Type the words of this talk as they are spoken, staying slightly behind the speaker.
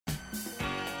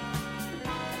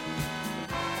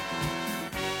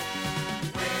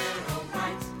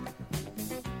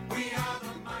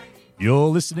You're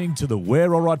listening to the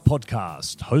We're Alright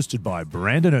podcast, hosted by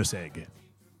Brandon Oseg.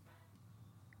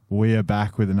 We are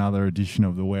back with another edition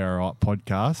of the We're Alright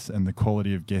podcast, and the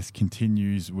quality of guest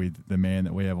continues with the man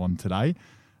that we have on today,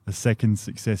 a second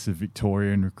successive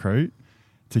Victorian recruit,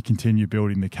 to continue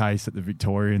building the case that the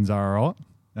Victorians are alright.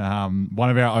 One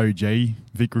of our OG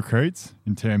Vic recruits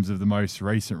in terms of the most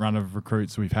recent run of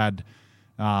recruits we've had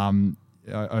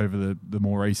over the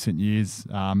more recent years.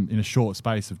 In a short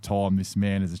space of time, this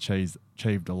man has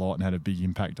achieved a lot and had a big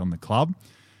impact on the club.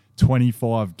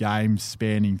 25 games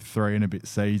spanning 3 and a bit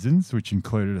seasons, which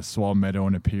included a Swan medal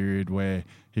in a period where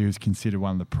he was considered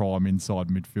one of the prime inside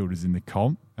midfielders in the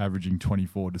comp, averaging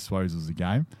 24 disposals a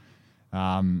game.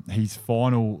 His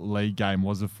final league game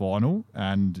was a final,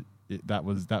 and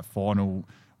that final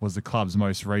was the club's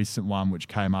most recent one, which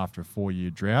came after a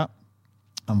 4-year drought.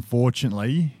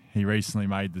 Unfortunately, he recently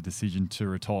made the decision to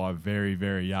retire very,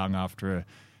 very young after a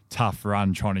tough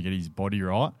run trying to get his body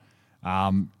right.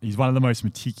 He's one of the most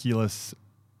meticulous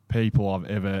people I've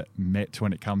ever met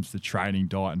when it comes to training,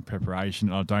 diet and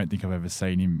preparation. I don't think I've ever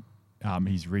seen him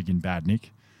his rig in bad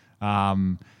nick.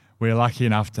 We're lucky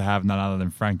enough to have none other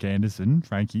than Frank Anderson.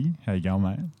 Frankie, how you going,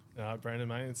 mate? Brandon,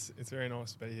 mate, it's very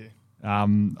nice to be here.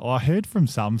 I heard from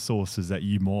some sources that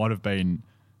you might have been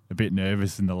a bit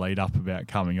nervous in the lead up about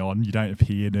coming on. You don't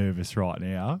appear nervous right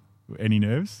now. Any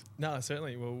nerves? No,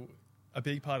 certainly. Well, a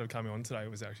big part of coming on today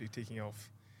was actually ticking off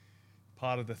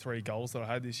part of the 3 goals that I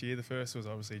had this year. The first was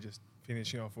obviously just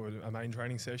finishing off with a main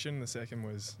training session. The second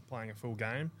was playing a full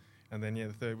game. And then,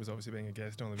 the third was obviously being a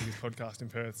guest on the biggest podcast in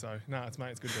Perth. So,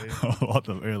 it's good to be here. What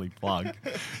the early plug.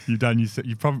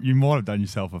 You might have done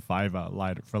yourself a favour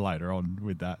later on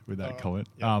with that comment.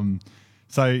 Yeah.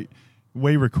 So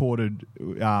we recorded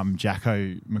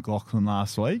Jacko McLaughlin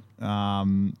last week,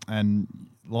 and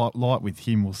like with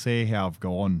him, we'll see how I've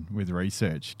gone with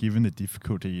research, given the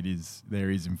difficulty there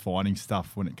is in finding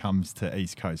stuff when it comes to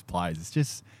East Coast players. It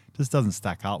just doesn't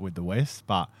stack up with the West.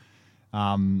 But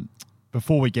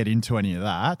before we get into any of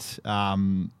that,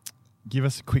 give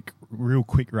us a real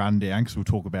quick rundown, because we'll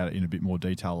talk about it in a bit more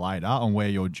detail later, on where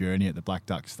your journey at the Black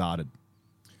Ducks started.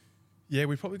 Yeah,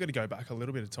 we've probably got to go back a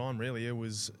little bit of time, really.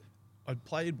 I'd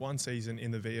played one season in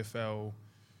the VFL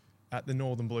at the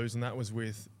Northern Blues, and that was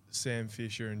with Sam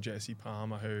Fisher and Jesse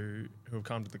Palmer, who have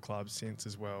come to the club since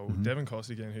as well. Mm-hmm. Devon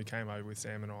Costigan, who came over with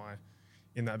Sam and I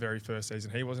in that very first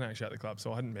season, he wasn't actually at the club,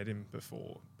 so I hadn't met him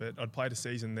before. But I'd played a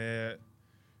season there,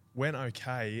 went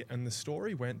okay, and the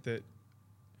story went that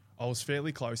I was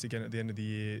fairly close again at the end of the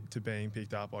year to being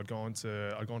picked up. I'd gone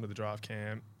to the draft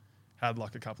camp, had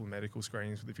like a couple of medical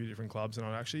screenings with a few different clubs, and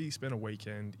I'd actually spent a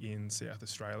weekend in South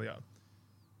Australia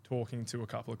talking to a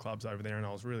couple of clubs over there, and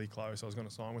I was really close. I was going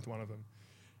to sign with one of them.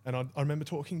 And I remember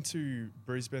talking to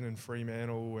Brisbane and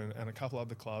Fremantle and a couple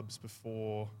other clubs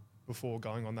before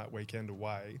going on that weekend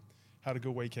away. Had a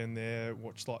good weekend there,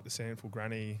 watched like the Sandford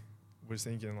Granny, was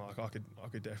thinking like I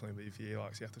could definitely live here,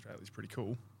 like South Australia's pretty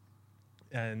cool.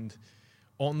 And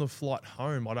on the flight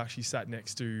home, I'd actually sat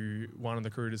next to one of the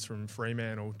recruiters from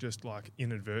Fremantle, just like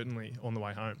inadvertently on the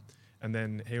way home. And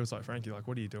then he was like, "Frankie, like,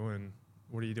 what are you doing?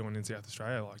 What are you doing in South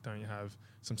Australia? Like, don't you have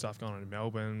some stuff going on in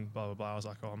Melbourne, blah, blah, blah." I was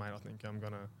like, "Oh, mate, I think I'm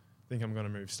gonna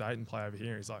move state and play over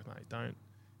here." He's like, "Mate,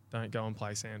 don't go and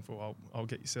play Sandford. I'll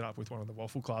get you set up with one of the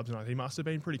waffle clubs." And he must have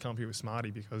been pretty comfy with Smarty,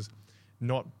 because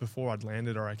not before I'd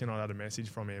landed, I reckon, I'd had a message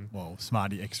from him. Well,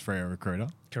 Smarty, ex-Freo recruiter.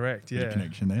 Correct, yeah. Good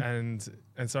connection there.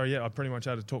 And so, I pretty much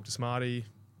had to talk to Smarty.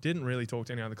 Didn't really talk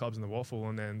to any other clubs in the waffle,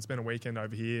 and then spent a weekend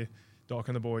over here. Doc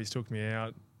and the boys took me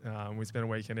out. We spent a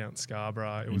weekend out in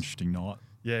Scarborough. Interesting night.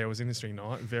 Yeah, it was an interesting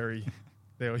night.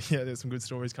 There's some good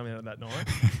stories coming out of that night.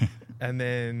 And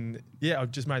then, I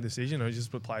just made the decision. I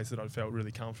just put a place that I felt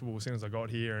really comfortable as soon as I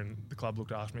got here, and the club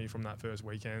looked after me from that first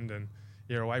weekend, and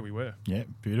away we were. Yeah,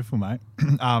 beautiful, mate.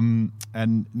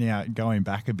 And now going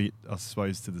back a bit, I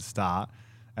suppose, to the start,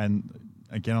 and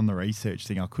again on the research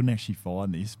thing, I couldn't actually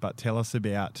find this, but tell us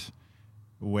about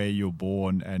where you were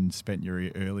born and spent your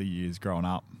early years growing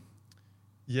up.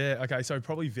 Yeah, okay, so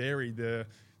probably varied. The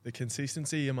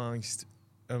consistency amongst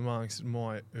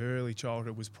my early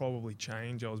childhood was probably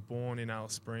changed. I was born in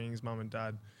Alice Springs. Mum and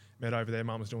Dad met over there.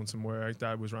 Mum was doing some work.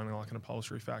 Dad was running like an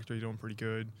upholstery factory, doing pretty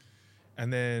good.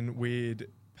 And then we'd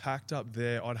packed up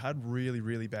there. I'd had really,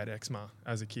 really bad eczema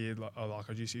as a kid. I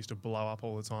just used to blow up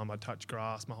all the time. I'd touch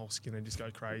grass, my whole skin would just go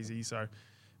crazy. So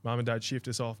Mum and Dad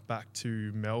shifted us off back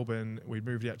to Melbourne. We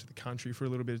moved out to the country for a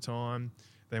little bit of time.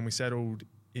 Then we settled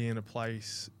in a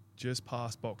place just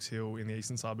past Box Hill in the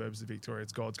eastern suburbs of Victoria.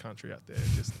 It's God's country out there.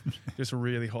 Just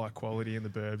really high quality in the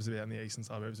burbs out in the eastern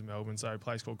suburbs of Melbourne. So a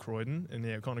place called Croydon.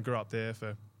 And kind of grew up there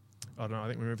for, I don't know, I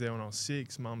think we moved there when I was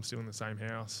 6. Mum's still in the same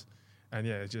house. And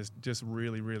yeah, just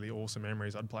really, really awesome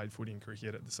memories. I'd played footy and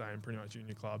cricket at the same pretty much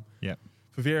junior club. Yep.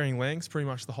 For varying lengths, pretty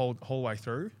much the whole way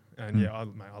through. And yeah, I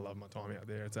love my time out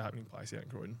there. It's a happening place out in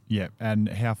Croydon. Yeah, and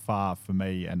how far for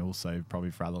me, and also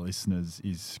probably for other listeners,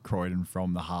 is Croydon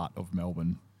from the heart of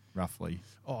Melbourne, roughly?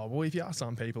 Oh, well, if you ask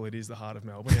some people, it is the heart of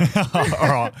Melbourne. All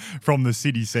right, from the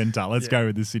city centre. Let's go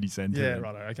with the city centre. Yeah,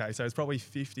 right. Okay, so it's probably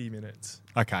 50 minutes.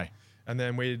 Okay. And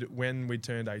then when we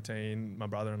turned 18, my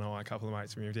brother and I, a couple of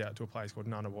mates, we moved out to a place called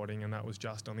Nunawading, and that was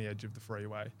just on the edge of the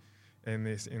freeway in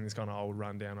this kind of old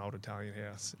rundown old Italian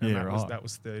house. And that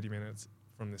was 30 minutes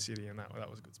from the city, and that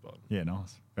was a good spot. Yeah,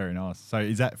 nice. Very nice. So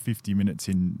is that 50 minutes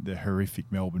in the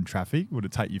horrific Melbourne traffic? Would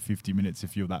it take you 50 minutes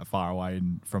if you're that far away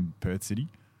from Perth City?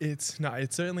 It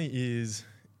certainly is.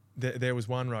 There was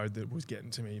one road that was getting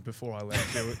to me before I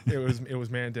left. It was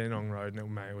Mandanong Road,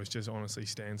 and it was just honestly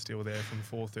standstill there from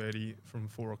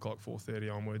 4 o'clock,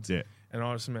 4:30 onwards. Yeah. And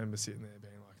I just remember sitting there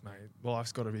being like, mate,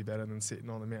 life's got to be better than sitting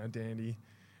on the Mount Dandy,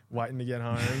 waiting to get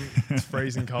home. It's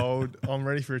freezing cold. I'm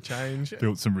ready for a change.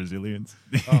 Built some resilience.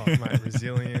 Oh, mate,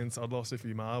 resilience. I'd lost a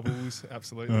few marbles.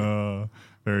 Absolutely.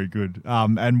 Very good.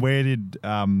 And where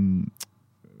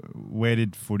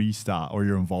did footy start, or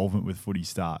your involvement with footy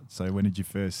start? So when did you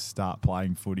first start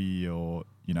playing footy, or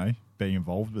being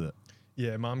involved with it?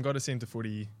 Yeah, Mum got us into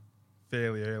footy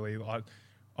fairly early.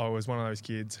 I was one of those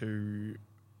kids who,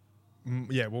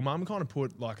 Mum kind of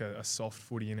put like a soft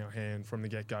footy in our hand from the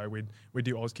get go. We'd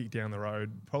do Auskick down the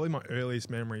road. Probably my earliest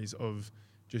memories of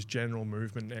just general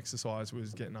movement and exercise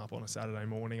was getting up on a Saturday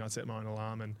morning. I'd set my own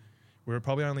alarm, and we were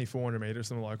probably only 400 metres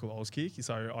from the local Auskick,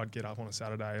 so I'd get up on a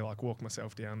Saturday, like walk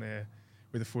myself down there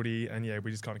with a footy, and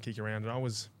we just kind of kick around.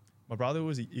 And my brother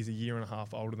is a year and a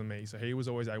half older than me, so he was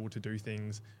always able to do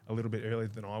things a little bit earlier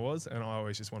than I was, and I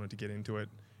always just wanted to get into it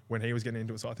when he was getting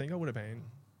into it. So I think I would have been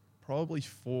probably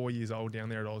 4 years old down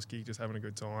there at Auskick, just having a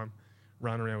good time,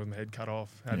 running around with my head cut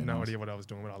off. Had no idea what I was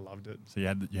doing, but I loved it. So you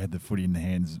had the footy in the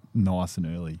hands nice and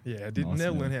early. Yeah, I didn't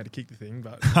never learn how to kick the thing,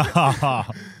 but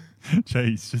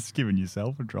jeez, just giving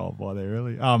yourself a drive by there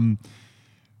early.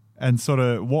 And sort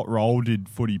of what role did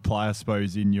footy play, I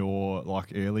suppose, in your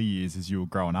early years as you were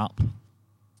growing up?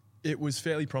 It was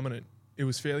fairly prominent. It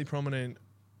was fairly prominent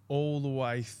all the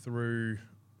way through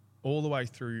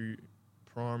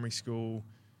primary school,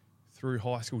 through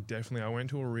high school. Definitely, I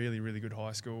went to a really, really good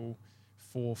high school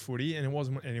for footy, and it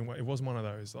wasn't one of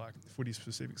those like footy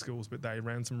specific schools, but they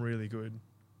ran some really good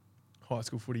high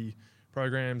school footy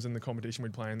programs, and the competition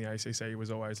we'd play in the ACC was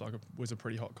always was a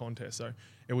pretty hot contest. So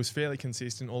it was fairly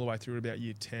consistent all the way through to about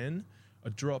year 10. I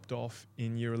dropped off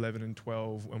in year 11 and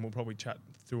 12, and we'll probably chat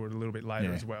through it a little bit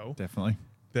later as well. Definitely.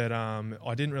 But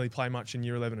I didn't really play much in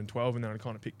year 11 and 12, and then I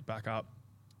kind of picked it back up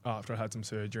after I had some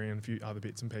surgery and a few other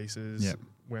bits and pieces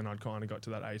when I'd kind of got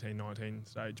to that 18, 19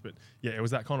 stage. But yeah, it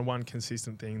was that kind of one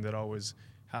consistent thing that I was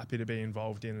happy to be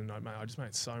involved in, and I just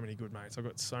made so many good mates. I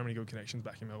got so many good connections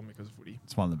back in Melbourne because of footy.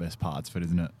 It's one of the best parts of it,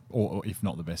 isn't it? Or if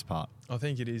not the best part. I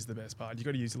think it is the best part. You've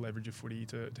got to use the leverage of footy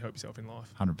to help yourself in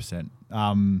life. 100%.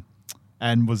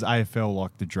 And was AFL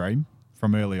like the dream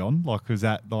from early on? Was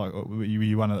that were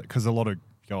you one of the, because a lot of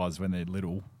guys when they're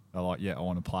little are like, yeah, I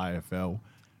want to play AFL.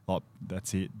 Like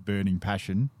that's it, burning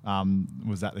passion.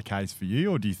 Was that the case for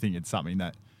you, or do you think it's something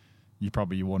that you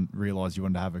probably realise you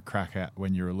wanted to have a crack at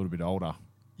when you're a little bit older?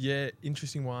 Yeah,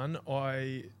 interesting one.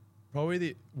 One of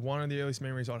the earliest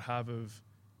memories I'd have of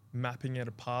mapping out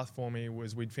a path for me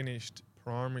was we'd finished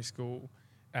primary school,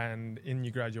 and in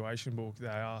your graduation book they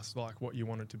asked what you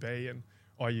wanted to be, and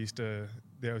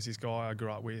there was this guy I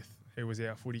grew up with who was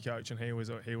our footy coach, and he was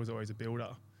always a builder.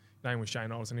 His name was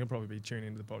Shane Olsen. He'll probably be tuning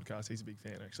into the podcast. He's a big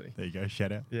fan, actually. There you go.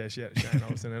 Shout out. Yeah, shout out Shane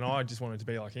Olsen. And I just wanted to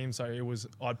be like him. So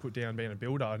I'd put down being a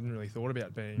builder. I didn't really thought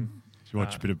about being. Did you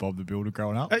watch a bit of Bob the Builder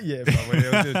growing up? Yeah, probably.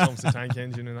 There was a bit of Thompson Tank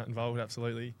Engine and that involved,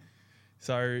 absolutely.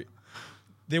 So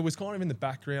there was kind of in the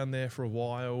background there for a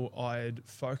while. I'd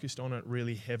focused on it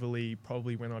really heavily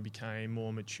probably when I became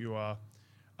more mature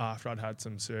after I'd had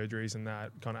some surgeries and that,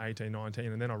 kind of 18,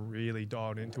 19. And then I really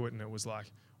dialed into it, and it was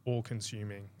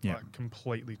all-consuming.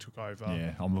 Completely took over.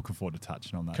 Yeah, I'm looking forward to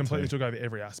touching on that. Completely took over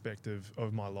every aspect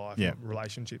of my life. Yeah.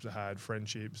 Relationships I had,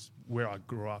 friendships, where I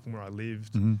grew up and where I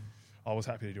lived. Mm-hmm. I was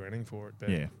happy to do anything for it. But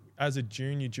as a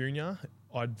junior,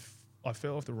 I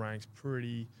fell off the ranks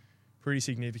pretty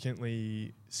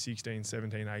significantly 16,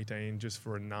 17, 18, just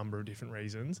for a number of different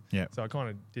reasons. Yeah. So I kind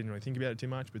of didn't really think about it too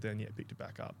much, but then, picked it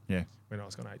back up when I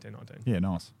was kind of 18, 19. Yeah,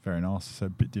 nice. Very nice. So a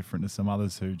bit different to some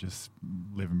others who just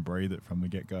live and breathe it from the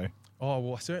get-go. Oh,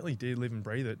 well, I certainly did live and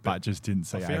breathe it. But just didn't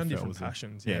see I found AFL different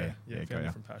passions. I found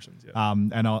different passions,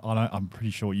 And I'm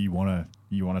pretty sure you want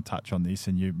to touch on this,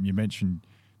 and you mentioned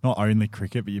not only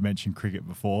cricket, but you mentioned cricket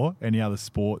before. Any other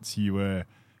sports you were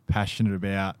passionate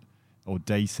about or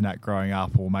decent at growing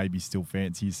up, or maybe still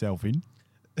fancy yourself in?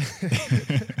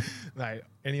 Mate,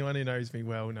 anyone who knows me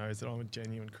well knows that I'm a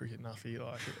genuine cricket nuffy.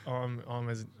 Like I'm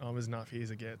as nuffy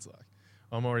as it gets. Like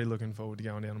I'm already looking forward to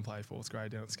going down and play fourth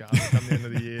grade down at Scarborough come the end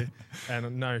of the year,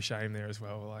 and no shame there as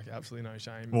well. Like absolutely no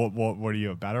shame. What are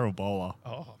you, a batter or bowler?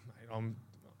 Oh mate,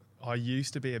 I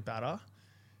used to be a batter,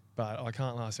 but I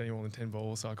can't last any more than 10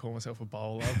 balls, so I call myself a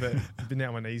bowler. But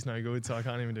now my knee's no good, so I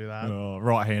can't even do that.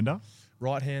 Right-hander?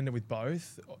 Right-hander with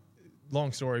both.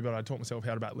 Long story, but I taught myself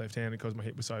how to bat left-handed because my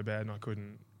hip was so bad and I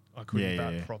couldn't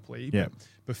bat properly. Yeah. But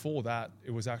before that,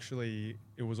 it was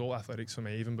all athletics for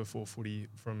me, even before footy,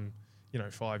 from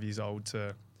 5 years old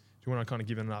to when I kind of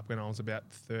given it up when I was about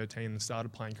 13 and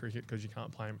started playing cricket because you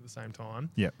can't play them at the same time.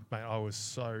 Yep. Mate, I was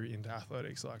so into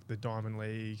athletics, like the Diamond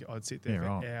League. I'd sit there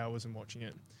for hours and watching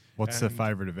it. What's the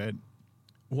favourite event?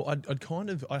 Well,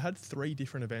 I had 3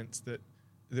 different events that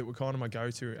were kind of my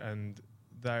go-to, and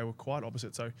they were quite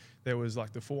opposite. So there was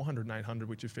like the 400 and 800,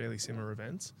 which are fairly similar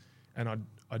events, and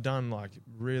I'd done like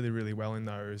really, really well in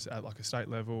those at like a state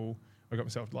level. I got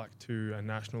myself like to a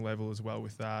national level as well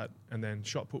with that, and then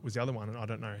shot put was the other one. And I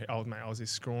don't know, I was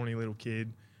this scrawny little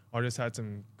kid. I just had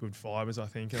some good fibres, I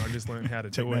think, and I just learned how to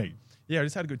do it. Yeah, I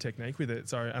just had a good technique with it.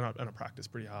 So and I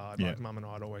practiced pretty hard. Yeah. Like Mum and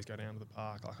I'd always go down to the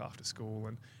park like after school,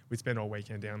 and we'd spend all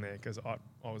weekend down there because I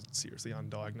was seriously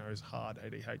undiagnosed hard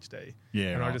ADHD. Yeah,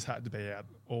 and I just had to be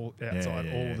outside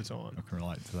all the time. I can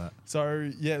relate to that.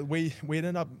 So yeah, we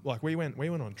ended up like we went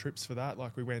on trips for that.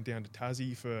 Like we went down to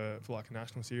Tassie for like a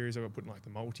national series. I got put in like the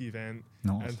multi event,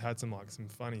 and had some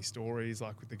funny stories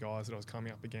like with the guys that I was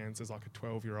coming up against as like a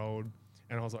 12-year-old,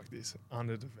 and I was like this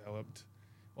underdeveloped,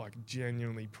 like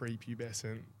genuinely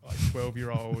prepubescent, like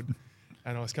 12-year-old,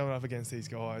 and I was coming up against these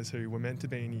guys who were meant to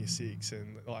be in year 6,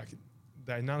 and like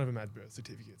none of them had birth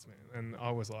certificates, man. And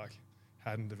I was like,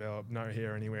 hadn't developed, no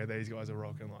hair anywhere. These guys are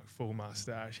rocking like full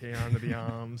mustache, hair under the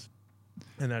arms,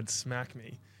 and they'd smack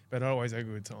me. But I always had a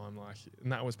good time, like,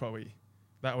 and that was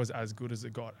as good as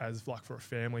it got, as like for a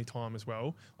family time as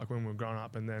well, like when we were growing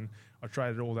up. And then I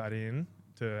traded all that in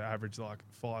to average like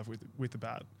 5 with the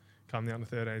bat. Come the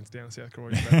under-13s down to South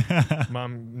Croydon.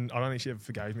 Mum, I don't think she ever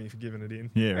forgave me for giving it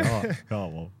in. Yeah, right.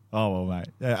 Oh well, mate.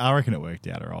 Yeah, I reckon it worked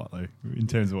out all right, though, in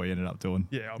terms of what you ended up doing.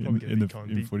 Yeah, I'll probably get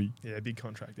in footy. Yeah, big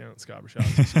contract down at Scarborough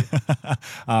Sharks this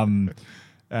year.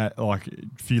 Like a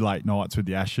few late nights with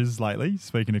the Ashes lately,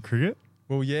 speaking of cricket.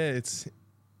 Well, yeah,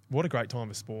 what a great time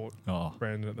of sport,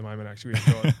 Brandon, at the moment, actually.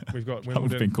 We've got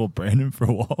Wimbledon. I've been called Brandon for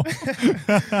a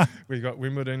while. We've got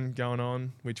Wimbledon going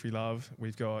on, which we love.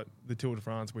 We've got the Tour de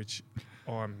France, which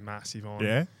I'm massive on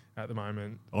at the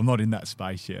moment. I'm not in that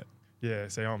space yet. Yeah,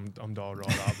 see, I'm dialed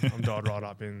right up. I'm dialed right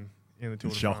up in the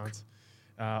Tour de France.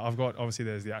 I've got, obviously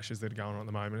there's the Ashes that are going on at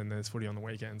the moment, and there's footy on the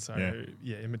weekend. So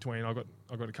yeah, in between, I've got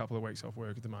a couple of weeks off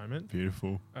work at the moment.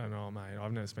 Beautiful. And mate,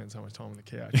 I've never spent so much time on the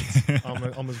couch.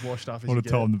 I'm as washed up as you get. What a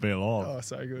time to be alive. Oh,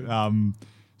 so good.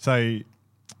 So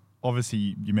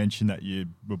obviously you mentioned that you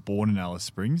were born in Alice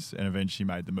Springs and eventually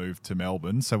made the move to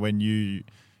Melbourne. So when you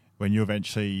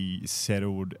eventually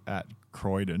settled at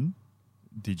Croydon,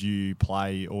 did you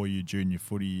play all your junior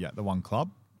footy at the one club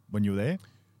when you were there?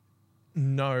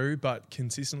 No, but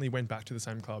consistently went back to the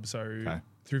same club. So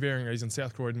through varying reasons,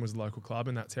 South Croydon was the local club,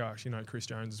 and that's how I actually know Chris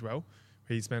Jones as well.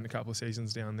 He spent a couple of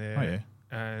seasons down there,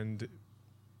 and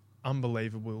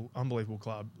unbelievable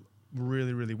club,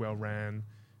 really, really well ran,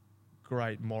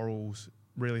 great morals,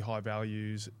 really high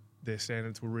values. Their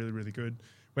standards were really, really good.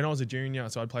 When I was a junior,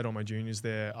 so I played all my juniors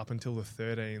there up until the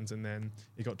 13s, and then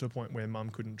it got to a point where Mum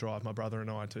couldn't drive my brother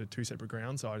and I to 2 separate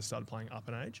grounds, so I just started playing up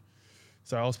in age.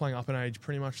 So I was playing up in age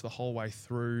pretty much the whole way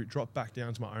through, dropped back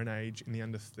down to my own age in the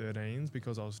under 13s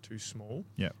because I was too small.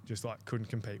 Yeah. Just like couldn't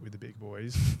compete with the big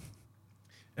boys.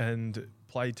 And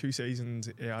played 2 seasons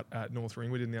out at North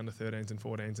Ringwood in the under 13s and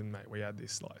 14s, and mate, we had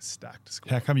this like stacked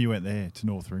squad. How come you went there to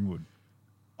North Ringwood?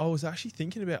 I was actually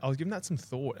I was giving that some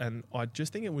thought, and I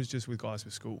just think it was just with guys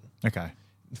with school. Okay.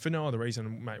 For no other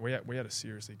reason, mate, we had a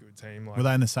seriously good team. Like, were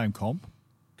they in the same comp?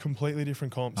 Completely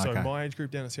different comp. Okay. So my age group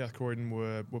down at South Croydon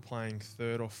were playing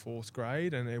 3rd or 4th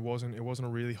grade, and it wasn't a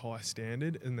really high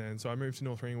standard. And then so I moved to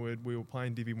North Ringwood. We were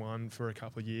playing Divi 1 for a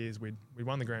couple of years. We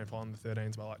won the grand final in the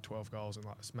 13s by like 12 goals and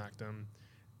like smacked them.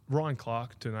 Ryan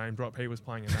Clark, to name drop, he was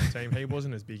playing in that team. He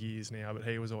wasn't as big as he is now, but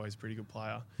he was always a pretty good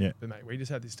player. Yeah. But mate, we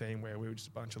just had this team where we were just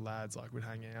a bunch of lads, like we'd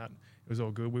hang out. It was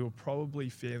all good. We were probably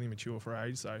fairly mature for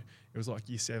age, so it was like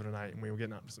year 7 and 8, and we were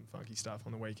getting up to some funky stuff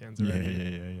on the weekends already.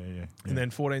 Yeah. And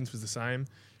then 14s was the same.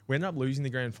 We ended up losing the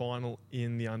grand final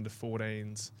in the under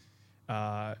 14s.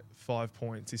 5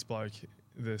 points. This bloke,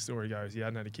 the story goes, he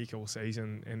hadn't had a kick all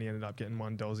season, and he ended up getting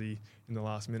one dozzy in the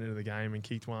last minute of the game and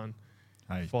kicked one.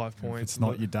 Hey, 5 if points. it's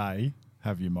not your day,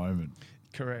 have your moment.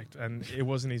 Correct, and it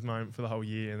wasn't his moment for the whole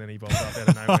year, and then he bobbed up out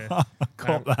of nowhere.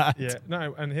 Caught that. Yeah,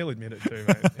 no, and he'll admit it too,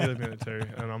 mate. He'll admit it too,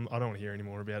 and I don't want to hear any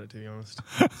more about it, to be honest.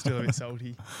 Still a bit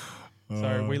salty.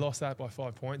 So we lost that by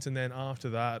 5 points, and then after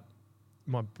that,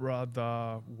 my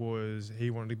brother he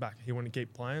wanted to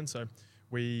keep playing, so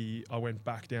I went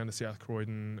back down to South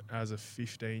Croydon as a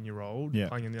 15-year-old,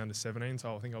 playing in the under-17,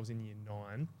 so I think I was in year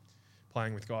 9.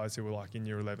 Playing with guys who were like in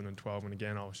year 11 and 12, and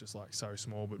again I was just like so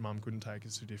small, but mum couldn't take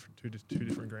us to two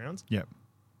different grounds. Yep.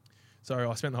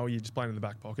 So I spent the whole year just playing in the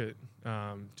back pocket,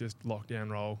 just lockdown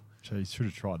roll. Jeez, should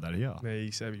have tried that here. Me,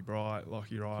 Sebby Bright,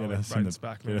 Lockie Riley, Get us in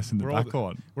the back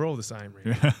on. We're all the same,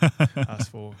 really. Us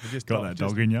four. We just got that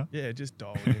dog in you. Yeah, just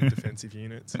dog in defensive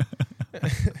units.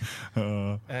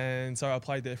 And so I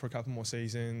played there for a couple more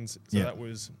seasons. So that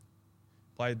was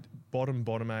played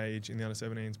bottom age in the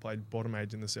under-17s, played bottom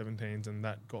age in the 17s, and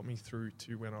that got me through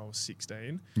to when I was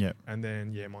 16. Yeah. And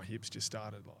then my hips just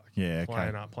started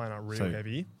playing up real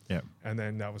heavy. Yeah. And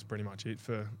then that was pretty much it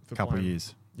for a couple of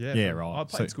years. Yeah, right. I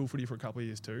played school footy for a couple of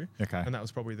years too. Okay. And that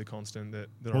was probably the constant that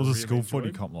what I was really the school enjoyed.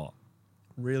 footy comp like?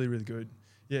 Really, really good.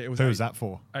 Yeah, it was. Who was that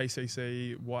for?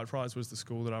 ACC Whitefriars was the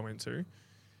school that I went to,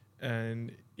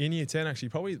 and in year 10, actually,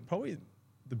 probably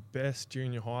the best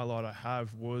junior highlight I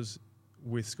have was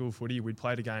with school footy. We'd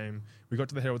played a game. We got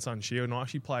to the Herald Sun Shield, and I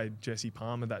actually played Jesse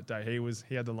Palmer that day.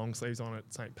 He had the long sleeves on at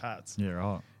St. Pat's. Yeah,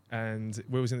 right. And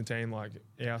we was in the team. Like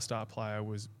our star player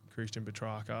was Christian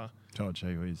Petrarca. Oh,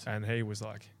 gee whiz. And he was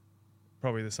like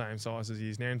probably the same size as he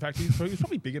is now. In fact, he was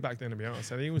probably bigger back then, to be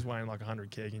honest. I think he was weighing like 100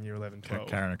 keg in year 11, 12.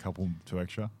 Carrying a couple to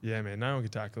extra. Yeah, man, no one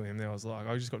could tackle him. There was like,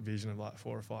 I just got vision of like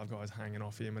 4 or 5 guys hanging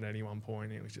off him at any one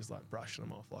point. And he was just like brushing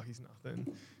them off like he's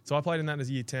nothing. So I played in that as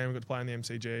year 10. We got to play in the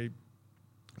MCG.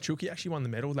 Chucky actually won the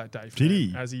medal that day. Did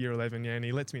he? As a year 11, yeah, and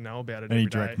he lets me know about it Any every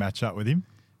direct day. match up with him?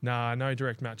 Nah, no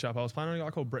direct matchup. I was playing on a guy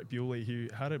called Brett Bewley who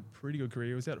had a pretty good career.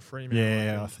 He was out at Fremantle.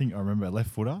 Yeah, I think I remember left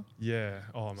footer. Yeah.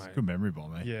 Oh, mate. Good memory by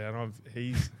me. Yeah, and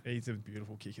he's a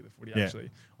beautiful kick at the footy,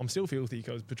 actually. I'm still filthy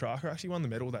because Petrarca actually won the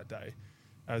medal that day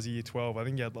as a year 12. I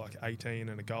think he had like 18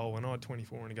 and a goal, and I had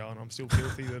 24 and a goal, and I'm still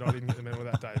filthy that I didn't get the medal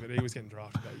that day, but he was getting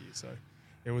drafted that year, so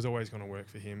it was always going to work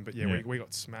for him. But yeah, we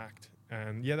got smacked.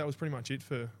 And yeah, that was pretty much it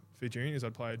for juniors. I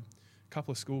played a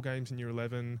couple of school games in year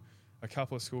 11, a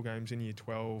couple of school games in year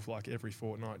 12, like every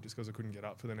fortnight, just because I couldn't get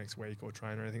up for the next week or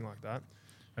train or anything like that.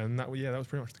 And that was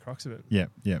pretty much the crux of it. Yeah,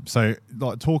 yeah. So,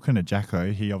 like, talking to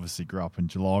Jacko, he obviously grew up in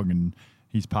Geelong, and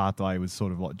his pathway was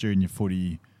sort of like junior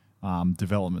footy,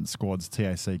 development squads,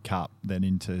 TAC Cup, then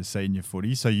into senior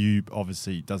footy. So you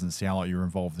obviously, it doesn't sound like you were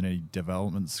involved in any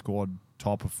development squad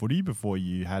type of footy before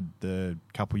you had the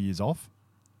couple of years off?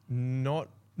 Not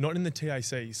in the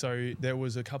TAC. So there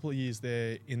was a couple of years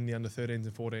there in the under-13s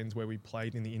and 14s where we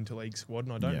played in the interleague squad,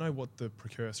 and I don't know what the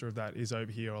precursor of that is over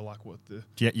here, or like what the...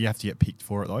 You have to get picked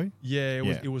for it though? Yeah,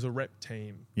 it was a rep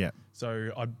team. Yeah.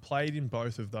 So I'd played in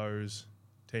both of those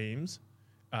teams,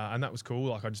 and that was cool.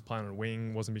 Like I just played on a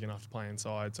wing, wasn't big enough to play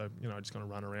inside, so I just kind of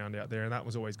run around out there, and that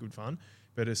was always good fun.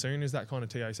 But as soon as that kind of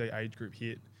TAC age group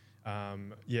hit,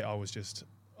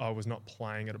 I was not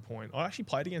playing at a point. I actually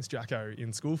played against Jacko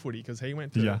in school footy because he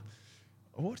went to...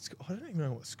 I don't even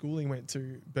know what school he went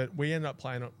to, but we ended up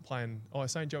playing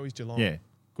St. Joey's Geelong. Yeah.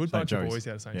 Good bunch of boys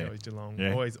out of St. Joey's Geelong.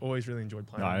 Yeah. Always really enjoyed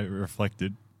playing. No, it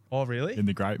reflected. Oh, really? In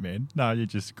the great man. No, you're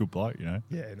just a good bloke, Yeah,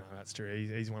 no, that's true.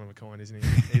 He's one of a kind, isn't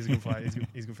he? He's a good player.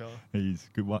 He's a good fella. He's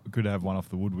good to have one off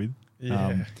the wood with.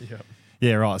 Yeah,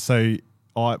 Yeah, right. So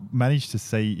I managed to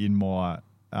see in my...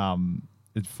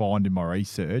 find in my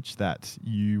research that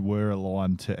you were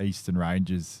aligned to Eastern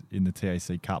Rangers in the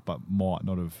TAC Cup, but might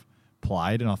not have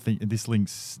played. And I think this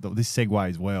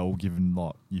segues well, given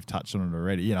like you've touched on it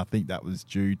already. And I think that was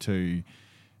due to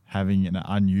having an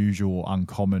unusual,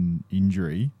 uncommon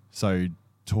injury. So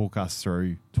talk us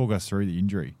through the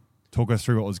injury. Talk us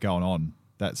through what was going on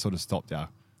that sort of stopped you.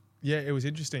 Yeah, it was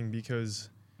interesting because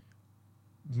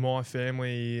my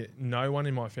family, no one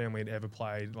in my family had ever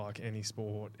played like any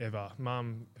sport ever.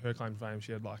 Mum, her claim to fame,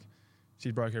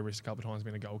 she broke her wrist a couple of times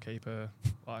being a goalkeeper,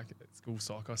 like at school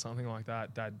soccer or something like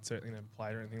that. Dad certainly never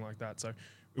played or anything like that. So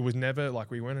it was never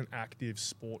like we weren't an active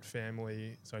sport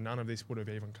family. So none of this would have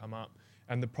even come up.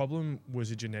 And the problem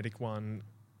was a genetic one.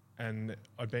 And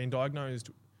I'd been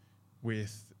diagnosed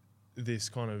with this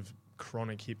kind of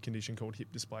chronic hip condition called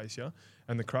hip dysplasia.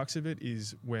 And the crux of it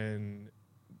is when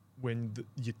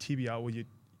your tibia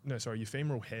your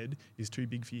femoral head is too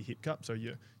big for your hip cup. So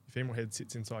your femoral head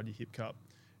sits inside your hip cup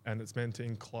and it's meant to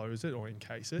enclose it or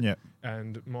encase it. Yep.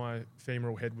 And my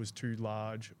femoral head was too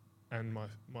large and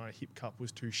my hip cup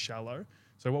was too shallow.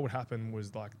 So what would happen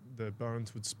was like the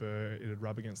bones would spur, it would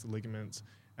rub against the ligaments,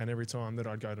 and every time that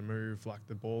I'd go to move, like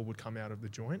the ball would come out of the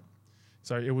joint.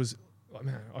 So it was, like,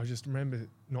 man, I just remember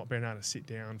not being able to sit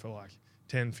down for like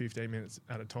 10, 15 minutes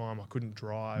at a time. I couldn't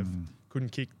drive,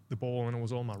 couldn't kick the ball, and it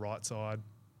was on my right side.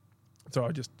 So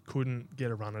I just couldn't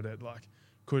get a run at it. Like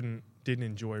didn't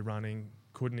enjoy running,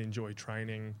 couldn't enjoy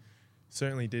training,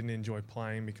 certainly didn't enjoy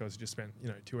playing because I just spent,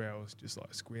 2 hours just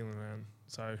like squealing around.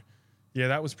 So yeah,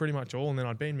 that was pretty much all. And then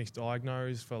I'd been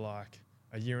misdiagnosed for like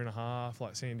a year and a half,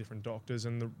 like seeing different doctors.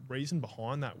 And the reason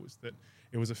behind that was that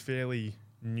it was a fairly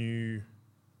new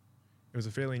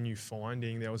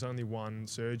finding. There was only one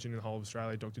surgeon in the whole of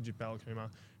Australia, Dr. Jip Balakuma,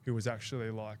 who was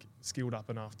actually like skilled up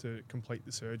enough to complete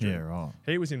the surgery. Yeah, right.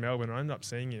 He was in Melbourne. I ended up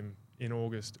seeing him in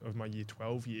August of my year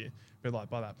 12 year. But like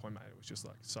by that point, mate, it was just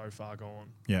like so far gone.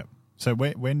 Yeah. So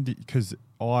when did, because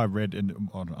I read, and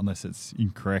unless it's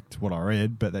incorrect what I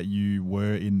read, but that you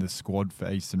were in the squad for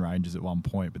Eastern Rangers at one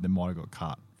point, but then might have got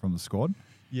cut from the squad.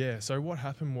 Yeah. So what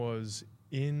happened was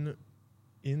it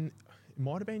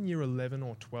might have been year 11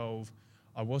 or 12.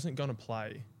 I wasn't going to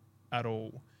play at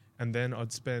all. And then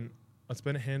I'd spent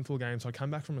a handful of games. So I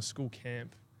come back from a school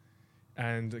camp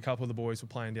and a couple of the boys were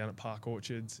playing down at Park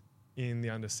Orchards in the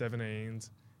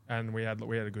under-17s. And we had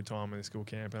a good time in the school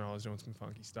camp, and I was doing some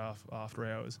funky stuff after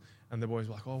hours. And the boys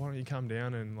were like, "Oh, why don't you come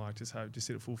down and like just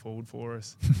sit at full forward for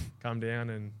us? Come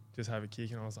down and just have a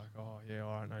kick." And I was like, "Oh yeah,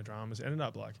 all right, no dramas." Ended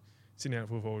up like sitting down at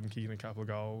full forward and kicking a couple of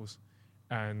goals,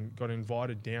 and got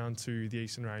invited down to the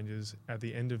Eastern Rangers at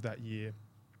the end of that year.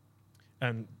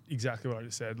 And exactly what I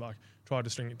just said, like tried to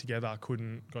string it together,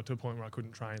 got to a point where I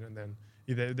couldn't train, and then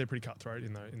they're pretty cutthroat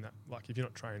in that. Like if you're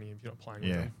not training, if you're not playing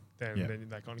with them, then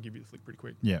they kind of give you the flick pretty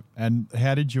quick. Yeah. And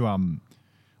how did you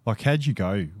how'd you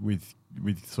go with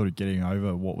sort of getting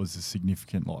over what was a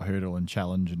significant like hurdle and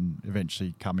challenge, and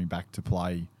eventually coming back to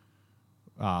play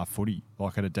footy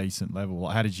like at a decent level?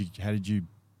 Like how did you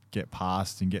get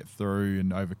past and get through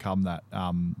and overcome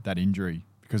that injury?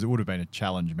 Because it would have been a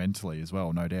challenge mentally as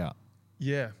well, no doubt.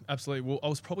 Yeah, absolutely. Well, I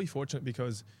was probably fortunate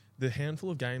because the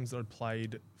handful of games that I'd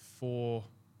played for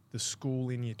the school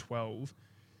in year 12,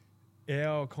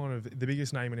 the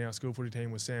biggest name in our school footy team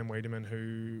was Sam Wiedemann,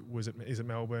 who is at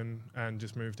Melbourne and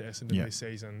just moved to Essendon this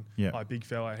season. Yeah. Like big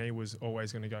fella, he was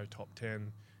always going to go top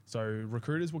 10. So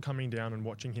recruiters were coming down and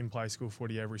watching him play school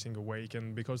footy every single week,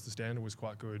 and because the standard was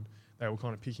quite good, they were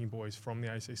kind of picking boys from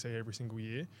the ACC every single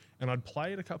year. And I'd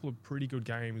played a couple of pretty good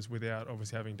games without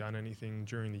obviously having done anything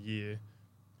during the year.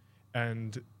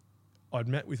 And I'd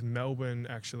met with Melbourne,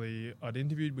 actually. I'd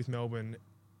interviewed with Melbourne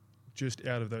just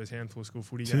out of those handful of school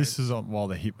footy games. So this is while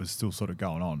the hip was still sort of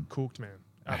going on? Cooked, man.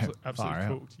 Absolutely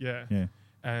cooked, yeah.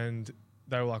 And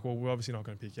they were like, well, we're obviously not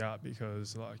going to pick you up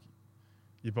because like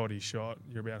your body's shot,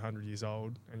 you're about 100 years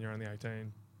old and you're only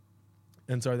 18.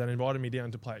 And so they invited me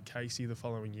down to play at Casey the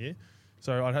following year.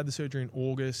 So I'd had the surgery in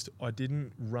August. I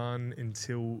didn't run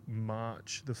until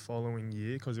March the following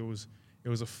year because it was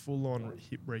a full-on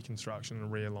hip reconstruction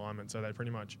and realignment. So they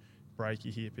pretty much break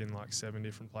your hip in like 7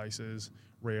 different places,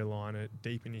 realign it,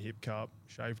 deepen your hip cup,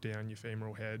 shave down your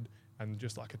femoral head, and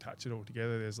just like attach it all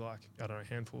together. There's like, I don't know, a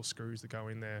handful of screws that go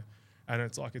in there. And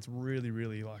it's really,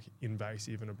 really like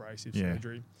invasive and abrasive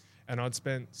surgery. And I'd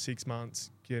spent 6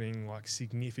 months getting like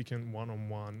significant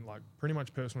one-on-one, like pretty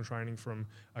much personal training from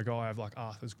a guy of like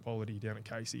Arthur's quality down at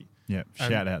Casey. Yeah,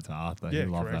 shout out to Arthur. Yeah,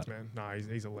 love correct, that. man.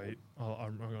 No, he's elite.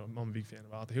 I'm a big fan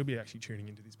of Arthur. He'll be actually tuning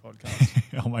into this podcast.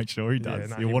 I'll make sure he does.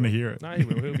 Yeah, He'll want to hear it. No, he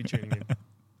will. He'll be tuning in.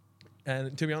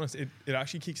 And to be honest, it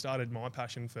actually kickstarted my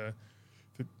passion for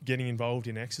getting involved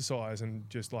in exercise and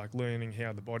just like learning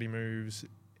how the body moves,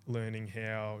 learning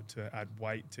how to add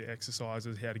weight to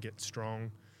exercises, how to get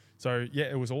strong. So, yeah,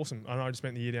 it was awesome. And I just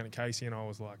spent the year down at Casey and I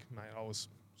was like, mate, I was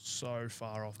so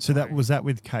far off. So that was that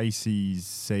with Casey's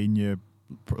senior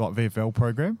like VFL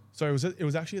program? So it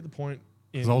was actually at the point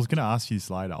because I was going to ask you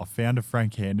this later. I found a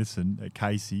Frank Anderson at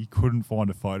Casey, couldn't find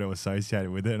a photo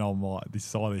associated with it, and I'm like, this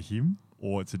is either him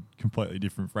or it's a completely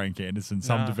different Frank Anderson,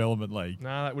 some development league.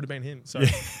 Nah, that would have been him. So,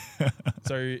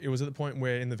 so it was at the point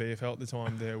where in the VFL at the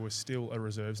time there was still a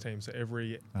reserves team. So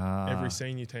every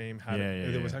senior team had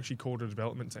there was actually called a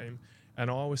development team.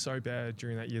 And I was so bad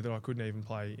during that year that I couldn't even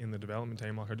play in the development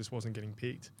team. Like I just wasn't getting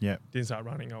picked. Yeah, didn't start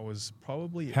running. I was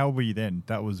probably how old were you then?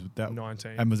 That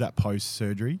 19. And was that post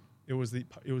surgery? It was the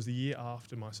year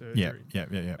after my surgery. Yeah.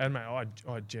 And mate, I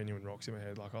had genuine rocks in my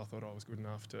head. Like I thought I was good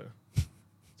enough to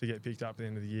get picked up at the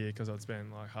end of the year because I'd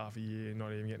spent like half a year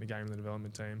not even getting a game in the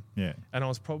development team. Yeah. And I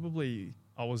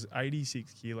was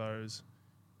 86 kilos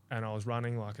and I was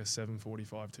running like a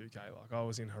 7:45 2K. Like I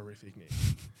was in horrific nick.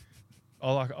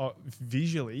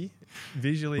 Visually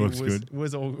Looks good.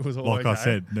 was all Like okay. I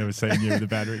said, never seen you with a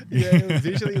bad rig. Yeah,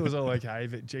 visually it was all okay,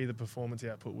 but the performance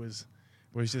output was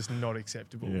just not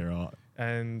acceptable. Yeah, right.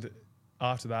 And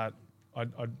after that,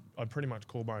 I'd pretty much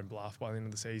called my own bluff by the end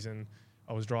of the season.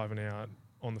 I was driving out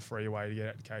on the freeway to get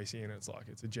out to Casey, and it's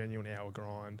a genuine hour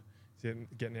grind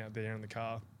getting out there in the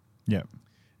car. Yeah.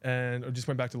 And I just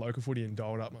went back to local footy and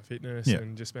dialed up my fitness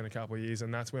and just spent a couple of years,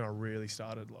 and that's when I really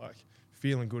started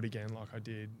feeling good again, like I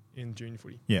did in junior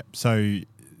footy. Yeah. So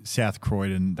South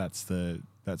Croydon, that's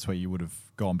where you would have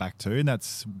gone back to, and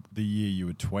that's the year you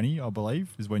were 20, I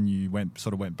believe, is when you went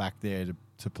back there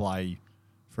to play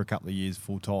for a couple of years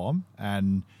full time.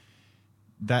 And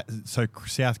so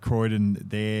South Croydon,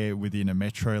 they're within a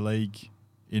Metro League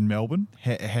in Melbourne.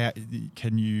 How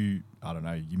can you? I don't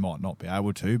know. You might not be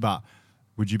able to, but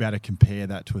would you be able to compare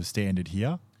that to a standard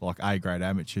here, like A grade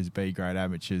amateurs, B grade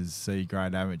amateurs, C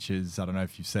grade amateurs? I don't know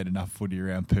if you've seen enough footy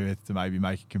around Perth to maybe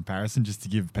make a comparison, just to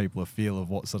give people a feel of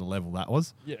what sort of level that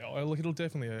was. Yeah, look, it'll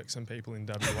definitely irk some people in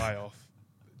WA off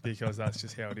because that's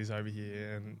just how it is over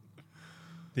here. And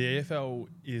the AFL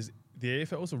is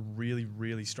a really,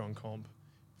 really strong comp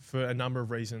for a number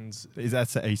of reasons.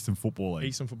 That's the Eastern Football League.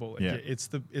 Eastern Football League. Yeah. Yeah,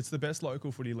 it's the best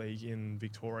local footy league in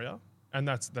Victoria. And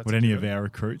that's Would any of our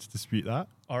recruits dispute that?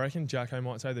 I reckon Jacko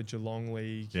might say the Geelong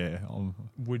League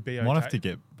would be okay. Might have to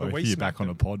get both of you back on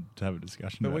a pod to have a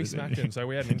discussion But about we it, smacked them. So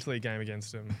we had an interleague game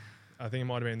against them. I think it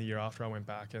might have been the year after I went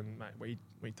back, and mate,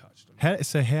 we touched them.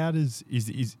 How does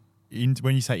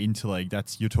when you say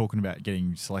interleague, you're talking about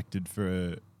getting selected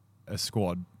for a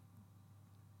squad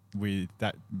with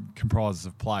that comprises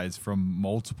of players from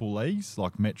multiple leagues,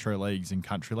 like Metro leagues and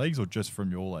country leagues, or just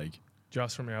from your league?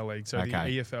 Just from our league. So Okay.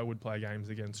 the EFL would play games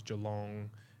against Geelong,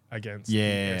 against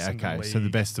Yeah, the Essendon okay. So the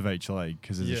League. best of each league,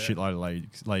 because there's a Yeah. shitload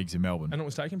of leagues in Melbourne. And it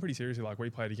was taken pretty seriously. Like, we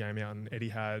played a game out and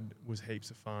Etihad was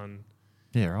heaps of fun.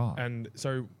 Yeah, right. And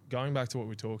so going back to what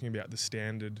we're talking about, the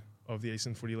standard of the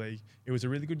Eastern Footy League, it was a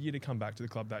really good year to come back to the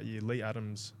club that year. Lee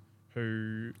Adams,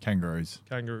 who... Kangaroos.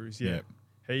 Kangaroos, yeah.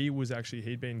 Yep.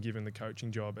 He'd been given the coaching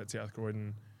job at South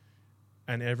Croydon,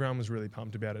 and everyone was really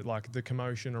pumped about it. Like, the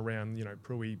commotion around,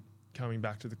 Pruitt coming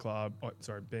back to the club,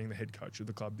 being the head coach of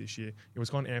the club this year, it was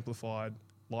kind of amplified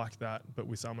like that, but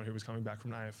with someone who was coming back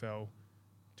from the AFL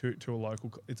to a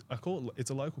local. It's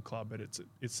a local club, but it's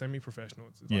semi-professional.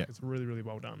 It's really, really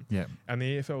well done. Yeah. And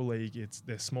the EFL league,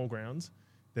 they're small grounds.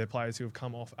 They're players who have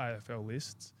come off AFL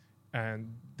lists,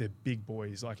 and they're big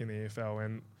boys like in the EFL.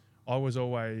 And I was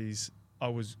always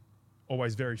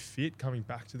very fit coming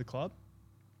back to the club,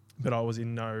 but I was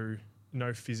in no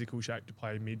physical shape to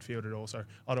play midfield at all. So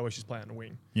I'd always just play out in the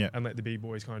wing and let the big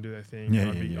boys kind of do their thing.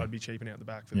 I'd be cheaping out the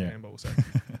back for the handball. So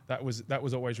that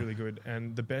was always really good.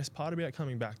 And the best part about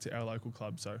coming back to our local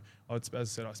club, so as I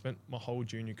said, I spent my whole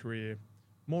junior career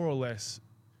more or less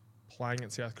playing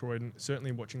at South Croydon,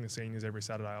 certainly watching the seniors every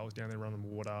Saturday. I was down there running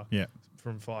water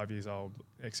from 5 years old,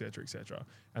 et cetera, et cetera.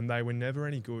 And they were never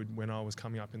any good when I was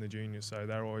coming up in the juniors. So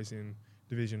they were always in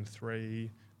Division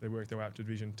 3. They worked their way up to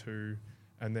Division 2.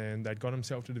 And then they'd got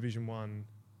themselves to Division 1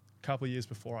 a couple of years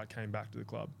before I came back to the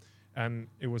club. And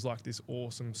it was like this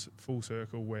awesome full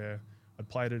circle where I'd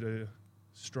played at a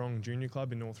strong junior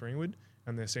club in North Ringwood,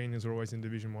 and their seniors were always in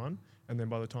Division 1. And then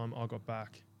by the time I got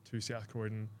back to South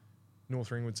Croydon,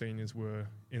 North Ringwood seniors were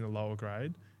in a lower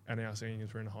grade and our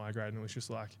seniors were in a higher grade. And it was just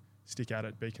like, stick at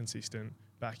it, be consistent,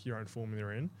 back your own formula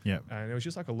in. Yeah. And it was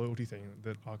just like a loyalty thing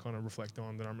that I kind of reflect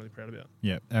on that I'm really proud about.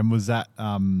 Yeah. And was that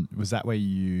where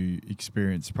you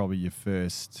experienced probably your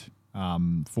first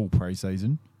full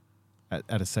pre-season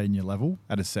at a senior level?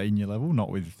 At a senior level, not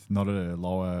at a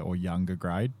lower or younger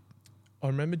grade? I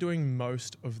remember doing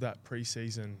most of that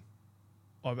pre-season.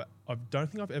 I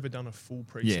don't think I've ever done a full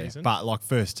pre-season. Yeah, but like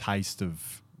first taste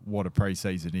of what a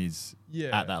pre-season is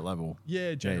at that level.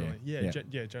 Yeah, generally.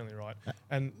 Generally right.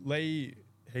 And Lee,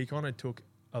 he kind of took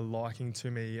a liking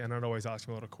to me, and I'd always ask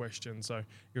him a lot of questions, so it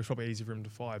was probably easy for him to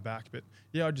fire back. But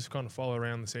yeah, I'd just kind of follow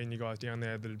around the senior guys down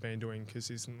there that had been doing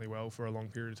consistently well for a long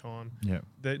period of time. Yeah.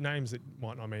 The names that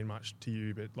might not mean much to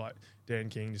you, but like Dan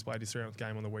King just played his 300th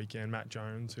game on the weekend. Matt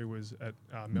Jones, who was at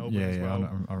Melbourne as well.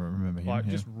 I remember him.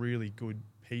 Just really good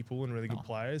people and really good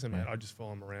players, and I just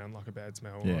follow them around like a bad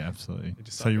smell. Yeah, like, absolutely.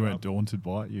 So you weren't daunted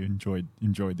by it? You enjoyed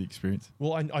the experience?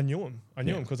 Well, I knew him. I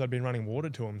knew him because I'd been running water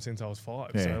to him since I was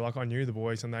 5. Yeah. So like I knew the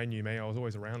boys and they knew me. I was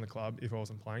always around the club if I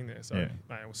wasn't playing there. So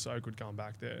mate, it was so good going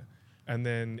back there. And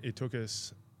then it took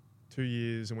us 2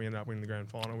 years and we ended up winning the grand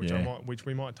final, which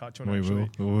we might touch on. We actually.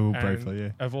 will briefly.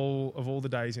 Yeah. Of all the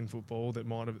days in football that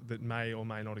may or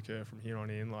may not occur from here on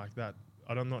in, like that.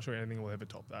 I'm not sure anything will ever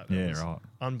top that. Yeah, right.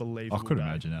 Unbelievable. I could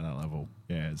imagine at that level.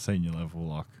 Yeah, at senior level,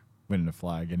 like winning a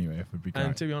flag anyway. It would be great.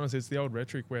 And to be honest, it's the old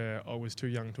rhetoric where I was too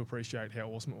young to appreciate how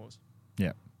awesome it was.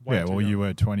 Yeah. Way Yeah, too well, young. you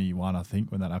were 21, I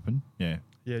think, when that happened. Yeah.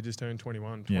 Yeah, just turned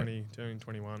 21, Yeah. 20, turned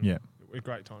 21. Yeah. A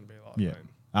great time to be alive, Yeah.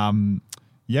 man.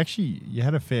 You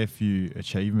had a fair few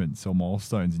achievements or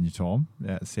milestones in your time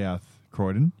at South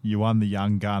Croydon. You won the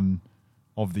Young Gun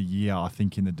of the Year, I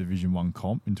think, in the Division 1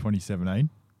 comp in 2017.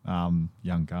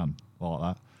 Young Gun, I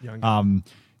like that. Young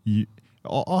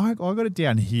I got it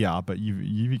down here, but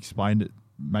you've explained it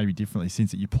maybe differently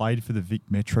since that you played for the Vic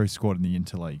Metro squad in the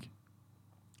Interleague.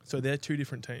 So they're two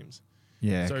different teams.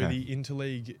 Yeah. So okay. the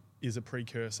Interleague is a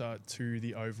precursor to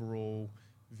the overall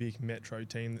Vic Metro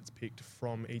team that's picked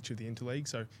from each of the Interleague.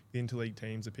 So the Interleague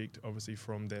teams are picked obviously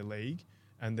from their league,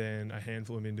 and then a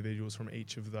handful of individuals from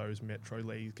each of those Metro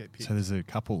leagues get picked. So there's a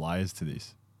couple layers to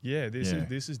this. Yeah, this Yeah.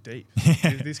 is deep.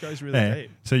 This goes really Yeah.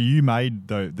 deep. So you made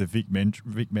the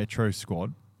Vic Metro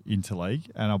squad Interleague,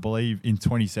 and I believe in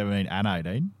 2017 and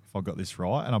 18, if I got this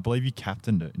right, and I believe you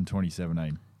captained it in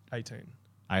 2017, 18.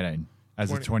 18 as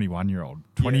 20. a 21-year-old,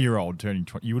 20-year-old turning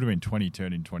 20. You would have been 20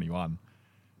 turning 21.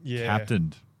 Yeah.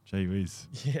 Captained. Gee whiz.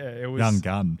 Yeah, it was Young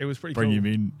Gun. It was pretty Bring cool. him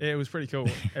in. Yeah, it was pretty cool.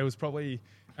 It was probably,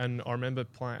 and I remember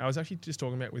playing. I was actually just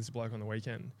talking about with this bloke on the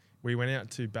weekend. We went out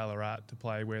to Ballarat to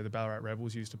play where the Ballarat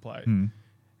Rebels used to play,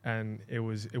 and it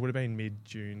would have been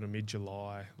mid-June or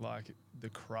mid-July, like the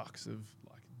crux of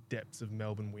like depths of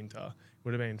Melbourne winter. It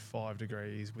would have been 5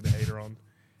 degrees with a heater on,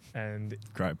 and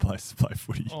Great place to play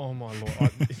footy. oh my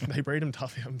lord, they breed them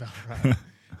tough out in Ballarat.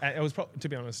 And it was to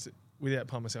be honest, without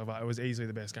pumping myself up, it was easily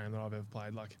the best game that I've ever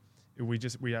played. Like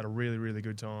we had a really, really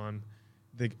good time.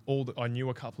 I knew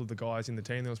a couple of the guys in the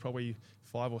team. There was probably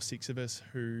 5 or 6 of us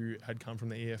who had come from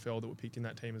the EFL that were picked in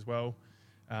that team as well.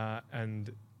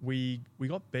 And we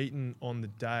got beaten on the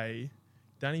day.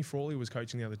 Danny Frawley was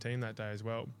coaching the other team that day as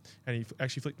well. And he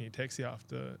actually flicked me a text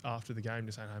after the game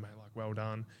just saying, hey, mate, like, well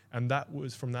done. And that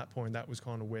was, from that point, that was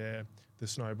kind of where the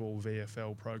Snowball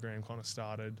VFL program kind of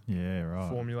started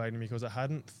formulating, because I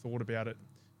hadn't thought about it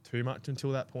too much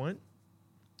until that point.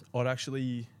 I'd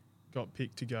actually got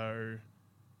picked to go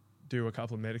do a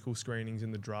couple of medical screenings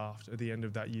in the draft at the end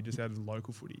of that year, just out of the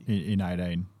local footy. In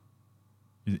 18.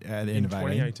 At the end of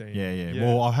 2018. Yeah.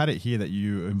 Well, I've had it here that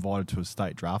you were invited to a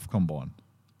state draft combine.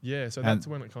 Yeah, so that's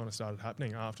when it kind of started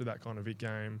happening after that kind of Vic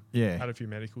game. Yeah. Had a few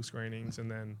medical screenings, and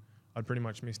then I'd pretty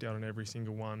much missed out on every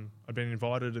single one. I'd been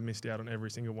invited and missed out on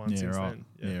every single one since then.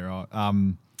 Yeah,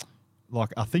 right. Like,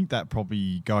 I think that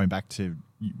probably going back to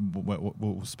what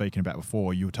we were speaking about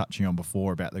before, you were touching on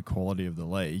before about the quality of the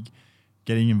league,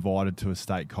 getting invited to a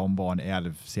state combine out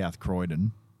of South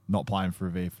Croydon, not playing for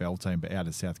a VFL team, but out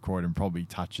of South Croydon probably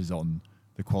touches on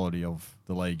the quality of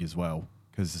the league as well,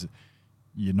 because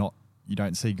you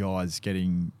don't see guys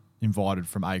getting invited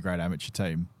from A-grade amateur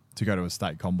team to go to a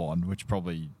state combine, which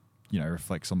probably,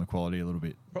 reflects on the quality a little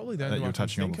bit. Probably the that only you one were I can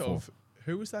touching on think before. of.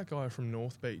 Who was that guy from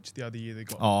North Beach the other year that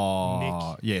got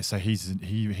Oh, Nick? yeah. So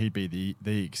he'd be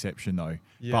the exception though.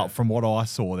 Yeah. But from what I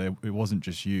saw, it wasn't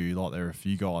just you. Like, there were a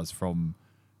few guys from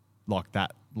like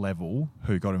that level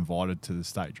who got invited to the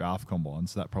state draft combine.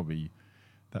 So that probably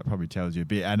tells you a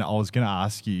bit. And I was going to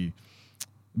ask you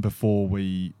before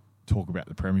we talk about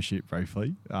the premiership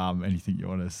briefly, anything you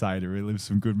want to say to relive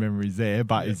some good memories there.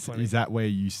 But Yeah, is that where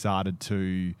you started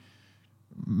to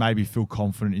maybe feel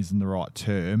confident isn't the right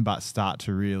term, but start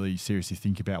to really seriously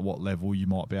think about what level you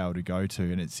might be able to go to?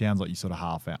 And it sounds like you sort of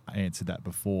half answered that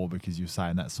before, because you're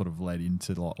saying that sort of led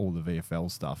into like all the VFL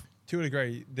stuff. To a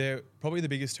degree, they're probably the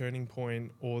biggest turning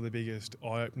point or the biggest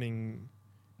eye-opening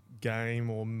game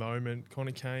or moment kind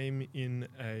of came in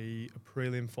a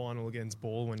prelim final against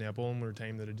Baldwin. Now, Baldwin were a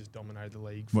team that had just dominated the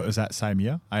league. What was that same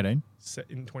year? 18?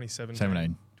 In 2017.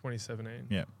 2017.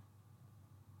 Yeah.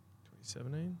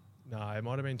 2017? No, it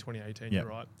might have been 2018. Yep. You're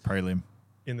right. Prelim.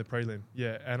 In the prelim,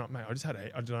 yeah. And mate, I just had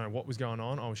I don't know what was going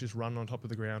on. I was just running on top of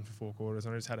the ground for 4 quarters,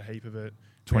 and I just had a heap of it.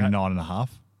 29 and a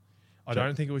half. I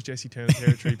don't think it was Jesse Turner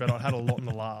territory, but I had a lot in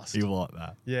the last. He'll like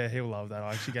that. Yeah, he'll love that.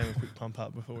 I actually gave him a quick pump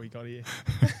up before we got here.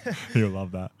 He'll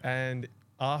love that. And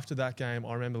after that game,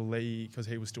 I remember Lee, because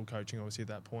he was still coaching obviously at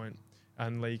that point,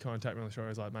 and Lee kind of tapped me on the shoulder.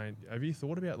 He was like, mate, have you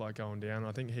thought about like going down? And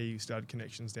I think he started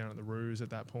connections down at the Roos at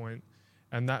that point.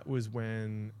 And that was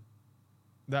when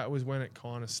it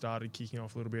kind of started kicking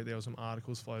off a little bit. There were some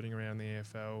articles floating around the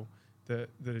AFL that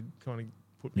had kind of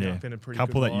put me up in a pretty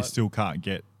couple good that you light. still can't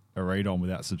get a read on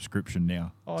without subscription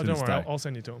now. Oh, to don't this worry. day. I'll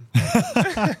send you to him.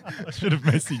 I should have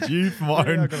messaged you for my Yeah,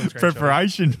 I own got a screenshot.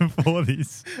 preparation for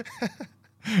this.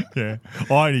 Yeah,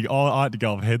 I had to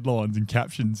go off headlines and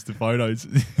captions to photos.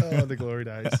 Oh, the glory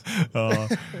days.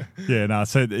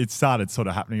 So it started sort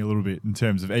of happening a little bit in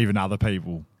terms of even other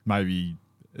people maybe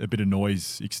a bit of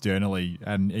noise externally,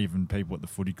 and even people at the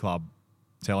footy club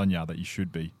telling you that you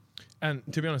should be. And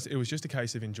to be honest, it was just a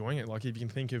case of enjoying it. Like if you can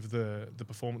think of the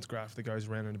performance graph that goes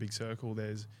around in a big circle,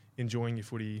 there's enjoying your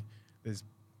footy, there's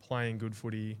playing good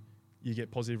footy, you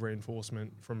get positive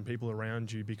reinforcement from people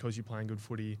around you because you're playing good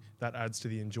footy. That adds to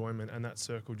the enjoyment, and that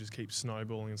circle just keeps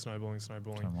snowballing and snowballing and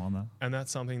snowballing. Come on, that. And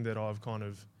that's something that I've kind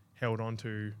of held on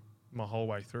to my whole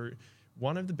way through.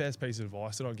 One of the best pieces of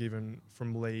advice that I've given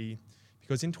from Lee,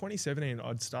 because in 2017,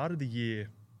 I'd started the year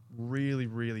really,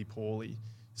 really poorly.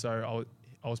 So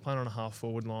I was playing on a half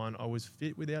forward line. I was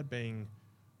fit without being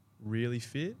really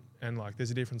fit. And like, there's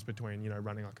a difference between,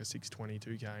 running like a 6:20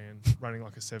 2K and running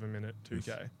like a 7-minute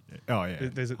 2K. Oh, yeah.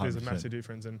 There's a massive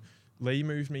difference. And Lee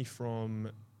moved me from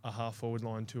a half forward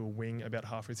line to a wing about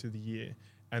halfway through the year.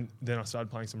 And then I started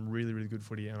playing some really, really good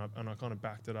footy, and I kind of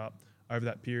backed it up over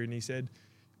that period. And he said,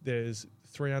 there's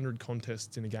 300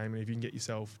 contests in a game, and if you can get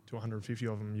yourself to 150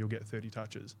 of them, you'll get 30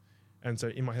 touches. And so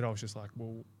in my head, I was just like,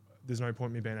 well, there's no point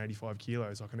in me being 85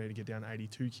 kilos. Like, I need to get down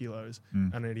 82 kilos,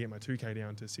 and I need to get my 2K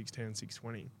down to 610,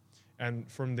 620. And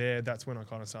from there, that's when I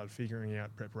kind of started figuring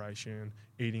out preparation,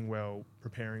 eating well,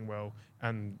 preparing well,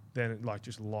 and then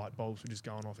just light bulbs were just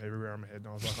going off everywhere in my head. And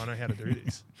I was like, I know how to do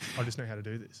this. I just know how to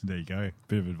do this. There you go.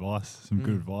 Bit of advice. Some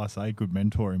good advice, eh? Good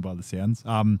mentoring by the sounds.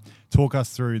 Talk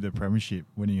us through the premiership,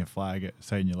 winning a flag at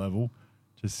senior level.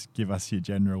 Just give us your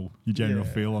general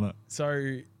feel on it.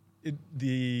 So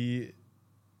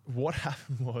what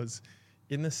happened was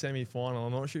in the semi-final,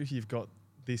 I'm not sure if you've got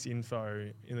this info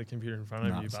in the computer in front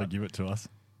of you. So give it to us.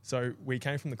 So we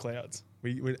came from the clouds.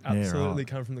 We would absolutely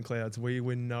come from the clouds. We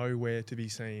were nowhere to be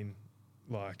seen,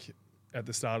 like, at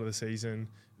the start of the season.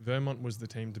 Vermont was the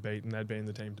team to beat, and they'd been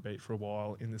the team to beat for a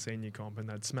while in the senior comp, and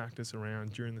they'd smacked us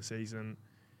around during the season.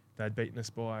 They'd beaten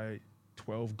us by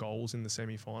 12 goals in the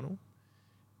semi-final.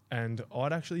 And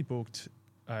I'd actually booked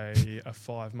a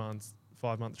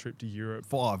 5-month trip to Europe.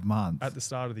 5 months at the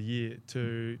start of the year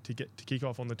to kick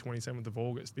off on the 27th of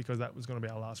August, because that was going to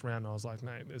be our last round. And I was like,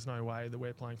 mate, there's no way that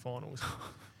we're playing finals.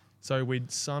 So we'd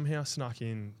somehow snuck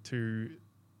into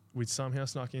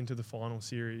the final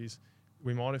series.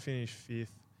 We might have finished 5th,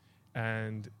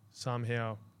 and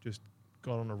somehow just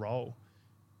got on a roll.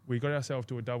 We got ourselves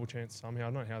to a double chance somehow.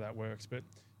 I don't know how that works, but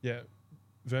yeah,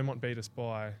 Vermont beat us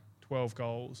by 12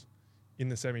 goals in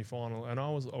the semi-final, and I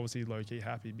was obviously low-key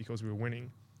happy because we were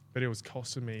winning, but it was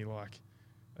costing me like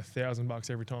 $1,000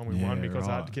 every time we won, because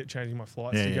I had to keep changing my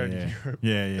flights to go to Europe.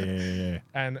 Yeah.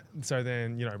 And so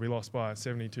then, we lost by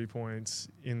 72 points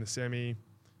in the semi.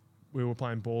 We were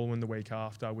playing Baldwin the week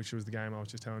after, which was the game I was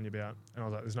just telling you about, and I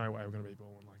was like, there's no way we're going to beat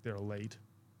Baldwin. Like, they're elite.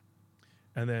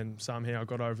 And then somehow I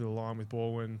got over the line with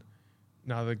Baldwin,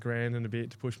 another grand and a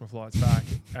bit to push my flights back,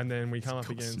 and then we come up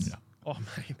against... Yeah. Oh,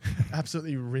 mate,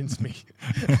 absolutely rinsed me.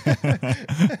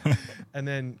 And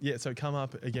then, so come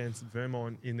up against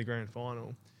Vermont in the grand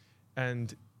final.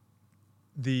 And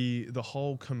the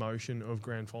whole commotion of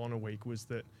grand final week was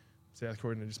that South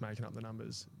Croydon are just making up the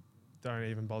numbers, don't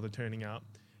even bother turning up.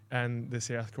 And the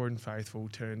South Croydon faithful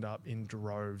turned up in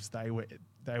droves. There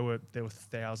were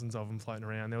thousands of them floating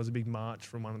around. There was a big march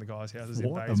from one of the guys' houses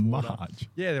in Bayswater. What a march?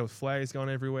 Yeah, there was flags going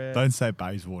everywhere. Don't say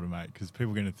Bayswater, mate, because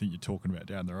people are going to think you're talking about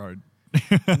down the road.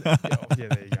 Yeah,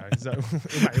 there you go. So,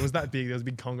 mate, it was that big. There was a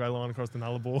big Congo line across the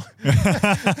Nullarbor.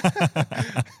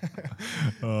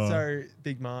 So,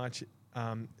 big march.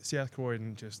 South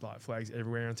Croydon just like flags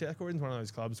everywhere. And South Croydon's one of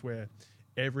those clubs where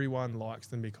everyone likes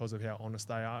them because of how honest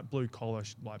they are. Blue collar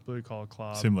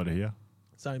club. Similar to here.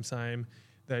 Same.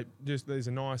 There's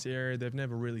a nice area. They've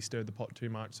never really stirred the pot too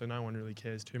much, so no one really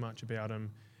cares too much about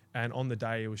them. And on the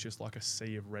day, it was just like a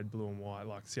sea of red, blue, and white.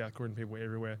 Like, South Croydon people were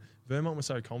everywhere. Vermont was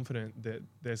so confident that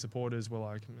their supporters were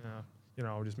like,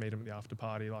 I'll just meet them at the after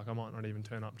party. Like, I might not even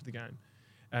turn up to the game.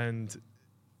 And,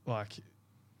 like,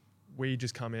 we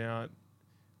just come out.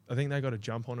 I think they got a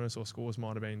jump on us, or scores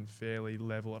might have been fairly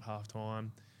level at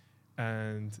halftime.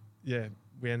 And, yeah,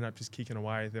 we ended up just kicking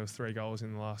away. There was 3 goals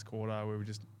in the last quarter. We were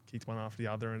just kicked one after the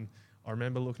other. And I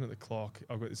remember looking at the clock.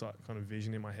 I've got this, like, kind of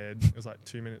vision in my head. It was, like,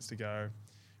 2 minutes to go.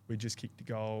 We just kicked a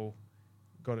goal,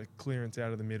 got a clearance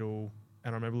out of the middle,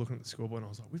 and I remember looking at the scoreboard and I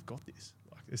was like, we've got this.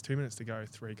 Like, there's 2 minutes to go,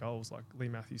 3 goals. Like, Lee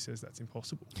Matthews says that's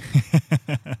impossible.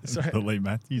 So Lee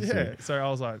Matthews. Yeah. So I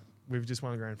was like, we've just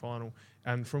won the grand final.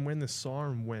 And from when the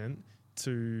siren went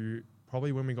to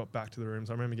probably when we got back to the rooms,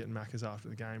 I remember getting Macca's after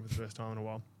the game for the first time in a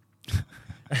while.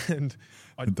 And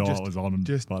the dial was on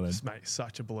by then. Mate,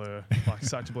 such a blur. Like,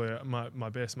 such a blur. My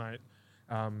best mate,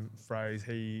 Fraze,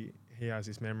 he has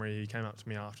this memory. He came up to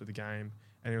me after the game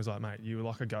and he was like, mate, you were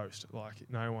like a ghost. Like,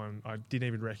 no one, I didn't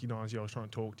even recognise you. I was trying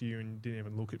to talk to you and you didn't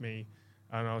even look at me.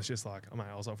 And I was just like, oh, mate,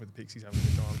 I was off with the Pixies having a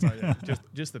good time. So, yeah,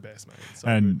 just the best, mate. So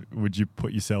and good. would you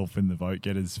put yourself in the vote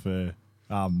getters for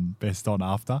best on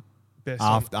after? Best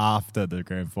After the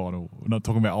grand final. We're not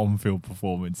talking about on-field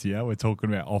performance here. We're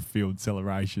talking about off-field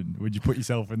celebration. Would you put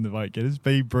yourself in the vote getters?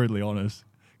 Be brutally honest.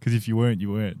 Because if you weren't,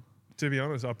 you weren't. To be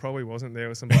honest, I probably wasn't. There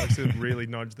were some blokes that really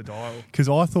nudged the dial. Because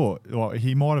I thought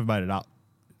he might have made it up.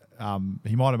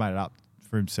 He might have made it up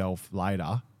for himself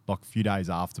later, like a few days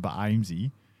after. But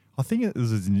Amesy, I think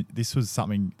this was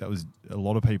something that was a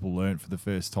lot of people learnt for the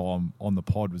first time on the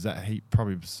pod. Was that he,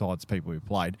 probably besides people who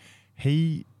played,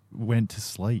 he went to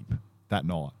sleep that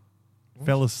night. What?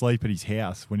 Fell asleep at his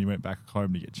house when he went back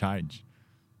home to get changed.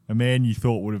 A man you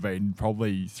thought would have been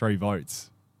probably 3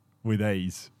 votes with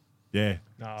ease. Yeah.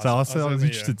 No, so I was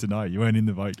interested to know. You weren't in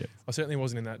the vote yet. I certainly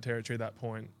wasn't in that territory at that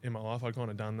point in my life. I'd kind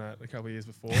of done that a couple of years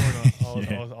before,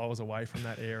 and I was away from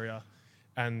that area.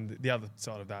 And the other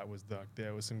side of that was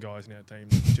there was some guys in our team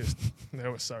that they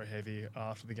were so heavy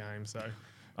after the game. So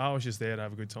I was just there to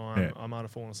have a good time. Yeah. I might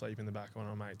have fallen asleep in the back of one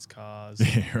of my mates' cars.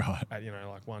 Yeah, right. At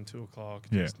like 1, 2 o'clock.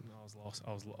 Yeah. I was lost.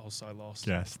 I was so lost.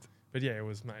 Just. But yeah, it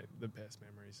was, mate, the best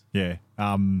memories. Yeah.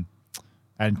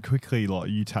 And quickly, like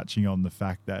you touching on the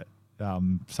fact that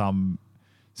some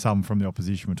from the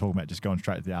opposition were talking about just going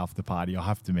straight to the after party. I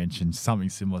have to mention something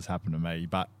similar has happened to me,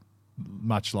 but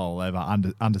much lower level.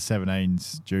 Under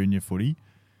 17s junior footy,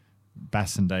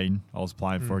 Bassendean I was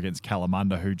playing for against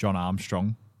Kalamunda, who John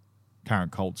Armstrong,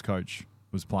 current Colts coach,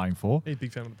 was playing for. He's a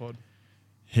big fan of the pod.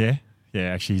 Yeah.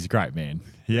 Yeah, actually, he's a great man.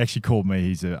 He actually called me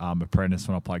his apprentice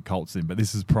when I played Colts then, but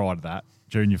this is prior to that,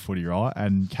 junior footy, right?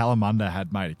 And Kalamunda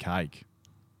had made a cake.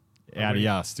 Out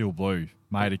here, still blue.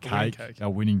 Made a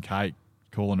winning cake,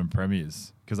 calling them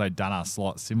premiers because they'd done us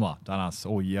similar, done us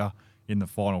all year in the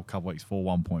final couple of weeks, 4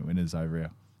 1-point winners over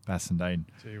here. Bassendean.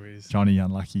 Gee whiz. Johnny,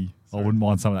 unlucky. Sorry. I wouldn't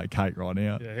mind some of that cake right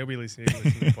now. Yeah, he'll be listening to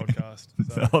the podcast.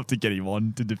 So I'll have to get him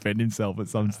on to defend himself at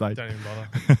some stage. Don't even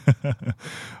bother.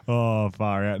 Oh,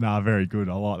 far out. No, very good.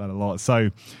 I like that a lot.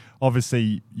 So,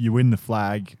 obviously, you win the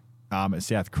flag at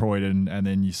South Croydon and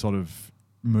then you sort of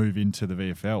move into the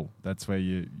VFL. That's where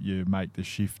you make the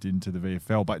shift into the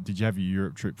VFL. But did you have your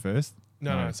Europe trip first?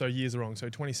 No. So years are wrong. So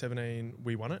 2017,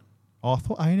 we won it. Oh, I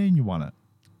thought 18 you won it.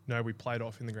 No, we played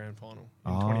off in the grand final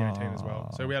in 2018 as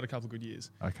well. So we had a couple of good years.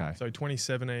 Okay. So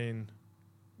 2017,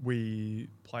 we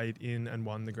played in and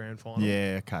won the grand final.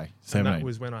 Yeah, okay. 17. And that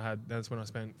was when that's when I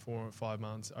spent 4 or 5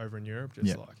 months over in Europe,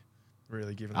 just like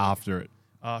really giving after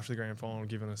the grand final,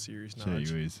 giving a serious nudge.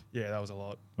 Gee whiz. Yeah, that was a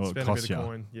lot. Well, Spent a bit of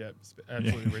coin. Yeah,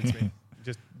 absolutely rinsed me.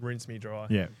 Just rinsed me dry.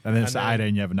 Yeah. And then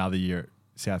 18, you have another year at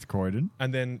South Croydon.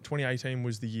 And then 2018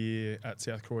 was the year at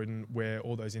South Croydon where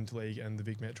all those Interleague and the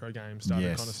Vic Metro games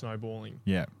started kind of snowballing.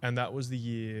 Yeah. And that was the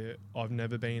year I've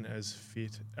never been as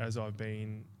fit as I've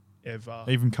been ever.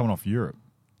 Even coming off Europe.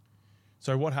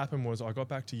 So what happened was I got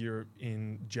back to Europe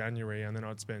in January, and then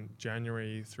I'd spent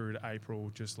January through to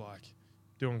April just like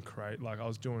doing great. Like I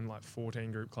was doing like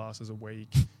 14 group classes a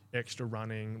week, extra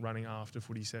running after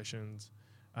footy sessions,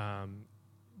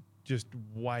 just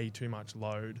way too much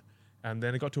load. And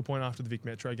then it got to a point after the Vic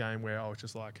Metro game where I was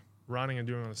just like running and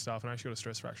doing all this stuff, and I actually got a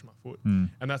stress fracture in my foot.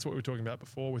 And that's what we were talking about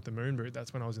before with the moon boot.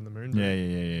 That's when I was in the moon boot.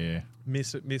 Yeah.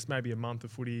 Missed maybe a month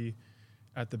of footy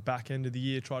at the back end of the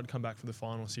year. Tried to come back for the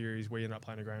final series. We ended up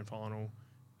playing a grand final.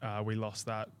 We lost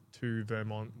that to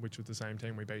Vermont, which was the same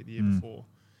team we beat the year before.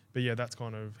 But yeah, that's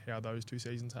kind of how those 2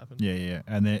 seasons happened. Yeah.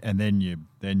 And then you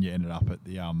ended up at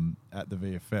the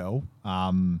VFL.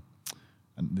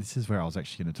 And this is where I was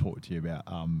actually going to talk to you about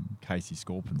Casey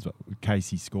Scorpions,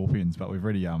 but we've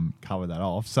already covered that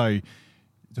off. So, I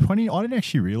didn't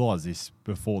actually realise this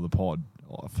before the pod.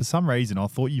 For some reason, I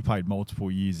thought you played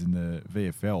multiple years in the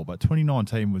VFL, but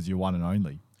 2019 was your one and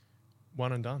only.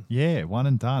 One and done. Yeah, one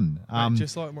and done. Mate,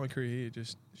 just like my career,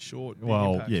 just short.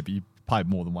 Well, impact. yeah, but you played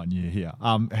more than 1 year here.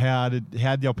 How did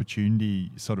the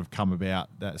opportunity sort of come about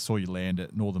that saw you land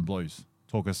at Northern Blues?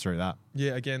 Talk us through that.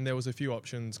 Yeah, again, there was a few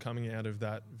options coming out of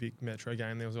that Vic Metro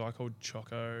game. There was a guy called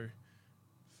Choco,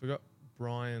 forgot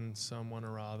Brian someone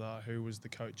or other, who was the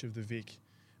coach of the Vic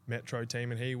Metro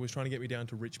team, and he was trying to get me down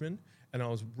to Richmond, and I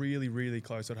was really, really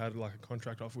close. I'd had like a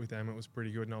contract offer with them. It was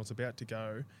pretty good, and I was about to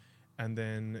go, and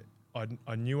then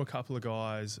I knew a couple of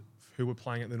guys who were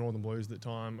playing at the Northern Blues at the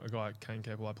time. A guy, Kane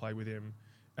Keppel, I played with him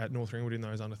at North Ringwood in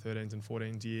those under 13s and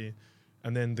 14s year,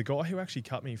 and then the guy who actually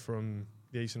cut me from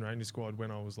the Eastern Rangers squad when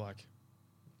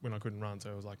I couldn't run,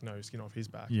 so I was like no skin off his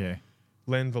back. Yeah.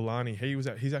 Len Villani, he's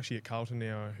actually at Carlton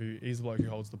now. He's the bloke who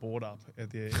holds the board up at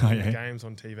the games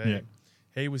on TV. Yeah.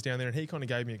 He was down there, and he kind of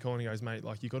gave me a call, and he goes, mate,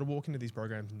 like you got to walk into these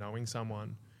programs knowing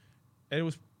someone. And it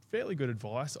was fairly good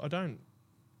advice. I don't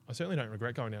I certainly don't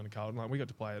regret going down to Carlton. Like, we got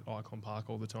to play at Icon Park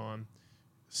all the time.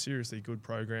 Seriously good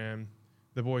program.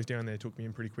 The boys down there took me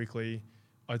in pretty quickly.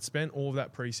 I'd spent all of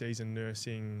that pre-season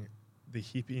nursing the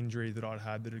hip injury that I'd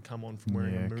had that had come on from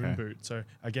wearing a moon boot. So,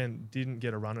 again, didn't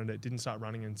get a run at it. Didn't start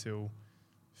running until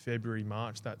February,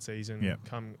 March that season. Yep.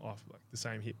 Come off like the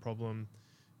same hip problem,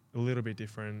 a little bit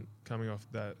different, coming off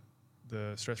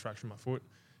the stress fracture in my foot.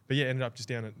 But, yeah, ended up just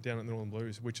down at the Northern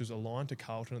Blues, which was aligned to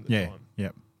Carlton at the time.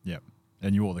 Yep.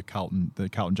 And you wore the Carlton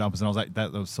jumpers. And I was like,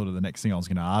 that was sort of the next thing I was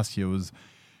going to ask you was,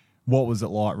 what was it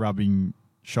like rubbing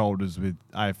shoulders with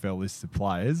AFL listed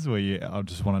players? I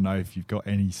just want to know if you've got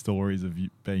any stories of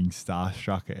you being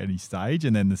starstruck at any stage.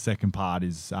 And then the second part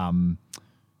is,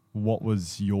 what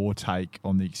was your take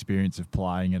on the experience of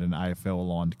playing at an AFL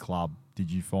aligned club? Did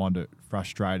you find it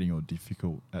frustrating or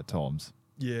difficult at times?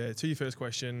 Yeah, to your first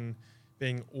question,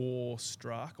 being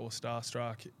awe-struck or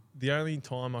starstruck, the only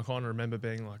time I kind of remember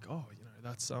being like, oh,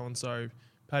 that's so-and-so.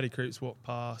 Paddy Cripps walked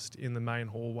past in the main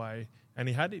hallway, and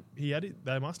he had it.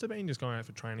 They must have been just going out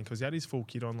for training because he had his full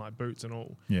kit on, like boots and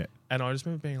all. Yeah. And I just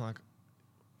remember being like,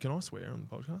 can I swear on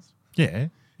the podcast? Yeah.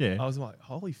 I was like,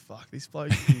 holy fuck, this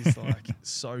bloke is like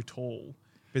so tall.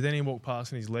 But then he walked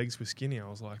past and his legs were skinny. I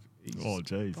was like, he's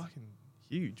fucking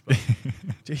huge. But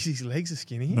geez, his legs are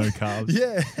skinny. No carbs.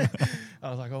 Yeah. I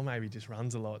was like, oh, maybe he just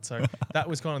runs a lot. So that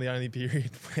was kind of the only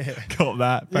period where... Caught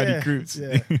that. Paddy Cripps.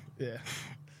 Yeah.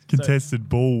 Contested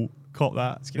ball. Caught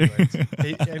that. Skinny legs.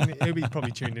 He'll be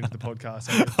probably tuned into the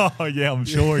podcast. Oh, yeah, I'm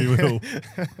sure he will.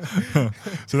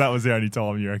 So that was the only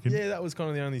time, you reckon? Yeah, that was kind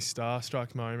of the only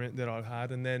starstruck moment that I've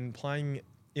had. And then playing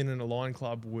in an aligned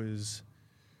club was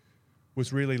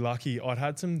really lucky. I'd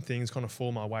had some things kind of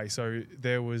fall my way. So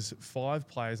there was 5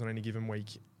 players on any given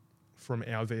week from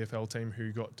our VFL team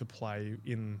who got to play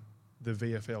in the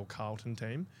VFL Carlton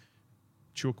team.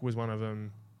 Chook was one of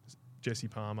them. Jesse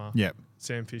Palmer. Yep.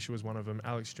 Sam Fisher was one of them.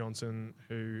 Alex Johnson,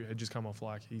 who had just come off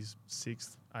like his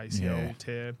 6th ACL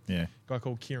tear. Yeah. Guy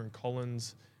called Kieran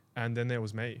Collins. And then there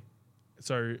was me.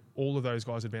 So all of those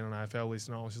guys had been on AFL list,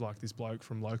 and I was just like this bloke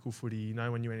from local footy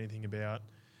no one knew anything about.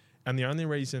 And the only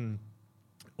reason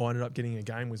I ended up getting a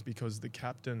game was because the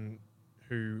captain,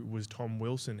 who was Tom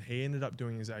Wilson, he ended up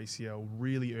doing his ACL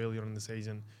really early on in the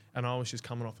season, and I was just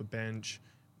coming off a bench,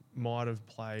 might have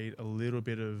played a little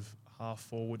bit of half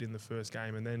forward in the first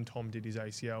game, and then Tom did his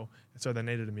ACL, so they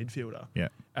needed a midfielder. Yeah.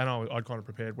 And I'd kind of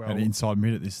prepared well. An inside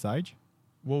mid at this stage?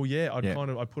 Well, yeah, I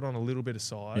put on a little bit of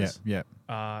size. Yeah.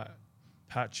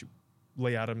 Patch,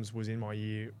 Lee Adams was in my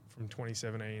year from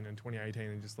 2017 and 2018,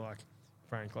 and just like,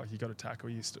 Frank, like, you got to tackle.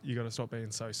 You got to stop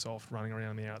being so soft running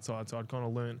around the outside. So I'd kind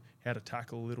of learned how to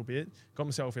tackle a little bit. Got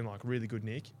myself in like really good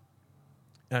nick,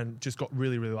 and just got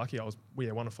really, really lucky. I was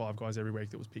one of 5 guys every week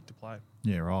that was picked to play.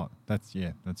 Yeah, right. That's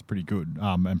pretty good.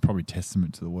 And probably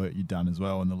testament to the work you've done as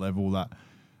well and the level that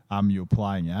you're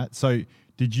playing at. So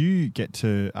did you get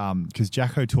to because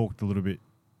Jacko talked a little bit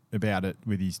about it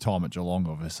with his time at Geelong,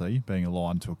 obviously being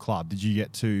aligned to a club. Did you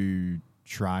get to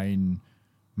train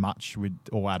much with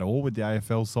or at all with the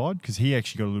AFL side? Because he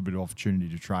actually got a little bit of opportunity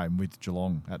to train with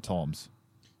Geelong at times.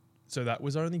 So that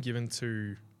was only given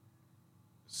to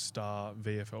star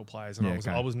VFL players, and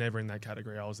I was never in that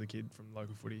category. I was the kid from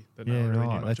local footy that no one really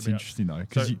knew much That's about. interesting though,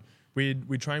 because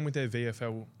we trained with their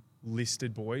VFL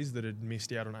listed boys that had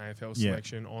missed out on AFL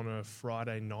selection on a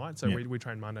Friday night. So we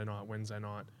trained Monday night, Wednesday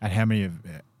night. And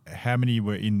how many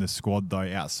were in the squad though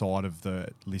outside of the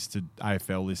listed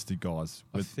AFL listed guys?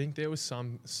 I think there was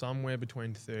somewhere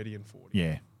between 30 and 40.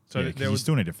 Yeah. So you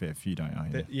still need a fair few,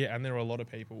 don't you? And there were a lot of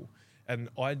people, and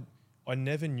I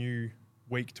never knew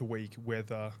week to week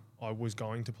whether I was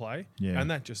going to play. Yeah.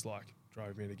 And that just like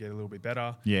drove me to get a little bit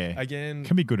better. Yeah. Again,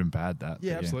 can be good and bad that.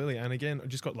 Yeah, absolutely. And again, I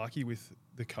just got lucky with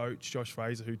the coach, Josh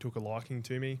Fraser, who took a liking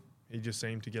to me. He just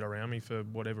seemed to get around me for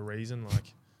whatever reason,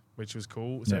 which was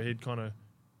cool. So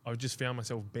I just found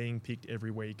myself being picked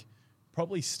every week,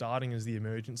 probably starting as the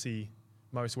emergency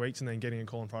most weeks, and then getting a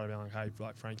call on Friday being like, hey,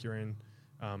 like, Frank, you're in,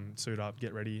 suit up,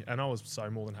 get ready. And I was so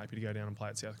more than happy to go down and play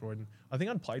at South Croydon. I think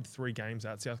I'd played 3 games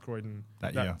at South Croydon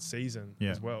that season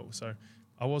as well. So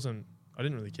I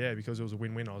didn't really care because it was a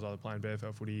win-win. I was either playing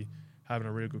VFL footy, having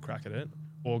a really good crack at it,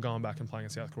 or going back and playing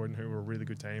at South Croydon, who were a really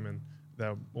good team, and they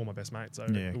were all my best mates. So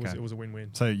it was a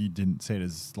win-win. So you didn't see it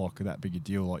as like that big a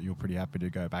deal? Like, you were pretty happy to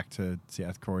go back to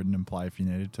South Croydon and play if you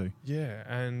needed to? Yeah,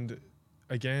 and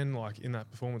again, like in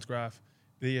that performance graph,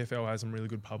 the EFL has some really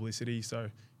good publicity. So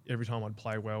every time I'd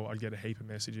play well, I'd get a heap of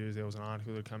messages. There was an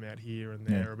article that would come out here and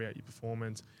there about your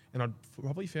performance. And I'd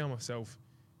probably found myself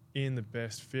in the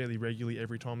best fairly regularly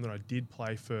every time that I did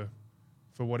play for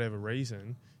whatever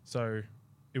reason. So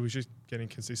it was just getting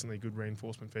consistently good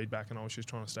reinforcement feedback, and I was just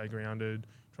trying to stay grounded,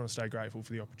 trying to stay grateful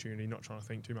for the opportunity, not trying to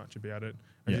think too much about it,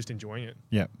 and just enjoying it.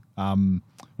 Yeah.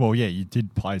 Well, yeah, you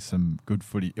did play some good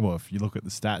footy. Well, if you look at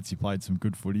the stats, you played some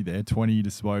good footy there. 20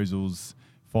 disposals,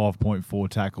 5.4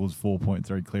 tackles,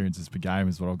 4.3 clearances per game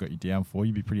is what I've got you down for.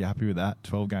 You'd be pretty happy with that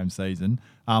 12-game season.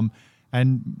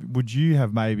 And would you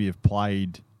have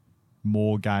played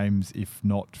more games if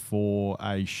not for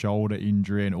a shoulder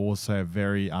injury and also a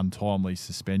very untimely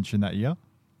suspension that year?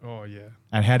 Oh, yeah.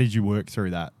 And how did you work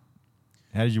through that?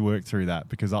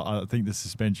 Because I think the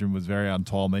suspension was very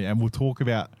untimely, and we'll talk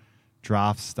about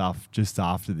draft stuff just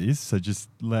after this. So just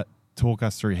talk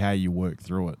us through how you work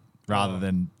through it, rather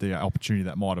than the opportunity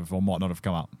that might have or might not have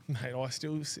come up. Mate, I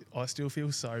still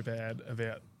feel so bad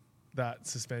about that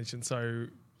suspension. So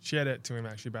shout out to him,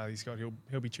 actually, Bailey Scott.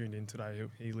 He'll be tuned in today.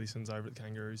 He listens over at the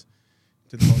Kangaroos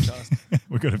to the podcast.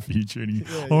 We've got a few tuning.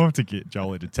 Yeah. I'll have to get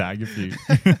Jolie to tag a few.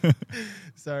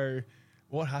 So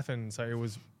what happened? So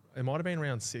it might have been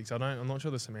round 6. I'm not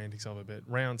sure the semantics of it, but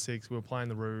round 6 we were playing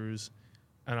the Roos,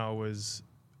 and I was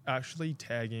actually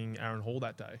tagging Aaron Hall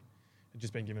that day. I'd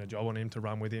just been given a job on him to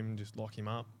run with him, just lock him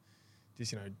up.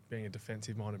 Just, being a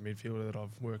defensive-minded midfielder that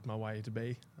I've worked my way to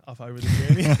be up over the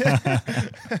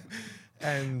journey.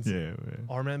 And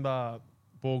I remember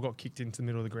ball got kicked into the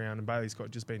middle of the ground, and Bailey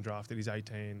Scott just been drafted. He's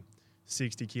 18,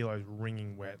 60 kilos,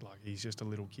 ringing wet. Like, he's just a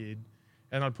little kid.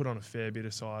 And I'd put on a fair bit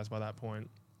of size by that point.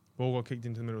 Ball got kicked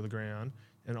into the middle of the ground,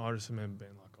 and I just remember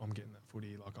being like, I'm getting that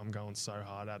footy. Like, I'm going so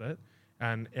hard at it.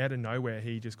 And out of nowhere,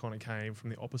 he just kind of came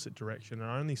from the opposite direction. And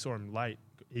I only saw him late.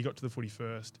 He got to the footy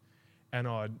first, and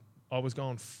I was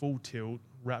going full tilt,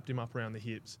 wrapped him up around the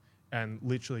hips, and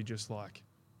literally just like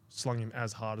slung him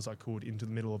as hard as I could into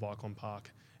the middle of Icon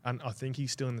Park. And I think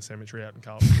he's still in the cemetery out in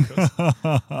Carlton because,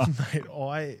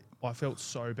 mate, I felt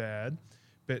so bad.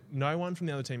 But no one from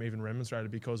the other team even remonstrated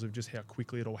because of just how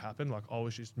quickly it all happened. Like, I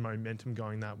was just momentum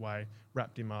going that way,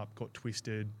 wrapped him up, got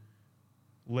twisted,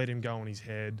 let him go on his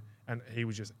head, and he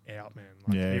was just out, man.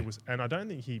 Like, he was, and I don't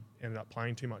think he ended up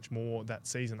playing too much more that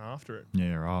season after it.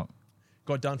 Yeah, right.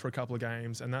 Got done for a couple of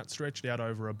games, and that stretched out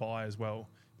over a bye as well,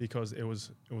 because it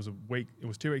was a week. It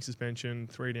was 2 week suspension,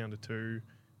 3 down to 2.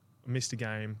 Missed a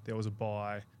game. There was a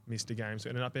bye. Missed a game. So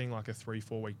it ended up being like a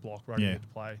 3-4 week block where I didn't get to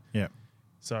play. Yeah.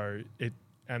 So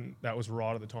and that was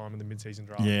right at the time of the mid-season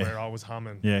draft where I was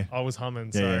humming. Yeah. I was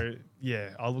humming. So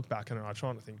I look back on it. I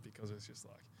try to think, because it's just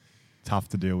like tough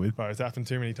to deal with. Bro, it's happened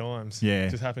too many times. Yeah.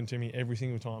 It just happened to me every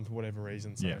single time for whatever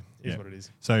reason. So it is what it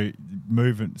is. So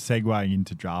segueing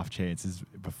into draft chances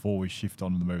before we shift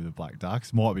on to the move of the Black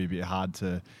Ducks might be a bit hard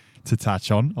to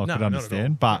touch on. I could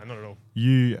understand. But not at all.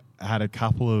 You had a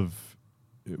couple of,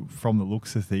 from the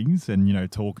looks of things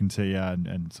and, talking to you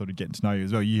and sort of getting to know you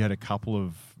as well, you had a couple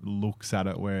of looks at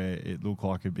it where it looked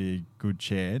like it'd be a good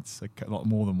chance, a lot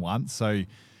more than once. So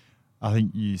I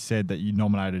think you said that you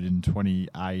nominated in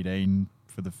 2018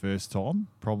 for the first time,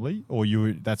 probably, or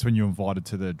that's when you were invited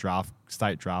to the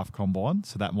state draft combine.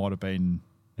 So that might have been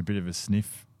a bit of a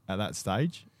sniff at that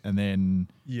stage. And then,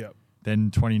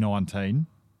 then 2019,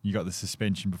 you got the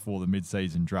suspension before the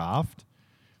mid-season draft.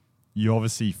 You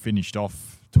obviously finished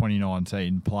off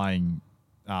 2019 playing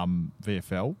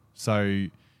VFL. So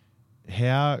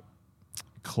how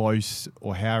close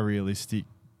or how realistic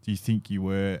do you think you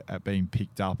were at being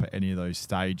picked up at any of those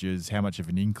stages? How much of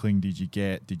an inkling did you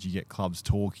get? Did you get clubs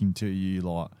talking to you?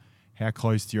 Like, how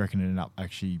close do you reckon it ended up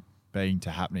actually being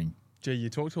to happening? Gee, you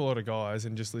talk to a lot of guys,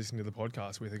 and just listening to the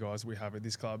podcast with the guys we have at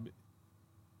this club,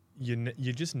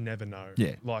 you just never know.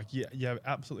 Yeah. Like, you have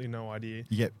absolutely no idea.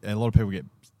 A lot of people get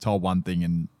told one thing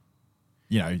and,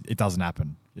 it doesn't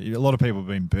happen. A lot of people have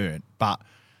been burnt. But,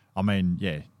 I mean,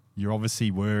 you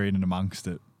obviously were in and amongst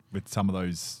it with some of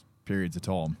those periods of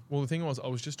time. Well, the thing was, I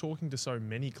was just talking to so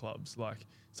many clubs. Like,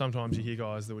 sometimes you hear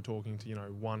guys that were talking to,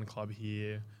 one club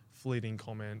here, fleeting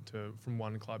comment from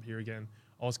one club here again.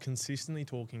 I was consistently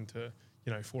talking to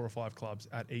 4 or 5 clubs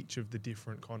at each of the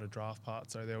different kind of draft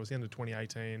parts. So there was the end of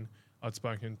 2018, I'd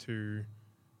spoken to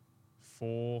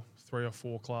 3 or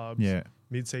 4 clubs. Yeah.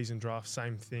 Mid-season draft,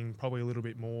 same thing, probably a little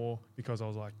bit more because I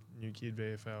was like new kid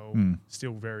VFL,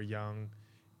 still very young.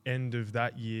 End of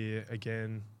that year,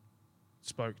 again,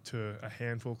 spoke to a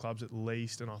handful of clubs at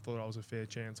least, and I thought I was a fair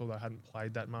chance, although I hadn't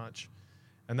played that much.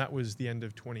 And that was the end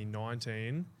of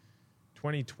 2019.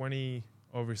 2020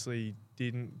 obviously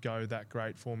didn't go that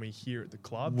great for me here at the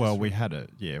club. Well, we had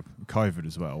COVID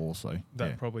as well also.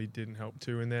 That probably didn't help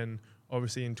too. And then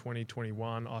obviously in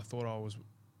 2021, I thought I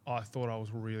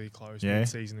was really close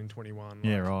mid-season in 21. Right. Do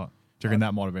you reckon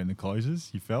that might have been the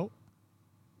closest you felt?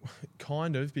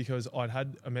 Kind of, because I'd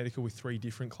had a medical with 3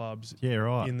 different clubs. Yeah,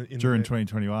 right. In During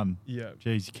 2021. Yeah.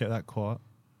 Jeez, you kept that quiet.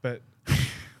 But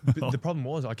the problem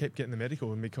was I kept getting the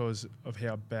medical, and because of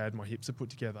how bad my hips are put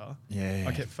together, Yeah.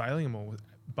 I kept failing them all.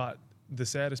 But the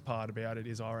saddest part about it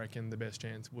is I reckon the best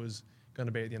chance was going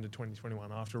to be at the end of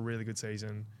 2021 after a really good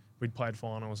season. We'd played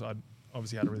finals. I'd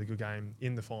obviously had a really good game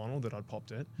in the final that I'd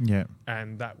popped it. Yeah.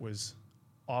 And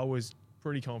I was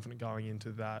pretty confident going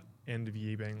into that end of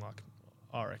year being like,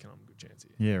 I reckon I'm a good chance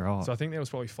here. Yeah, right. So I think there was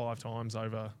probably 5 times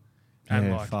over. And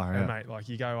Yeah, far out. mate, like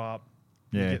you go up,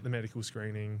 you get the medical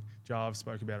screening. Jarv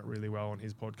spoke about it really well on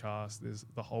his podcast. There's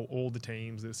all the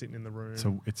teams that are sitting in the room.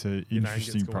 So it's an Your name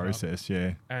interesting gets called process,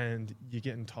 yeah. And you're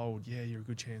getting told, yeah, you're a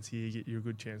good chance here, you're a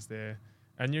good chance there.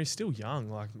 And you're still young.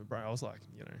 Like, bro, I was like,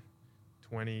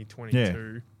 20,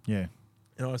 22. Yeah.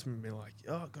 And I was being like,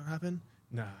 oh, it's going to happen?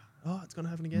 Nah. Oh, it's going to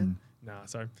happen again? Nah.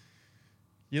 So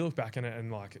you look back on it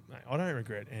and like, mate, I don't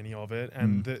regret any of it.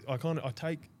 And I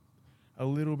take a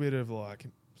little bit of like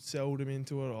seldom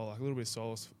into it, or like a little bit of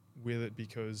solace with it,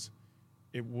 because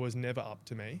it was never up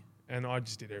to me. And I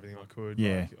just did everything I could.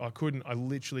 Yeah. Like, I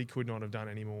literally could not have done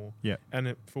any more. Yeah.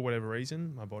 And for whatever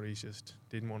reason, my body just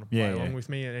didn't want to play along with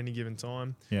me at any given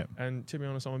time. Yeah. And to be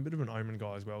honest, I'm a bit of an omen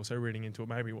guy as well. So reading into it,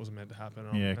 maybe it wasn't meant to happen.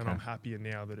 And I'm happier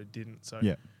now that it didn't. So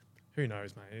who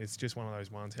knows, mate? It's just one of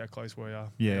those ones. How close were you?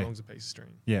 Yeah. How long's a piece of string?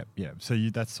 Yeah, yeah. So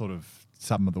that's sort of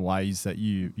some of the ways that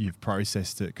you've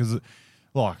processed it. Because,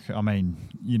 like, I mean,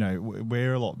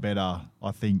 we're a lot better,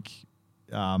 I think,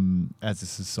 as a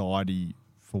society,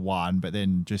 for one, but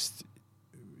then just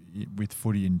with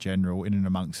footy in general, in and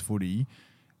amongst footy,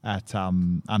 at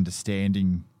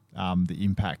understanding the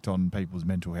impact on people's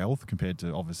mental health compared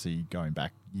to obviously going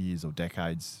back years or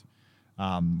decades.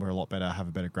 We're a lot better, have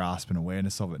a better grasp and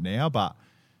awareness of it now. But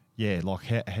yeah,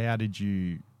 like how did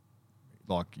you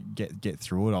like get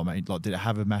through it? I mean, like did it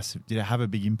have a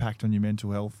big impact on your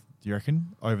mental health, do you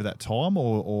reckon, over that time,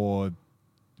 or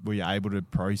were you able to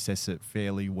process it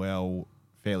fairly well,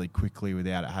 fairly quickly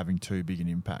without it having too big an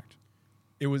impact?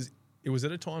 It was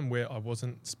at a time where I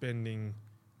wasn't spending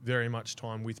very much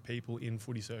time with people in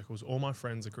footy circles. All my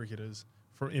friends are cricketers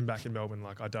back in Melbourne.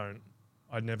 Like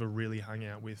I never really hung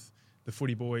out with the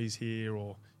footy boys here,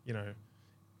 or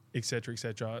et cetera, et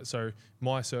cetera. So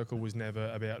my circle was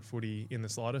never about footy in the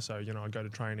slightest. So I'd go to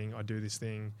training, I'd do this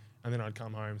thing, and then I'd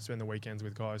come home, spend the weekends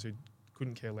with guys who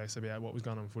couldn't care less about what was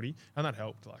going on in footy, and that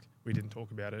helped. Like we didn't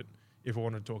talk about it. If I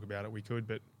wanted to talk about it, we could,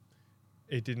 but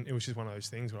it didn't. It was just one of those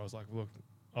things where I was like, look,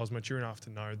 I was mature enough to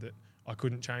know that I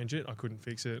couldn't change it, I couldn't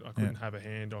fix it, I couldn't have a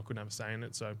hand, I couldn't have a say in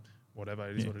it. So whatever,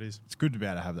 it is what it is. It's good to be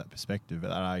able to have that perspective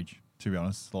at that age, to be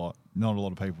honest. Like not a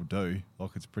lot of people do.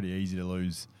 Like it's pretty easy to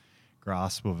lose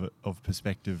grasp of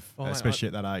perspective, especially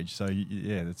at that age. So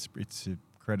yeah, it's a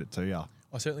credit to you.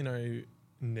 I certainly know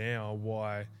now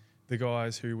why the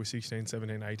guys who were 16,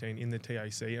 17, 18 in the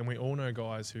TAC, and we all know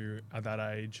guys who are that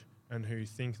age and who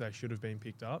think they should have been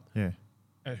picked up. Yeah.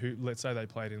 Who, let's say they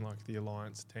played in like the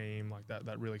Alliance team, like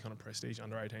that really kind of prestige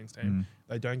under 18s team.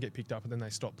 They don't get picked up and then they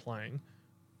stop playing.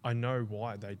 I know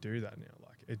why they do that now.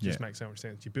 Like it just makes so much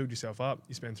sense. You build yourself up,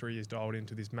 you spend 3 years dialed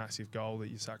into this massive goal that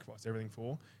you sacrifice everything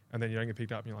for, and then you don't get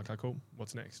picked up and you're like, okay, cool,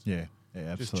 what's next? Yeah,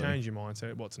 absolutely. Just change your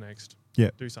mindset. What's next?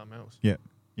 Yeah. Do something else. Yeah.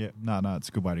 Yeah. No, it's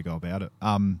a good way to go about it.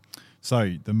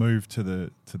 So the move to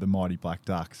the mighty Black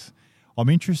Ducks. I'm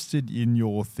interested in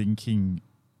your thinking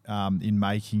in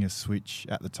making a switch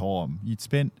at the time. You'd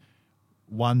spent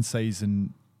one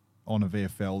season on a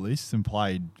VFL list and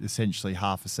played essentially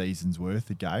half a season's worth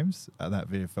of games at that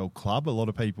VFL club. A lot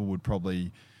of people would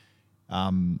probably,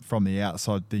 from the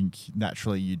outside, think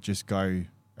naturally you'd just go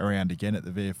around again at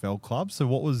the VFL club. So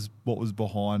what was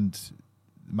behind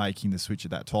making the switch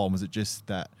at that time? Was it just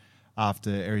that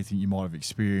after everything you might have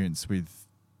experienced with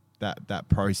that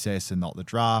process and not the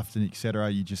draft and et cetera,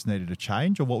 you just needed a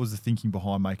change? Or what was the thinking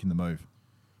behind making the move?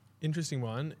 Interesting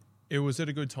one. It was at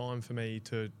a good time for me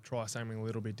to try something a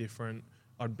little bit different.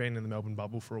 I'd been in the Melbourne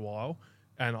bubble for a while,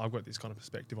 and I've got this kind of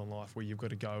perspective on life where you've got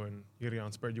to go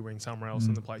and spread your wings somewhere else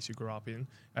than the place you grew up in.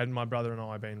 And my brother and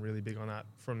I have been really big on that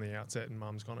from the outset, and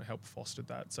Mum's kind of helped foster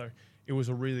that. So it was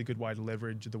a really good way to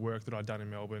leverage the work that I'd done in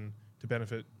Melbourne to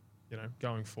benefit,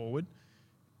 going forward.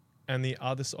 And the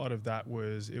other side of that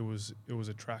was it was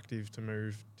attractive to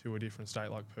move to a different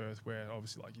state like Perth, where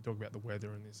obviously like you talk about the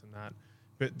weather and this and that.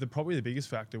 But probably the biggest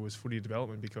factor was footy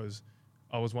development, because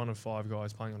I was one of 5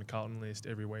 guys playing on a Carlton list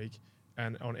every week.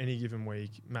 And on any given week,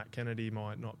 Matt Kennedy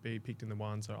might not be picked in the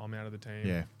one, so I'm out of the team.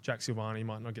 Yeah. Jack Silvani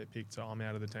might not get picked, so I'm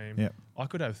out of the team. Yep. I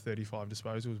could have 35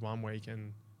 disposals one week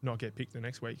and not get picked the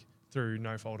next week through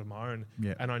no fault of my own.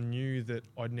 Yep. And I knew that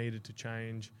I needed to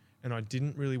change and I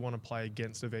didn't really want to play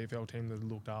against a VFL team that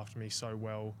looked after me so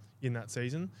well in that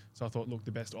season. So I thought, look,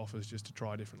 the best offer is just to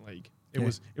try a different league. It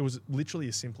was literally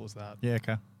as simple as that. Yeah,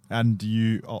 okay. And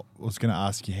I was going to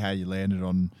ask you how you landed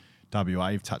on WA.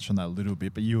 You've touched on that a little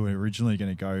bit, but you were originally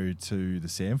going to go to the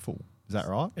Samful. Is that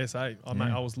right? SA.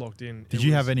 Mate, I was locked in. Did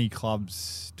you have any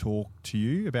clubs talk to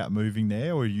you about moving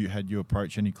there, or had you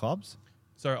approached any clubs?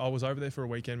 So I was over there for a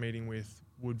weekend meeting with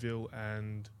Woodville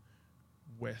and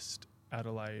West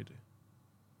Adelaide.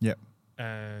 Yep.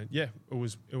 And yeah, it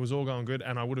was all going good,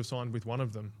 and I would have signed with one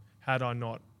of them had I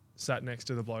not sat next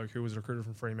to the bloke who was a recruiter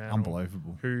from Fremantle.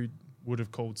 Unbelievable. Who would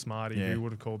have called Smarty, who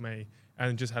would have called me,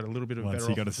 and just had a little bit of a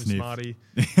better offer from Smarty.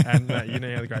 And you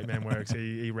know how the great man works.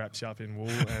 He wraps you up in wool,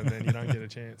 and then you don't get a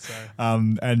chance. So.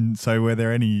 And so were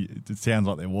there any, it sounds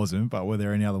like there wasn't, but were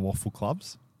there any other waffle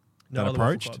clubs that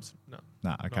approached? Clubs. No.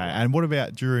 No, okay. And what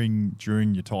about during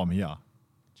your time here?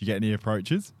 Did you get any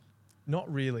approaches?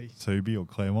 Not really. Subi or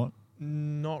Claremont?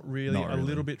 Not really. A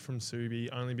little bit from Subi,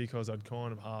 only because I'd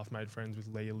kind of half made friends with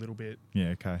Lee a little bit. Yeah,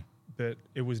 okay. But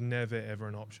it was never, ever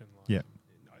an option.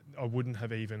 I wouldn't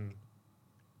have even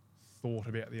thought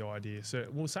about the idea. So,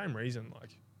 same reason.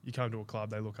 Like, you come to a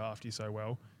club, they look after you so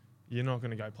well, you're not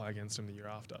going to go play against them the year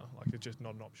after. Like, it's just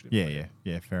not an option.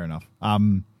 Yeah, fair enough.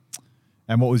 And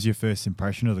what was your first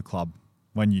impression of the club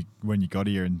when you got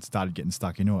here and started getting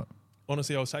stuck into it?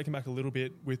 Honestly, I was taken back a little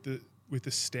bit with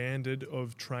the standard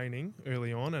of training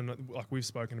early on, and like we've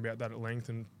spoken about that at length,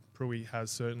 and Prui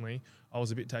has certainly. I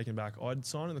was a bit taken back. I'd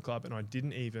signed in the club, and I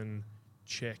didn't even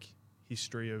check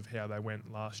history of how they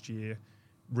went last year.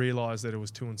 Realised that it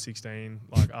was 2-16.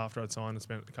 Like after I'd signed and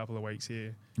spent a couple of weeks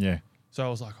here. Yeah. So I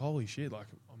was like, holy shit! Like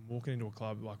I'm walking into a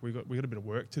club. Like we got a bit of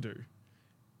work to do,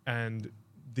 and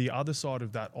the other side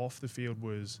of that off the field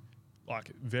was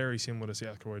like very similar to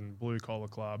South Croydon, blue collar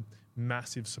club,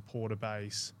 massive supporter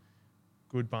base,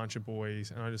 good bunch of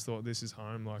boys, and I just thought this is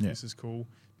home. Like this is cool.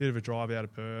 Bit of a drive out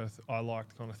of Perth. I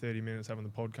liked kind of 30 minutes having the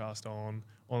podcast on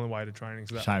the way to training.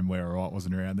 So that shame We're Alright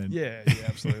wasn't around then. Yeah,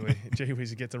 absolutely. Gee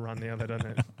whiz, it gets a run now, though,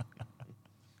 doesn't it?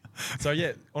 So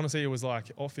yeah, honestly, it was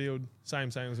like off field, same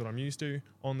as what I'm used to.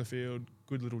 On the field,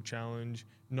 good little challenge.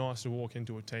 Nice to walk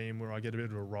into a team where I get a bit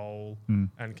of a role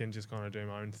and can just kind of do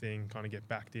my own thing, kind of get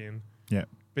backed in. Yeah.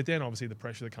 But then obviously the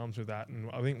pressure that comes with that, and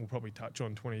I think we'll probably touch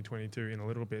on 2022 in a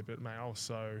little bit. But mate, I was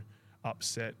so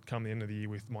upset come the end of the year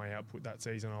with my output that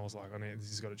season. I was like, this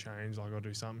has got to change. Like, I'll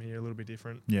do something here a little bit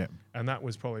different. Yeah. And that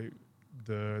was probably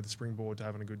the springboard to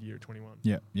having a good year at 21.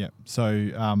 Yeah.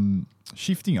 So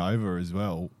shifting over as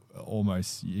well,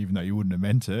 almost, even though you wouldn't have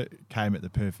meant it, came at the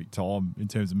perfect time in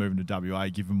terms of moving to WA,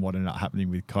 given what ended up happening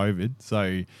with COVID.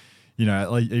 So, you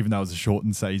know, even though it was a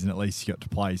shortened season, at least you got to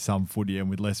play some footy and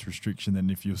with less restriction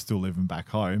than if you're still living back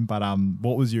home. But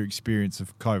what was your experience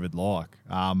of COVID like?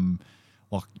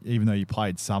 Like, even though you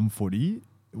played some footy,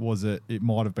 it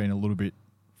might have been a little bit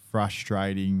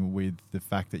frustrating with the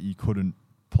fact that you couldn't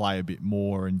play a bit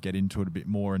more and get into it a bit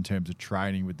more in terms of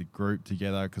training with the group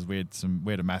together, because we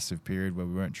had a massive period where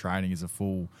we weren't training as a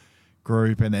full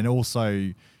group, and then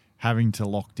also having to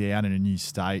lock down in a new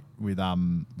state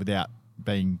without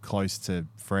being close to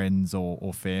friends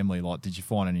or family. Like, did you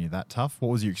find any of that tough? What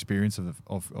was your experience of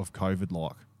COVID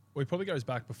like? Well, it probably goes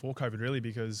back before COVID, really,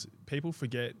 because people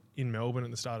forget in Melbourne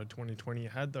at the start of 2020, you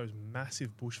had those massive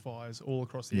bushfires all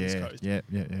across the East Coast. Yeah.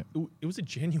 It was a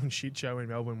genuine shit show in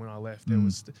Melbourne when I left. There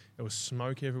was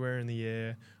smoke everywhere in the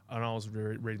air, and I was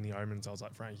reading the omens. I was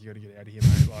like, Frank, you got to get out of here,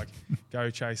 mate. Like, go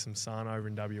chase some sun over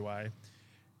in WA.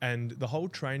 And the whole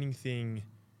training thing,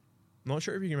 I'm not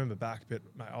sure if you can remember back, but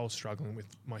mate, I was struggling with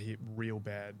my hip real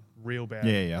bad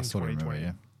Yeah, I sort of remember,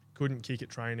 yeah. Couldn't kick at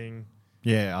training.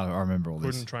 Yeah, I remember all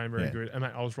this. Couldn't train very good. And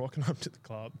mate, I was rocking up to the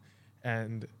club,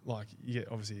 and like,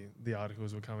 obviously the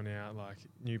articles were coming out, like,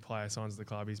 new player signs the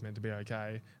club, he's meant to be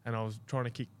okay. And I was trying to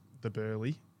kick the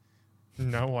Burley.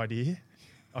 No idea.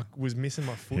 I was missing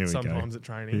my foot sometimes at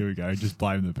training. Here we go. Just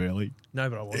blame the Burley. No,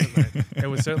 but I wasn't, mate. It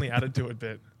was certainly added to it,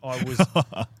 but I was...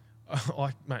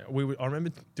 I remember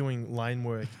doing lane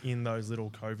work in those little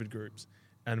COVID groups,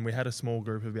 and we had a small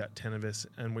group of about 10 of us,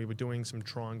 and we were doing some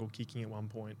triangle kicking at one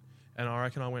point. And I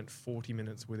reckon I went 40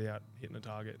 minutes without hitting a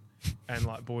target. And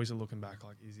like, boys are looking back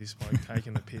like, is this bloke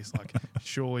taking the piss? Like,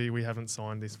 surely we haven't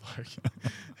signed this bloke.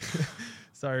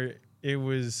 So it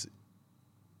was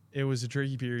a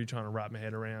tricky period trying to wrap my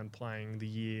head around playing the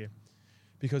year,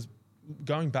 because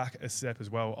going back a step as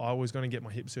well, I was going to get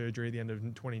my hip surgery at the end of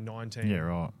 2019. Yeah,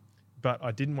 right. But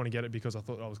I didn't want to get it because I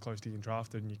thought I was close to getting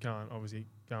drafted, and you can't obviously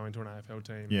go into an AFL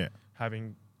team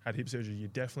having had hip surgery. You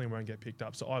definitely won't get picked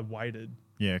up. So I waited.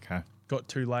 Yeah, okay. Got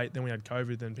too late. Then we had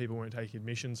COVID. Then people weren't taking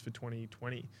admissions for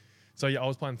 2020. So yeah, I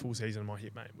was playing full season and my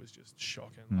hip, mate, was just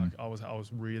shocking. Like I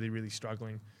was really, really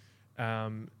struggling.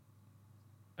 And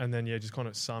then yeah, just kind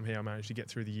of somehow managed to get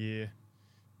through the year.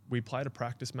 We played a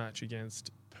practice match against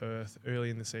Perth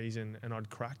early in the season, and I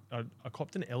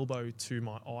copped an elbow to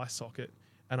my eye socket,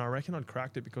 and I reckon I'd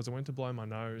cracked it because I went to blow my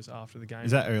nose after the game.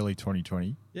 Is that early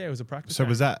 2020? Yeah, it was a practice. So game.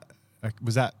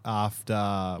 was that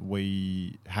after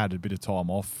we had a bit of time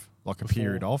off, like a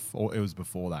period off, or it was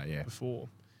before that? Yeah, before.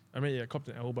 I mean, yeah, I copped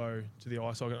an elbow to the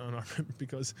eye socket, and I remember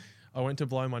because I went to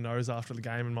blow my nose after the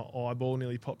game, and my eyeball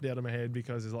nearly popped out of my head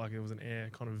because it was an air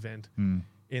kind of vent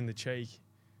in the cheek.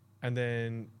 And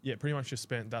then, yeah, pretty much just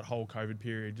spent that whole COVID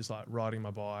period just like riding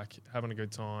my bike, having a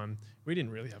good time. We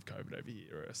didn't really have COVID over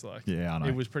here. It's like, yeah, I know.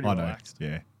 It was pretty relaxed.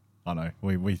 Yeah, I know.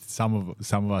 We some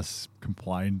of us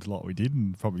complained like we did,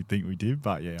 and probably think we did,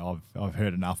 but yeah, I've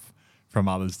heard enough from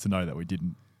others to know that we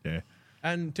didn't. Yeah.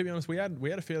 And to be honest, we had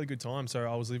a fairly good time.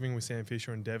 So I was living with Sam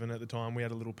Fisher and Devon at the time. We had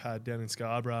a little pad down in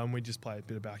Scarborough, and we just played a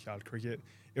bit of backyard cricket.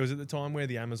 It was at the time where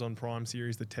the Amazon Prime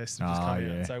series, The Test, had just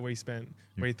come out. So we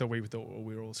thought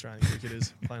we were all Australian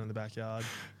cricketers playing in the backyard,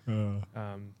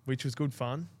 which was good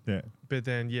fun. Yeah. But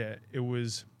then, yeah, it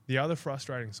was the other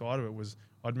frustrating side of it was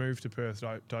I'd moved to Perth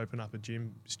to open up a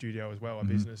gym studio as well, a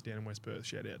business down in West Perth.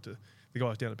 Shout out to the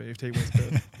guys down at BFT West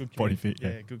Perth. Good Body fit,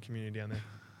 yeah, good community down there.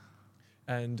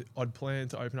 And I'd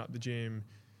planned to open up the gym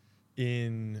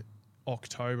in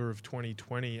October of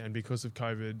 2020, and because of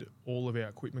COVID, all of our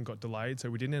equipment got delayed, so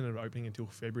we didn't end up opening until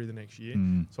February the next year.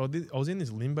 So I was in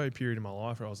this limbo period in my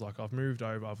life where I was like, I've moved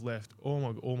over, I've left all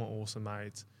my awesome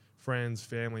mates, friends,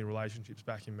 family, relationships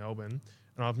back in Melbourne,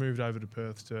 and I've moved over to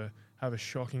Perth to have a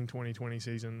shocking 2020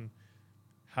 season.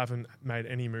 Haven't made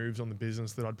any moves on the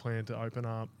business that I'd planned to open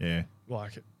up. Yeah.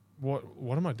 Like,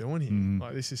 what am I doing here?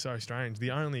 Like, this is so strange. The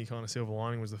only kind of silver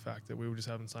lining was the fact that we were just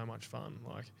having so much fun,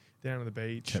 like down at the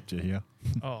beach. Kept you here.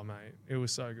 Oh, mate, it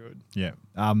was so good. Yeah.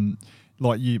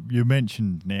 Like you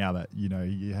mentioned now that, you know,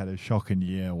 you had a shocking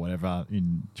year or whatever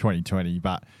in 2020,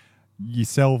 but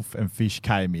yourself and Fish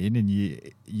came in and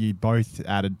you both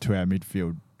added to our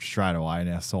midfield straight away and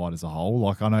our side as a whole.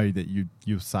 Like, I know that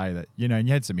you'll say that, you know, and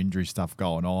you had some injury stuff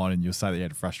going on, and you'll say that you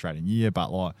had a frustrating year,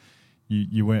 but like,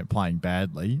 you weren't playing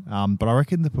badly, but I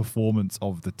reckon the performance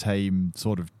of the team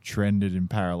sort of trended in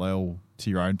parallel to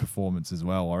your own performance as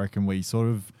well. I reckon we sort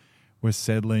of were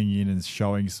settling in and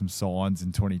showing some signs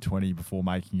in 2020 before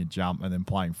making a jump and then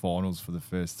playing finals for the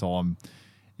first time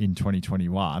in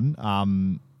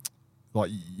 2021.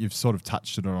 Like, you've sort of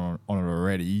touched on it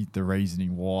already, the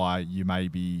reasoning why you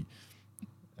maybe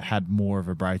had more of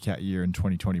a breakout year in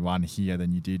 2021 here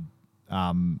than you did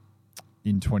in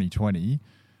 2020.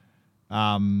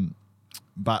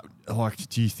 But like,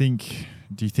 do you think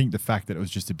the fact that it was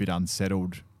just a bit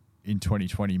unsettled in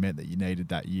 2020 meant that you needed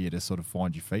that year to sort of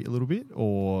find your feet a little bit?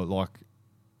 Or like,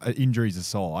 injuries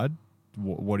aside,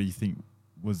 what do you think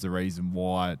was the reason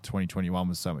why 2021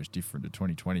 was so much different to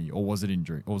 2020? Or was it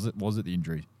injury? Or was it the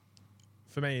injury?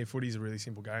 For me, footy's a really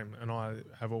simple game, and I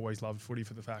have always loved footy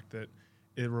for the fact that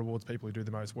it rewards people who do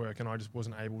the most work, and I just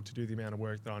wasn't able to do the amount of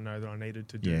work that I know that I needed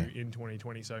to do in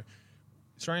 2020. So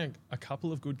throwing a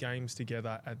couple of good games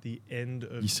together at the end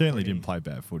of... You certainly didn't play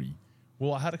bad footy.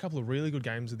 Well, I had a couple of really good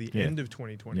games at the end of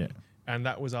 2020, and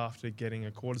that was after getting a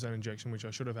cortisone injection, which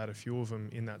I should have had a few of them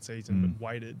in that season, but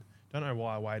waited. Don't know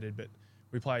why I waited, but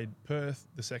we played Perth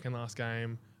the second last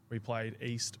game. We played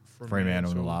East from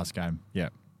Fremantle in the last game. Yeah.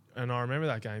 And I remember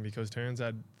that game because Turns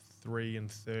had 3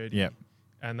 and 30. Yep.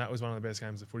 And that was one of the best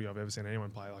games of footy I've ever seen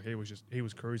anyone play. Like, he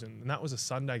was cruising. And that was a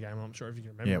Sunday game. I'm not sure if you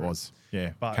can remember. Yeah, it was.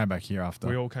 Yeah. But came back here after.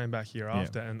 We all came back here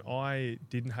after. And I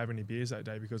didn't have any beers that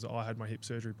day because I had my hip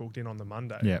surgery booked in on the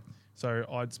Monday. Yeah. So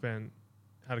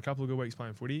had a couple of good weeks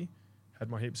playing footy, had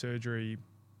my hip surgery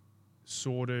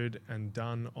sorted and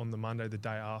done on the Monday, the day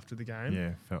after the game.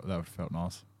 Yeah, that felt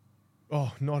nice.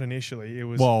 Oh, not initially. It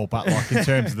was... Well, but like in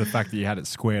terms of the fact that you had it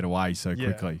squared away so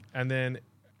quickly. And then,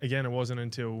 again, it wasn't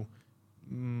until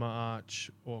March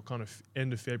or kind of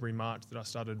end of February, March that I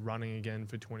started running again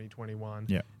for 2021.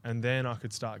 Yeah. And then I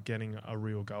could start getting a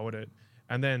real go at it.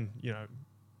 And then,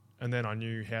 I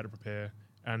knew how to prepare,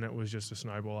 and it was just a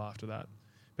snowball after that.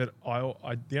 But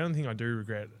the only thing I do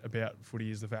regret about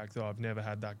footy is the fact that I've never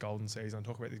had that golden season. I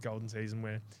talk about this golden season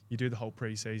where you do the whole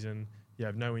pre-season, you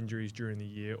have no injuries during the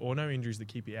year, or no injuries that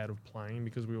keep you out of playing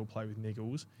because we all play with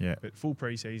niggles. Yeah. But full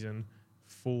pre-season,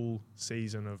 full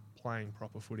season of playing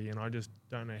proper footy, and I just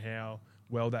don't know how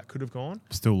well that could have gone.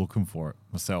 Still looking for it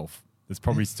myself. It's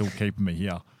probably still keeping me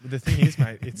here. But the thing is,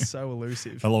 mate, it's so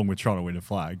elusive. Along with trying to win a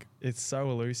flag. It's so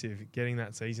elusive getting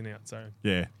that season out. So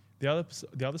yeah. The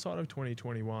other side of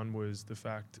 2021 was the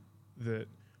fact that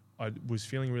I was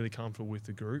feeling really comfortable with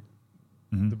the group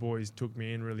The boys took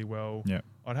me in really well. Yeah.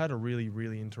 I'd had a really,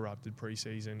 really interrupted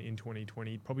preseason in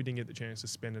 2020. Probably didn't get the chance to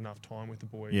spend enough time with the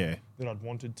boys Yeah. that I'd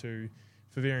wanted to,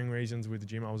 for varying reasons with the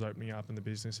gym I was opening up and the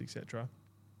business, etc.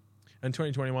 And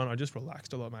 2021, I just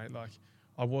relaxed a lot, mate. Like,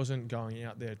 I wasn't going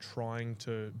out there trying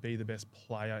to be the best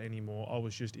player anymore. I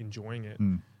was just enjoying it.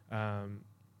 I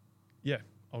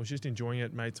was just enjoying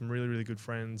it, made some really, really good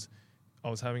friends. I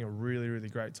was having a really, really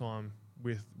great time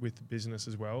with the business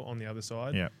as well on the other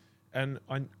side. Yeah. And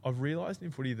I've realised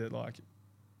in footy that, like,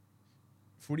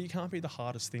 footy can't be the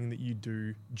hardest thing that you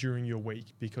do during your week,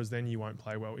 because then you won't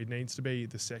play well. It needs to be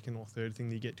the second or third thing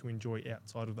that you get to enjoy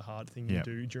outside of the hard thing you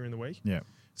do during the week. Yeah.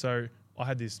 So I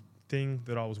had this thing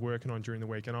that I was working on during the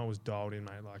week, and I was dialed in,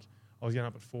 mate. Like, I was getting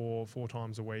up at four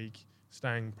times a week,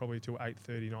 staying probably till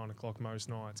 8:30, 9 o'clock most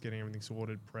nights, getting everything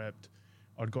sorted, prepped.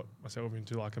 I'd got myself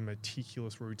into like a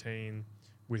meticulous routine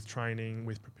with training,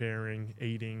 with preparing,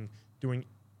 eating, doing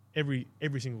every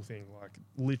single thing, like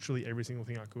literally every single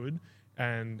thing I could.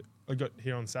 And I got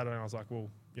here on Saturday and I was like, well,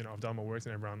 you know, I've done my work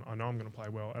and everyone, I know I'm going to play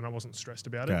well, and I wasn't stressed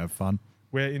about it. Have fun.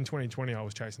 Where in 2020 I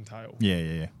was chasing tail.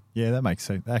 Yeah. That makes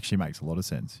sense. That actually makes a lot of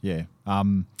sense. Yeah.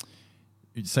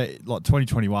 You'd say like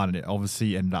 2021, it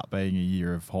obviously ended up being a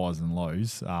year of highs and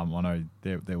lows. I know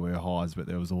there were highs, but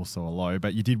there was also a low.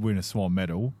 But you did win a Swan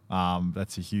medal.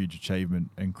 That's a huge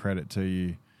achievement and credit to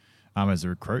you as a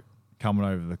recruit coming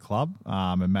over the club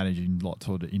and managing to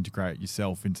sort of integrate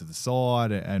yourself into the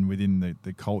side and within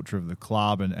the culture of the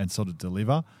club and sort of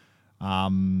deliver.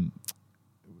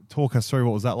 Talk us through,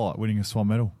 what was that like, winning a Swan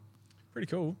medal? Pretty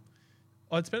cool.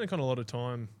 I'd spent kind of a lot of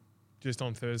time just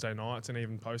on Thursday nights and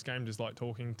even post-game just like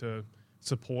talking to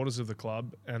supporters of the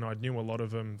club, and I knew a lot of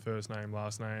them first name,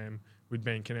 last name. We'd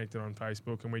been connected on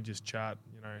Facebook and we'd just chat,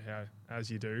 you know, how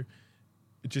as you do.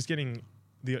 Just getting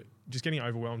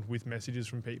overwhelmed with messages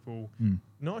from people,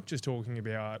 not just talking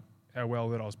about how well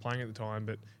that I was playing at the time,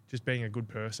 but just being a good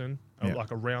person,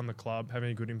 like around the club, having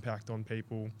a good impact on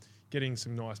people, getting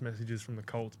some nice messages from the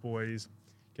Colts boys,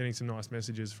 getting some nice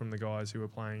messages from the guys who were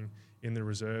playing in the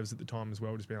reserves at the time as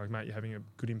well, just being like, mate, you're having a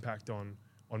good impact on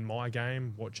my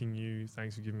game, watching you,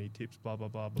 thanks for giving me tips, blah, blah,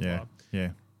 blah, blah, blah. Yeah.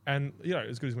 And, you know,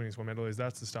 as good as winning Swan medal is,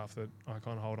 that's the stuff that I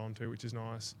kind of hold on to, which is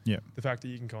nice. Yeah. The fact that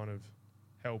you can kind of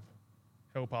help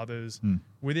others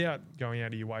without going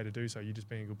out of your way to do so. You're just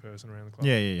being a good person around the club.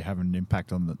 Yeah, you're having an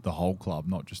impact on the whole club,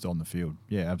 not just on the field.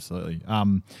 Yeah, absolutely.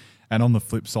 And on the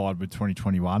flip side with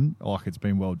 2021, like it's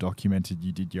been well documented,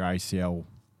 you did your ACL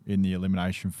in the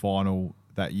elimination final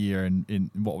that year and in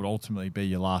what would ultimately be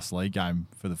your last league game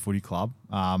for the footy club.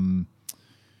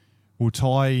 We'll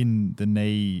tie in the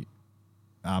knee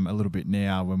a little bit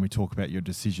now when we talk about your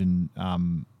decision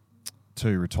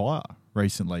to retire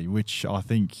recently, which I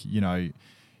think, you know,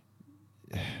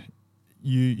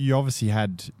 you obviously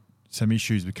had some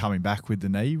issues with coming back with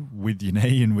your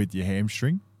knee and with your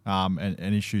hamstring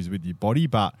and issues with your body.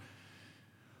 But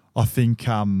I think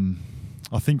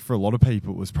for a lot of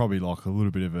people it was probably like a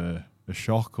little bit of a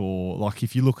shock, or like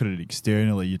if you look at it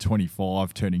externally, you're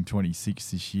 25, turning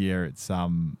 26 this year. It's a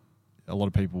lot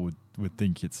of people would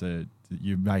think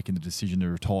you're making the decision to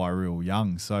retire real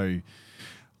young. So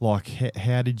like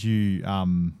how did you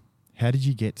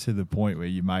get to the point where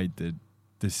you made the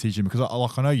decision? Because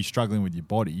I know you're struggling with your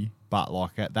body, but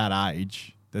like at that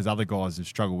age, there's other guys who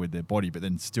struggle with their body, but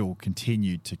then still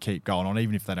continued to keep going on,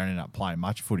 even if they don't end up playing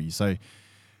much footy. So,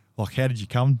 like, how'd you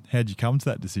come to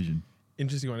that decision?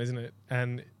 Interesting one, isn't it?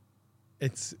 And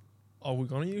we're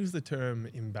going to use the term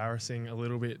embarrassing a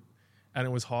little bit, and it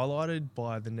was highlighted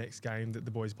by the next game that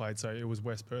the boys played. So it was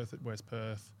West Perth at West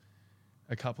Perth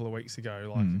a couple of weeks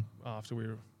ago, after we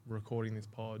were recording this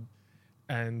pod.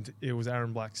 And it was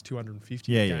Aaron Black's 250th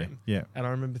game. Yeah. And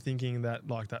I remember thinking that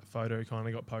like that photo kind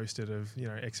of got posted of, you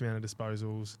know, X amount of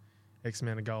disposals, X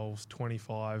amount of goals,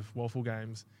 25 waffle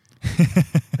games.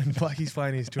 And Blackie's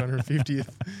playing his 250th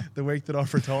the week that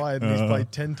I've retired, and he's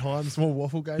played 10 times more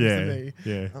waffle games than me.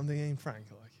 Yeah. I'm thinking, Frank,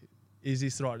 like, is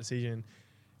this the right decision?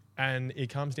 And it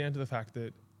comes down to the fact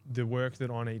that the work that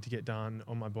I need to get done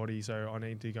on my body, so I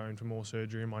need to go in for more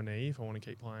surgery on my knee if I want to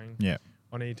keep playing. Yeah.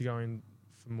 I need to go in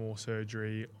for more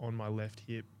surgery on my left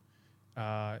hip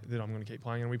that I'm going to keep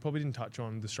playing. And we probably didn't touch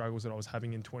on the struggles that I was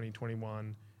having in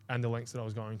 2021 and the lengths that I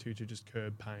was going to just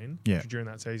curb pain during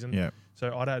that season. Yeah.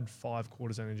 So I'd had 5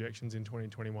 cortisone injections in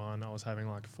 2021. I was having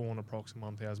like 4 naproxen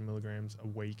 1,000 milligrams a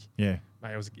week. Yeah.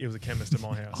 Mate, it was a chemist at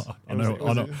my house. I know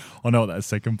what that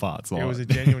second part's like. It was a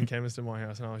genuine chemist at my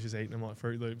house, and I was just eating them like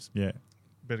Fruit Loops. Yeah.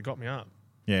 But it got me up.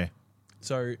 Yeah.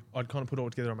 So I'd kind of put it all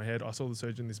together in my head. I saw the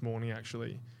surgeon this morning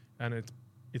actually, and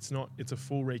it's a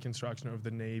full reconstruction of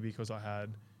the knee because I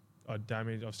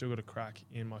I've still got a crack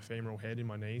in my femoral head in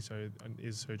my knee, so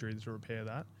is surgery to repair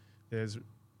that. There's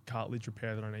cartilage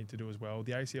repair that I need to do as well.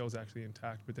 The ACL is actually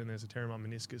intact, but then there's a tear in my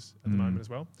meniscus at the moment as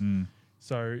well.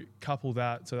 So couple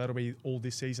that, so that'll be all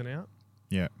this season out.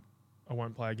 Yeah. I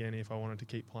won't play again if I wanted to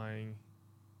keep playing,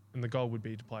 and the goal would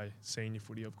be to play senior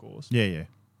footy, of course. Yeah.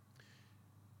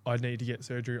 I'd need to get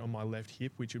surgery on my left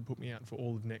hip, which would put me out for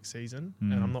all of next season,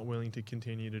 and I'm not willing to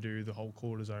continue to do the whole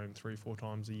cortisone 3-4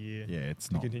 times a year. Yeah, it's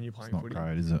to continue playing footy.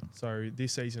 Great, is it? So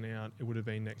this season out, it would have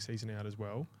been next season out as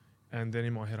well. And then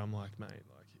in my head, I'm like, mate,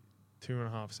 like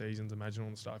 2.5 seasons, imagine all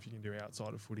the stuff you can do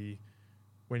outside of footy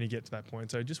when you get to that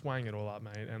point. So just weighing it all up,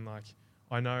 mate. And like,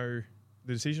 I know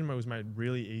the decision was made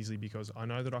really easily because I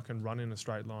know that I can run in a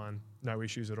straight line, no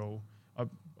issues at all.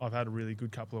 I've had a really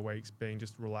good couple of weeks being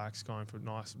just relaxed, going for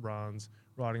nice runs,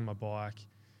 riding my bike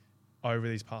over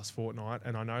these past fortnight.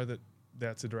 And I know that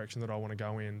that's the direction that I want to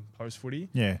go in post-footy.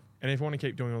 Yeah. And if I want to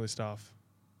keep doing all this stuff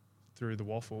through the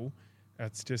waffle,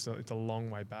 it's a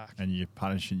long way back. And you're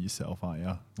punishing yourself, aren't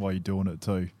you, while you're doing it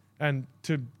too? And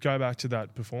to go back to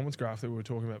that performance graph that we were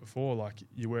talking about before, like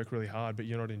you work really hard, but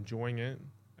you're not enjoying it.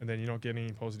 And then you're not getting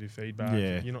any positive feedback.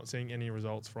 Yeah. You're not seeing any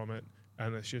results from it.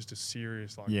 And it's just a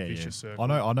serious vicious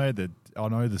circle. I know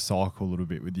the cycle a little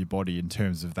bit with your body in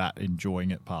terms of that enjoying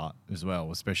it part as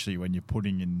well, especially when you're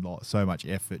putting in like so much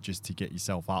effort just to get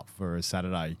yourself up for a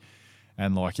Saturday,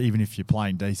 and like even if you're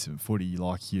playing decent footy,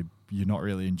 like you're not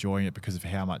really enjoying it because of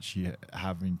how much you're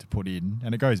having to put in.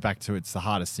 And it goes back to it's the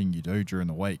hardest thing you do during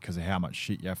the week because of how much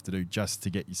shit you have to do just to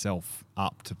get yourself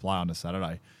up to play on a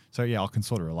Saturday. So yeah, I can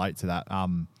sort of relate to that.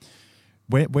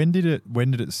 When did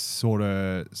it sort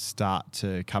of start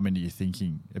to come into your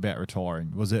thinking about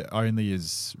retiring? Was it only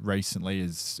as recently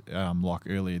as like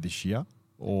earlier this year,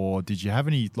 or did you have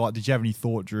any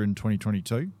thought during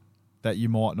 2022 that you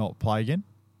might not play again?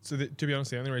 So to be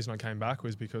honest, the only reason I came back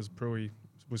was because Pruy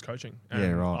was coaching. And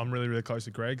yeah, right. I'm really, really close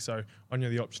to Greg, so I knew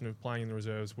the option of playing in the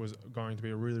reserves was going to be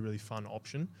a really, really fun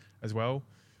option as well.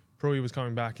 Pruy was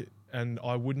coming back, and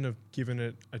I wouldn't have given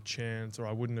it a chance, or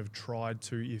I wouldn't have tried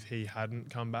to if he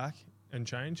hadn't come back and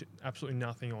changed. Absolutely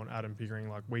nothing on Adam Pickering.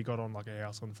 Like, we got on like a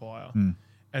house on fire. And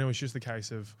it was just the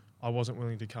case of I wasn't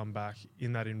willing to come back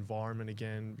in that environment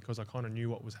again because I kind of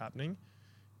knew what was happening.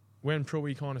 When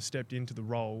Pruy kind of stepped into the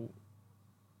role,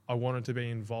 I wanted to be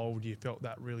involved. You felt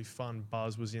that really fun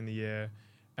buzz was in the air,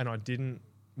 and I didn't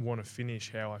want to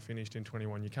finish how I finished in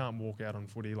 21. You can't walk out on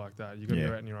footy like that. You've got to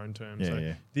go out in your own terms.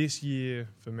 This year,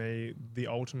 for me, the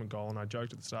ultimate goal, and I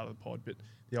joked at the start of the pod, but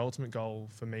the ultimate goal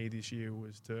for me this year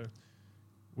was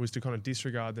to kind of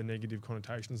disregard the negative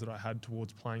connotations that I had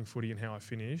towards playing footy and how I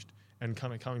finished, and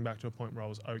kind of coming back to a point where I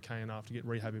was okay enough to get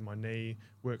rehab in my knee,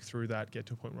 work through that, get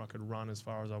to a point where I could run as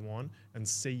far as I want, and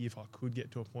see if I could get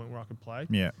to a point where I could play.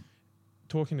 Yeah.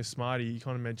 Talking to Smarty, you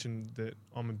kind of mentioned that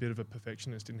I'm a bit of a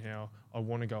perfectionist in how I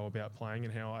want to go about playing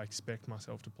and how I expect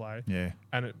myself to play. Yeah.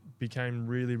 And it became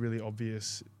really, really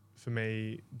obvious for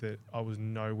me that I was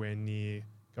nowhere near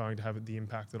going to have the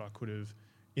impact that I could have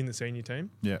in the senior team.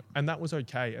 Yeah. And that was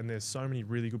okay. And there's so many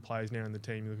really good players now in the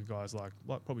team. You look at guys like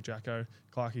probably Jacko.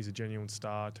 Clarkie's a genuine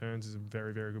star. Turns is a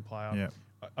very, very good player.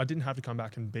 Yeah. I didn't have to come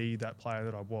back and be that player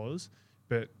that I was,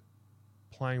 but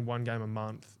playing one game a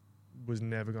month was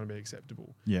never going to be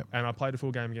acceptable. Yeah. And I played a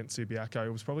full game against Subiaco. It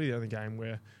was probably the only game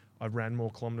where I ran more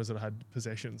kilometres than I had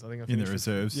possessions. I think I finished in the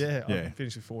reserves. I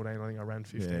finished with 14. I think I ran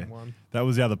 15-1. That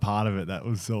was the other part of it. That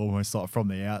was almost like from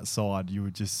the outside. You were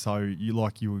just you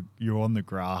were on the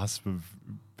grasp of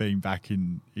being back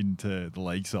into the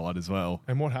league side as well.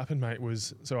 And what happened, mate,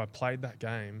 was so I played that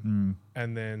game,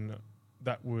 and then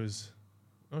that was,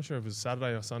 I'm not sure if it was a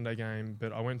Saturday or Sunday game,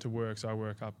 but I went to work. So I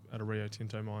work up at a Rio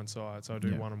Tinto mine site. So I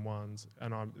do one-on-ones,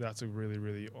 and that's a really,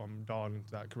 really, I'm dialed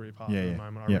into that career path at the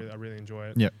moment. I really enjoy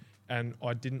it. Yep. And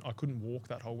I couldn't walk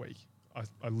that whole week.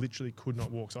 I literally could not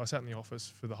walk. So I sat in the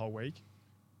office for the whole week.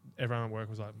 Everyone at work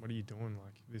was like, "What are you doing?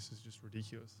 Like, this is just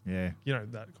ridiculous." Yeah. You know,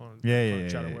 that kind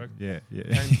of chat at work. Yeah.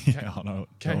 I know.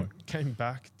 Came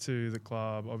back to the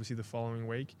club, obviously the following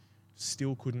week,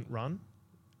 still couldn't run.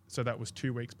 So that was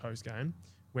 2 weeks post-game.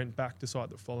 Went back to site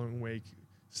the following week,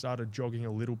 started jogging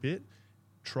a little bit,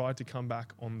 tried to come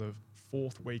back on the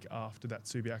 4th week after that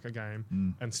Subiaco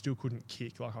game and still couldn't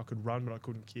kick. Like, I could run, but I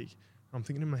couldn't kick. I'm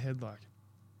thinking in my head, like,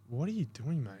 what are you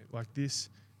doing, mate? Like, this,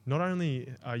 not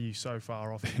only are you so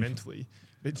far off mentally,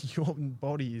 but your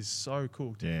body is so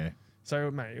cooked. Yeah. So,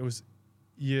 mate, it was,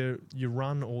 you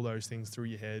run all those things through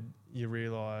your head. You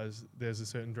realise there's a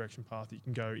certain direction path that you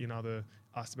can go in other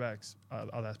aspects of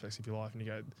your life, and you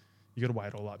got to weigh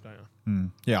it all up, don't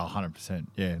you? Yeah, 100%.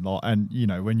 Yeah. And, you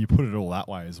know, when you put it all that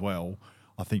way as well,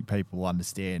 I think people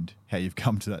understand how you've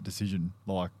come to that decision.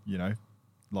 Like, you know,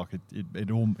 like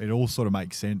it all sort of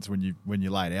makes sense when you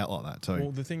lay it out like that too.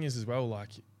 Well, the thing is as well, like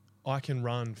I can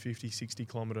run 50, 60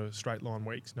 kilometre straight line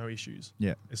weeks, no issues.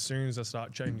 Yeah. As soon as I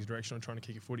start changing direction, I'm trying to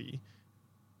kick a footy,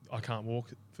 I can't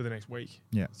walk for the next week.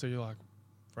 Yeah. So you're like,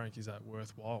 Frank, is that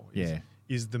worthwhile?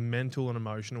 Is the mental and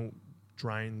emotional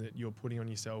drain that you're putting on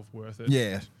yourself worth it?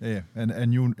 Yeah. And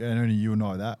only you'll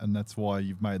know that, and that's why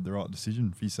you've made the right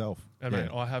decision for yourself. And mate,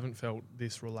 I haven't felt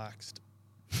this relaxed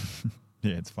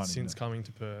yeah, it's funny. since coming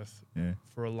to Perth Yeah.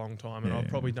 for a long time. And I've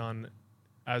probably done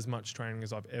as much training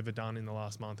as I've ever done in the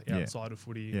last month outside of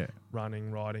footy,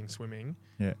 running, riding, swimming.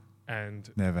 Yeah. And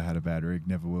never had a bad rig,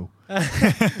 never will. I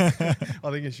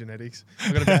think it's genetics.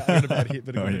 I've got a bad hip,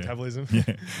 but a good metabolism.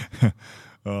 Yeah.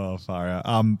 Oh, far out.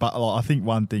 But like, I think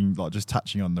one thing, like just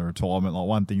touching on the retirement, like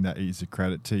one thing that is a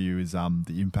credit to you is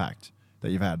the impact that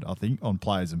you've had, I think, on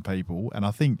players and people. And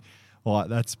I think like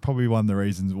that's probably one of the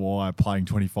reasons why playing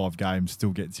 25 games still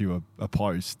gets you a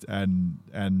post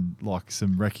and like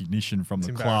some recognition from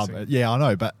the club. Yeah, I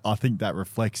know, but I think that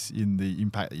reflects in the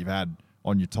impact that you've had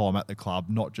on your time at the club,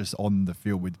 not just on the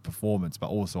field with performance, but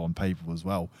also on people as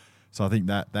well. So I think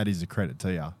that is a credit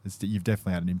to you. It's that you've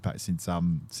definitely had an impact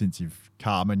since you've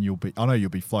come, and I know you'll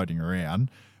be floating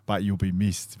around, but you'll be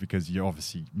missed because you're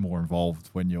obviously more involved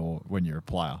when you're a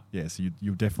player. Yeah, so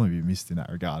you'll definitely be missed in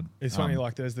that regard. It's funny,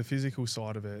 like there's the physical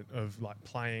side of it, of like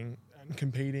playing and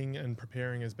competing and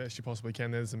preparing as best you possibly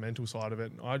can. There's the mental side of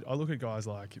it. I look at guys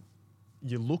like,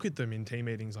 you look at them in team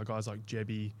meetings, like guys like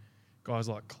Jebby, guys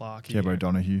like Clark. Jeb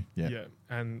O'Donoghue. Yeah.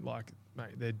 And like,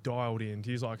 mate, they're dialed in.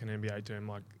 To use like an NBA term,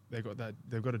 like they've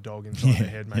got a dog inside their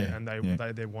head, mate, and they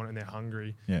want it and they're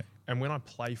hungry. Yeah. And when I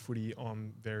play footy,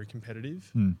 I'm very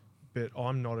competitive, but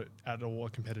I'm not at all a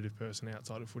competitive person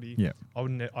outside of footy. Yeah.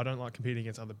 I don't like competing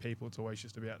against other people. It's always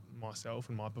just about myself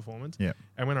and my performance. Yeah.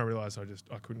 And when I realised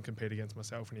I couldn't compete against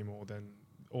myself anymore, then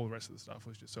all the rest of the stuff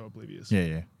was just so oblivious.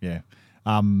 Yeah.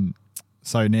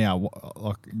 So now,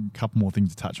 like a couple more things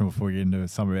to touch on before we get into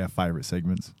some of our favourite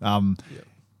segments. I've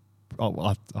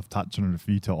touched on it a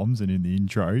few times, and in the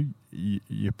intro,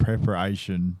 your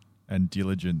preparation and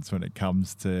diligence when it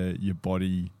comes to your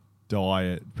body,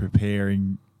 diet,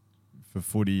 preparing for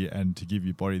footy, and to give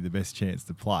your body the best chance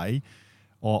to play.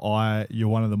 You're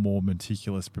one of the more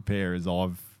meticulous preparers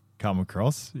I've come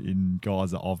across in guys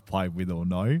that I've played with or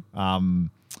know.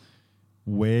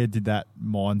 Where did that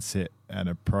mindset and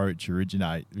approach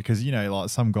originate? Because, you know, like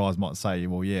some guys might say,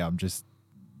 well, yeah, I'm just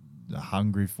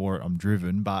hungry for it, I'm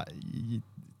driven, but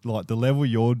like the level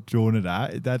you're doing it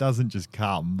at, that doesn't just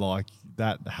come. Like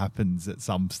that happens at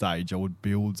some stage, or it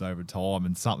builds over time,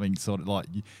 and something sort of like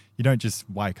you don't just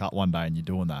wake up one day and you're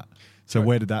doing that. So right.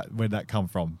 Where did that come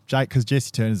from? Jake, because Jesse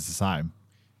Turner's the same.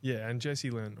 Yeah, and Jesse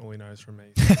learned all he knows from me.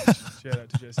 So shout out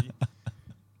to Jesse.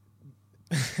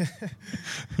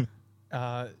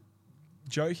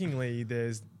 Jokingly,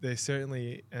 there's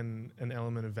certainly an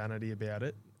element of vanity about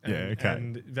it.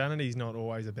 And vanity is not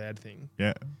always a bad thing.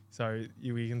 Yeah. So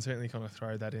we can certainly kind of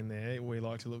throw that in there. We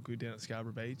like to look good down at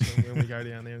Scarborough Beach when we go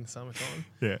down there in the summertime.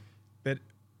 Yeah. But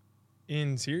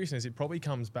in seriousness, it probably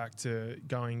comes back to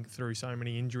going through so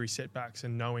many injury setbacks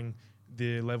and knowing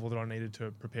the level that I needed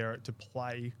to prepare it to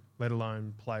play, let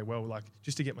alone play well. Like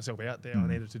just to get myself out there, I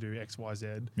needed to do X, Y, Z.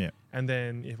 Yeah. And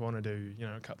then if I want to do,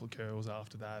 a couple of curls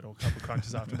after that or a couple of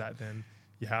crunches after that, then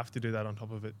you have to do that on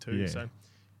top of it too. Yeah. So,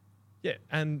 yeah.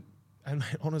 And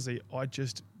honestly, I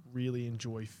just really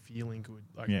enjoy feeling good.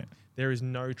 Like there is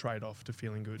no trade-off to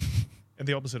feeling good. And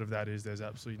the opposite of that is there's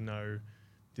absolutely no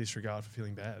disregard for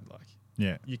feeling bad. Like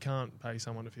you can't pay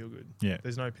someone to feel good. Yeah.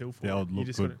 There's no pill for the it. old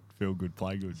look good, feel good,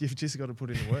 play good. You've just got to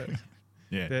put in the work.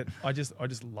 Yeah. But I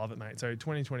just love it, mate. So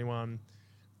 2021,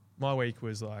 my week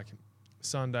was like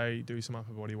Sunday, do some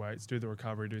upper body weights, do the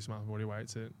recovery, do some upper body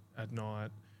weights at night.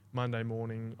 Monday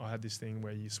morning, I had this thing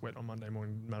where you sweat on Monday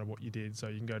morning no matter what you did. So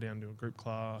you can go down to a group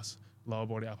class, lower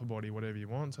body, upper body, whatever you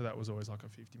want. So that was always like a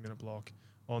 50-minute block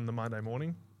on the Monday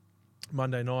morning.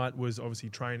 Monday night was obviously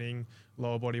training,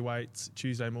 lower body weights.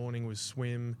 Tuesday morning was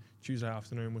swim. Tuesday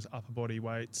afternoon was upper body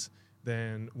weights.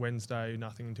 Then Wednesday,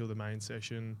 nothing until the main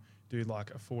session. Do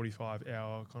like a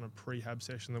 45-hour kind of prehab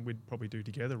session that we'd probably do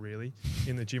together really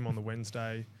in the gym on the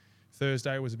Wednesday.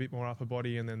 Thursday was a bit more upper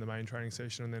body and then the main training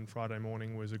session, and then Friday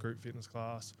morning was a group fitness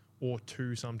class or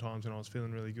two sometimes when I was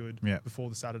feeling really good before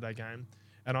the Saturday game.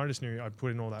 And I just knew I'd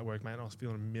put in all that work, mate, and I was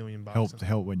feeling $1,000,000.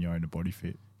 Help when you own a body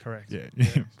fit. Correct. Yeah.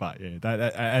 But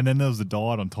that, and then there was the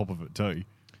diet on top of it too.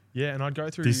 Yeah, and I'd go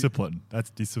through Discipline. That's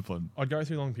discipline. I'd go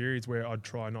through long periods where I'd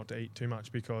try not to eat too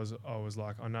much because I was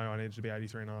like, I know I needed to be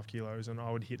 83.5 kilos, and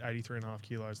I would hit 83.5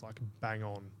 kilos like bang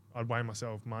on. I'd weigh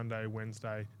myself Monday,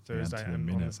 Wednesday, Thursday, and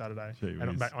on the Saturday.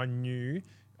 And I knew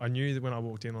that when I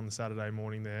walked in on the Saturday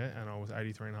morning there, and I was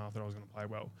 83.5, that I was going to play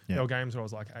well. Yeah. There were games where I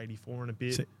was like 84 and a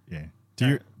bit. Yeah.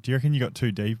 Do you reckon you got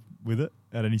too deep with it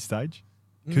at any stage?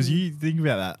 Because you think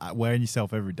about that, wearing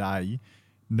yourself every day,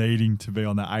 needing to be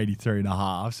on that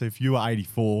 83.5. So if you were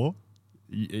 84,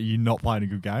 you're not playing a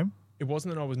good game? It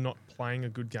wasn't that I was not playing a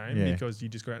good game because you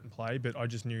just go out and play, but I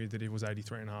just knew that it was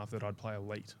 83.5 that I'd play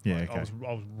elite. Yeah, like, okay.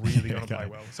 I was really going to play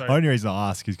well. So the only reason I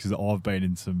ask is because I've been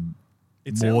in some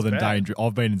more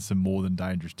than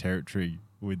dangerous territory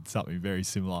with something very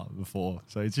similar before.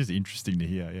 So it's just interesting to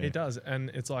hear. Yeah. It does. And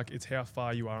it's like, it's how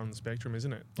far you are on the spectrum,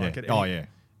 isn't it? Yeah. Like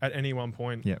at any one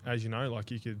point, as you know,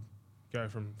 like you could go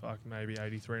from maybe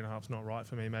 83.5 is not right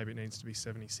for me. Maybe it needs to be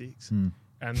 76.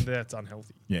 And that's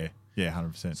unhealthy. Yeah. Yeah,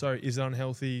 100%. So is it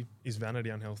unhealthy? Is vanity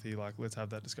unhealthy? Like, let's have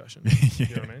that discussion. Yeah.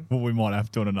 You know what I mean? Well, we might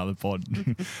have to on another pod.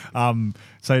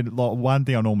 So like, one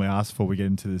thing I normally ask before we get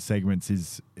into the segments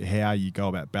is how you go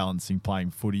about balancing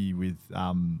playing footy with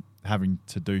having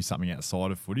to do something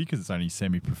outside of footy, because it's only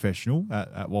semi-professional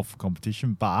at WAFL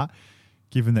competition. But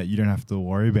given that you don't have to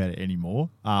worry about it anymore,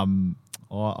 I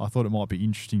thought it might be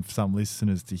interesting for some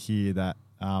listeners to hear that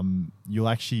you'll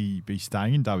actually be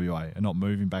staying in WA and not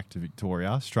moving back to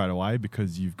Victoria straight away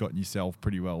because you've gotten yourself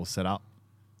pretty well set up.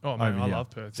 Oh, man, I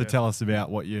love Perth. So tell us about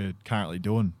what you're currently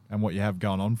doing and what you have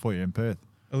going on for you in Perth.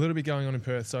 A little bit going on in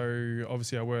Perth. So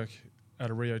obviously I work at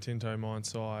a Rio Tinto mine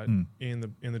site in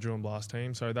the drill and blast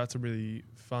team. So that's a really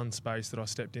fun space that I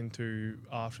stepped into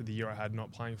after the year I had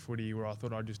not playing footy, where I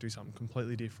thought I'd just do something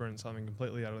completely different, something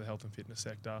completely out of the health and fitness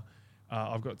sector.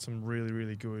 I've got some really,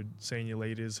 really good senior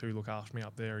leaders who look after me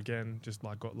up there. Again, just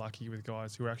like got lucky with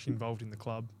guys who are actually involved in the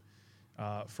club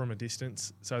from a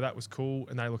distance. So that was cool,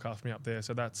 and they look after me up there.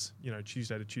 So that's,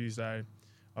 Tuesday to Tuesday.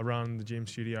 I run the gym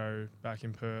studio back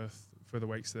in Perth for the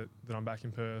weeks that I'm back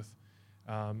in Perth.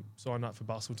 Signed up for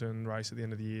Bustleton race at the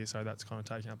end of the year, so that's kind of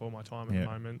taking up all my time at the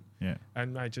moment. Yeah.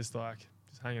 And mate, just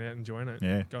hanging out, enjoying it.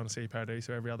 Yeah. Going to see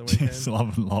Paradiso every other weekend. Just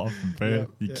loving life in Perth.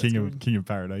 You're king of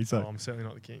Paradiso. Oh, I'm certainly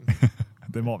not the king.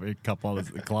 There might be a couple others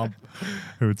at the club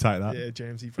who would take that. Yeah,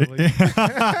 Jamesy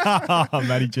probably.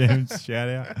 Matty James, shout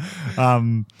out.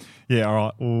 Yeah, all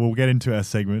right. Well, we'll get into our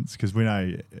segments because we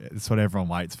know it's what everyone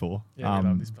waits for. Yeah, we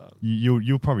love this part.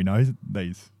 You'll probably know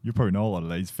these. You'll probably know a lot of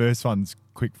these. First one's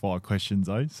quick fire questions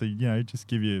though. So, just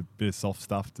give you a bit of soft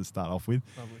stuff to start off with.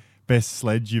 Lovely. Best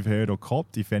sledge you've heard or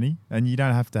copped, if any? And you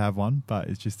don't have to have one, but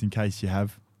it's just in case you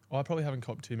have. I probably haven't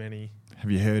copped too many. Have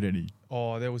you heard any?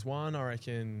 Oh, there was one, I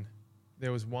reckon.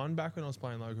 There was one back when I was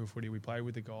playing local footy. We played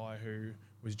with a guy who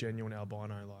was genuine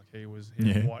albino. Like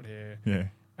he had white hair. Yeah.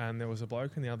 And there was a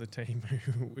bloke in the other team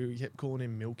who we kept calling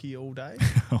him Milky all day.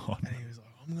 And he was like,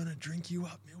 I'm going to drink you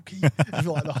up, Milky,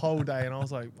 for like the whole day. And I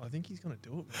was like, I think he's going to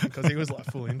do it, man, because he was like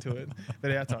full into it.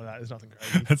 But outside of that, there's nothing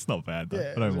crazy. That's not bad, though.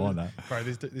 Yeah, I don't mind that. Bro,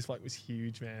 this bloke was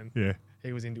huge, man. Yeah.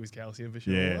 He was into his calcium for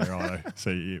sure. Yeah, right.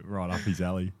 So right up his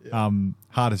alley. Yeah.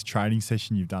 Hardest training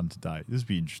session you've done today. This would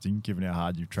be interesting, given how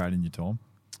hard you've trained in your time.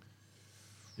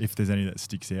 If there's any that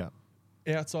sticks out.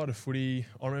 Outside of footy,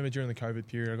 I remember during the COVID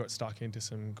period, I got stuck into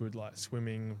some good like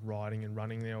swimming, riding, and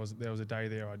running. There was a day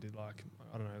there I did like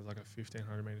a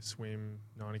 1,500 meter swim,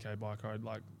 90k bike ride,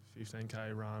 like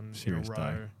 15k run Serious in a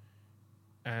row. Day.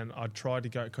 And I tried to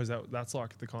go because that's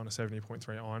like the kind of 70.3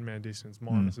 Ironman distance,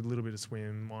 minus a little bit of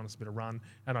swim, minus a bit of run.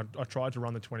 And I tried to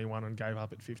run the 21 and gave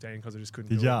up at 15 because I just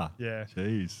couldn't do it. Yeah.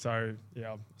 Jeez. So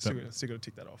yeah, still got to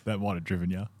tick that off. That might have driven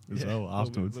you as well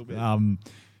afterwards. A little bit.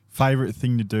 Favorite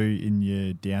thing to do in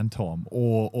your downtime,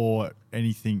 or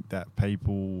anything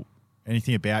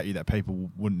about you that people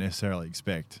wouldn't necessarily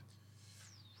expect?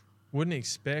 Wouldn't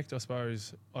expect, I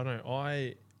suppose. I don't know.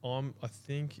 I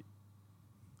think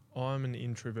I'm an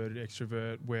introverted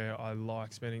extrovert where I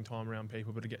like spending time around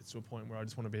people, but it gets to a point where I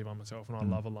just want to be by myself, and I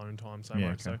love alone time so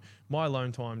much. Okay. So my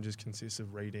alone time just consists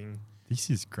of reading. This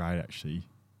is great, actually,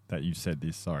 that you said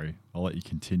this. Sorry, I'll let you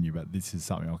continue, but this is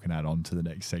something I can add on to the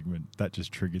next segment. That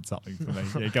just triggered something for me.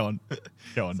 Yeah, go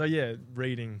on. So yeah,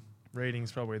 reading.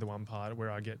 Reading's probably the one part where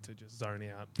I get to just zone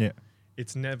out. Yeah.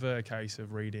 It's never a case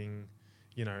of reading,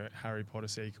 Harry Potter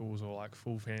sequels or like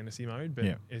full fantasy mode, but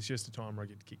it's just a time where I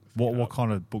get to kick my feet What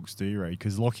kind of books do you read?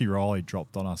 Because Lockie Riley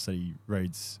dropped on us that he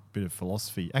reads a bit of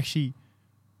philosophy. Actually,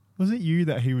 Was it you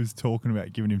that he was talking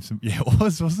about giving him some? Yeah, it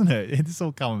was, wasn't it? It's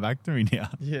all coming back to me now.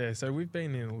 Yeah, so we've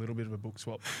been in a little bit of a book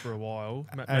swap for a while.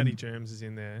 And Matty Germs is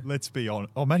in there. Let's be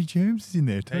honest. Oh, Matty Germs is in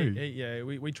there too. Yeah,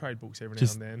 we trade books every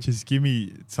Just, now and then. just give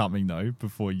me something though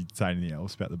before you say anything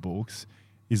else about the books.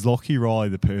 Is Lockie Riley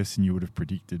the person you would have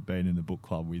predicted being in the book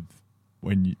club with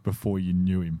before you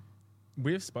knew him?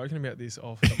 We've spoken about this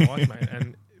off the mic, mate,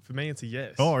 and for me it's a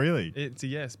yes. Oh, really? It's a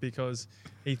yes because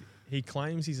he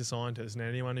claims he's a scientist, and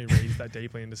anyone who reads that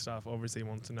deeply into stuff obviously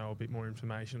wants to know a bit more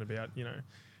information about,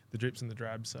 the drips and the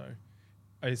drabs. So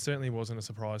it certainly wasn't a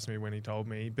surprise to me when he told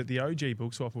me. But the OG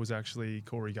book swapper was actually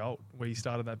Corey Galt. We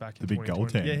started that back in The big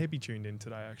 2020. Galtan. Yeah, he'd be tuned in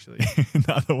today, actually.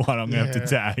 Another one I'm going to have to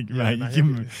tag, Yeah, mate. no, you give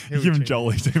him tuned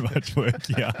Jolie in. too much work,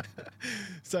 yeah.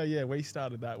 So, yeah, we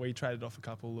started that. We traded off a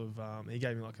couple of... he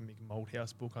gave me like a Mick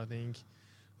Malthouse book, I think,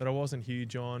 that I wasn't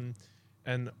huge on.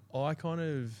 And I kind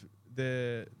of...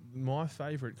 my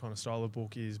favourite kind of style of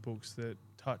book is books that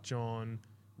touch on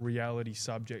reality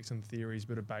subjects and theories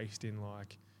but are based in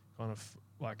like kind of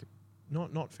like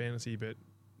not fantasy, but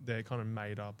they're kind of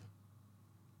made up.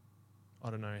 I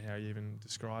don't know how you even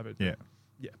describe it. Yeah.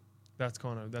 Yeah. That's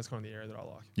kind of the area that I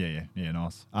like. Yeah,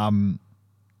 nice.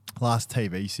 Last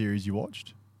TV series you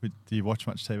watched? Do you watch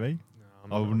much TV?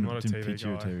 No, I'm not a didn't TV picture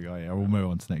you a guy. TV guy. Yeah, we'll move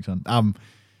on to the next one.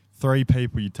 3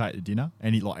 people you take to dinner,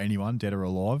 anyone, dead or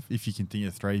alive. If you can think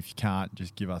of 3, if you can't,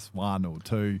 just give us 1 or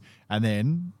 2. And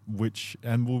then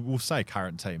we'll say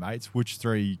current teammates. Which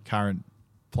 3 current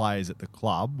players at the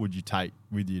club would you take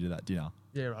with you to that dinner?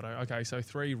 Yeah, righto. Okay, so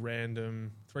 3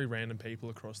 random people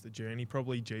across the journey.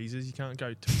 Probably Jesus. You can't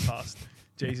go too past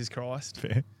Jesus Christ.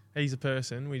 Fair. He's a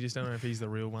person. We just don't know if he's the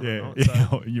real one Yeah, or not. yeah.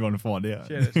 So You want to find out.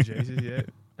 shout out to Jesus, yeah.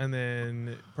 And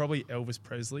then probably Elvis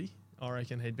Presley. I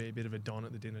reckon he'd be a bit of a don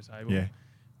at the dinner table. Yeah.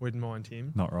 Wouldn't mind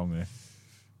him. Not wrong there.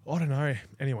 I don't know.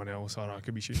 Anyone else, I don't know.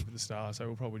 Could be shooting for the stars, so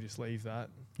we'll probably just leave that.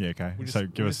 Yeah, okay. We'll So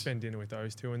just spend dinner with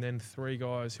those 2. And then 3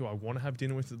 guys who I want to have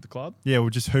dinner with at the club. Yeah, well,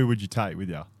 just who would you take with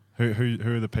you? Who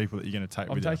are the people that you're going to take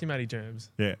I'm with you? taking Matty Germs.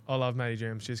 Yeah. I love Matty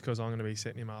Germs just because I'm going to be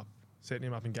setting him up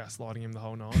and gaslighting him the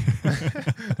whole night.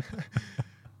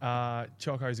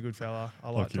 Choco's a good fella. I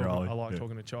like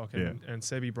talking to Choc. And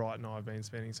Sebi Bright and I have been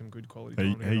spending some good quality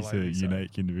time together He's a lately, so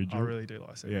unique individual. I really do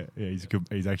like Sebi. Yeah,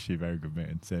 he's actually a very good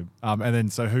man, Seb. And then,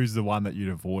 so who's the one that you'd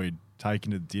avoid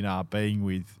taking to dinner, being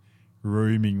with,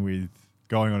 rooming with,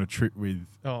 going on a trip with?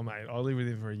 Oh, mate, I lived with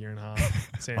him for a year and a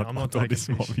half. Sam, I'm not thought taking this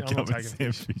might fish. be I'm not coming taking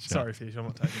Sam fish. Fisher. Sorry, fish. I'm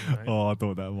not taking it, mate. Oh, I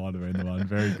thought that might have been the one.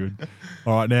 Very good.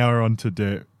 All right, now we're on to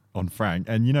dirt on Frank.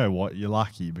 And you know what? You're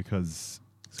lucky because...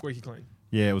 Squeaky clean.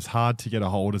 Yeah, it was hard to get a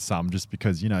hold of some just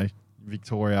because,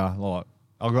 Victoria, like,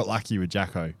 I got lucky with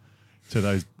Jacko to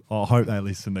those. I hope they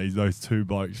listen, those 2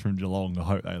 blokes from Geelong. I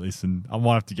hope they listen. I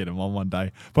might have to get them on one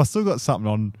day. But I still got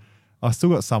something on. I still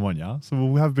got some on, yeah? So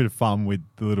we'll have a bit of fun with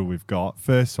the little we've got.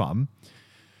 First one, I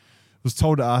was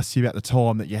told to ask you about the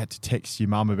time that you had to text your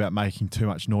mum about making too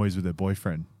much noise with her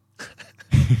boyfriend.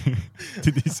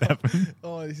 Did this happen?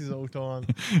 Oh, this is all time.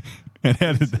 And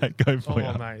how did that go for you?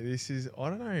 Oh, mate, this is... I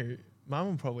don't know. Mum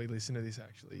will probably listen to this,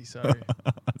 actually. So,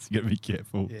 So you got to be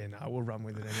careful. yeah, no, we'll run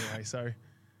with it anyway. So,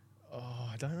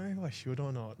 I don't know if I should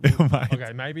or not. Mate.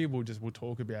 Okay, maybe we'll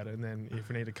talk about it, and then if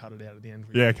we need to cut it out at the end.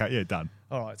 Yeah, okay, yeah, done.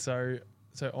 All right, so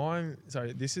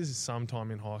this is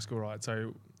sometime in high school, right?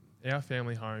 So our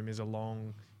family home is a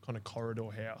long kind of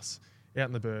corridor house out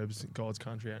in the burbs, God's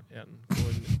country, out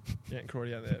in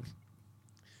Croydon out there.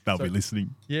 They'll So- be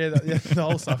listening. Yeah, the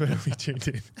whole suburb will be tuned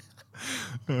in.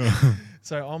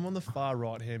 So I'm on the far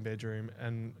right-hand bedroom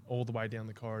and all the way down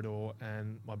the corridor,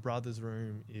 and my brother's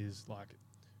room is like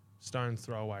stone's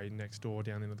throw away next door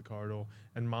down into the corridor,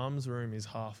 and Mum's room is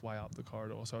halfway up the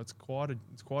corridor, so it's quite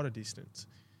a distance.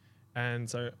 And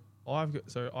so I have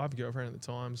a girlfriend at the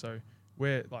time, so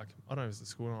we're like, I don't know if it's the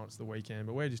school night, it's the weekend,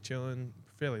 but we're just chilling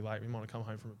fairly late. We might have come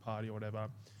home from a party or whatever.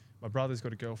 My brother's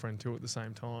got a girlfriend too at the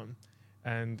same time,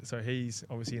 and so he's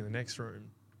obviously in the next room.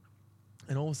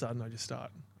 And all of a sudden, I just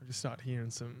start hearing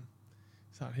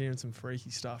some freaky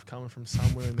stuff coming from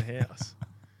somewhere in the house.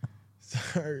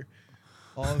 So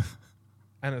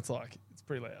and it's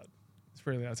pretty loud. It's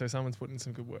pretty loud. So someone's putting in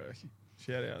some good work.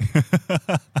 Shout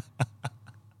out.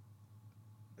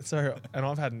 So, and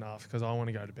I've had enough because I want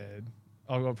to go to bed.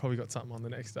 I've probably got something on the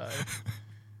next day,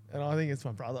 and I think it's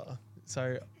my brother.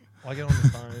 So I get on the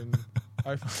phone.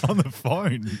 On the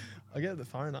phone? I get the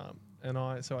phone up, and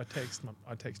I text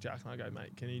Jack, and I go,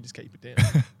 mate, can you just keep it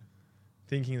down?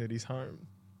 Thinking that he's home,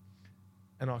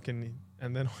 and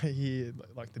then I hear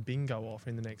like the bing go off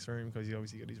in the next room because he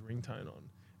obviously got his ringtone on,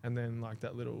 and then like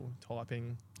that little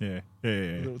typing, Yeah.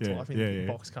 little typing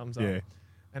box comes up.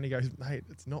 And he goes, mate,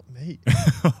 it's not me.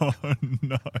 Oh,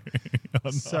 no. Oh,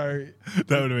 no. So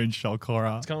that would have been shock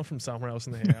horror. it's coming from somewhere else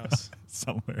in the house.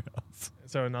 Somewhere else.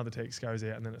 So another text goes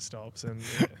out and then it stops. And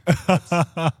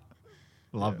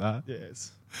Love that. Yeah,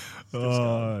 it's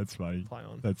Oh, that's funny. play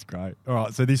on. That's great. All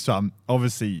right, so this one,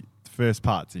 obviously, the first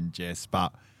part's in jest,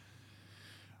 but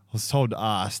I was told to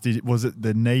ask, was it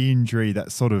the knee injury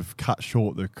that sort of cut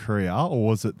short the career, or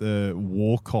was it the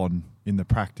walk-on in the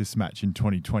practice match in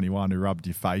 2021 who rubbed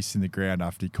your face in the ground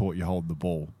after he caught you holding the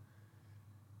ball?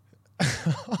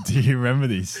 Do you remember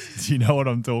this? Do you know what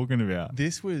I'm talking about?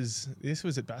 This was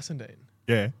at Bassendean.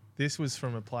 Yeah, This was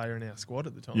from a player in our squad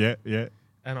at the time. yeah.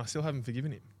 And I still haven't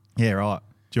forgiven him. Yeah, right.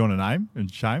 Do you want a name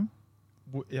and shame?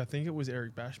 I think it was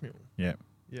Eric Bashmill. Yeah,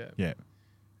 Yeah. yeah.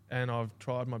 And I've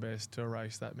tried my best to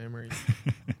erase that memory.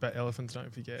 But elephants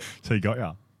don't forget. So he got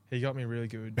you. He got me really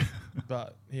good,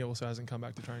 but he also hasn't come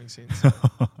back to training since. So.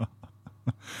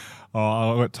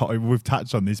 We've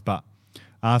touched on this, but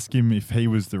ask him if he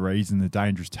was the reason the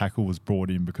dangerous tackle was brought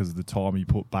in because of the time he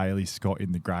put Bailey Scott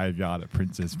in the graveyard at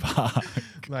Princess Park.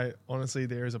 Mate, honestly,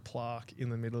 there is a plaque in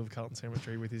the middle of Carlton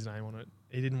Cemetery with his name on it.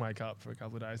 He didn't wake up for a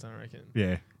couple of days, I reckon.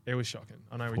 Yeah, It was shocking.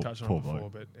 I know we Poor- touched on poor it before,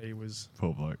 bloke. but he was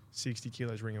poor bloke. 60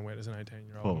 kilos ringing wet as an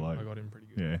 18-year-old. Poor bloke. I got him pretty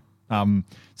good. Yeah.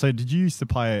 So did you used to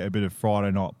play a bit of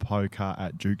Friday night poker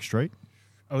at Duke Street?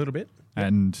 A little bit.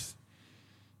 And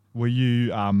were you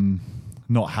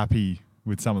not happy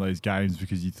with some of those games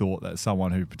because you thought that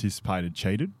someone who participated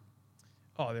cheated?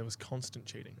 Oh, there was constant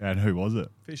cheating. And who was it?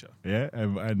 Fisher. Yeah,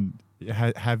 and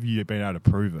have you been able to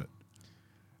prove it?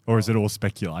 Or is it all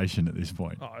speculation at this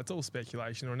point? Oh, it's all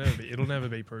speculation. It'll never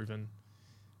be proven.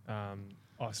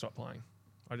 I stopped playing.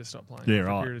 I just stopped playing. Yeah, for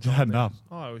a right. period of You time had then. enough.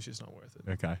 Oh, it was just not worth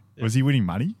it. Okay. Yeah. Was he winning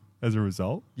money as a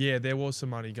result? Yeah, there was some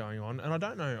money going on, and I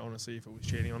don't know honestly if it was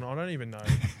cheating or not. I don't even know.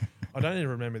 I don't even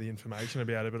remember the information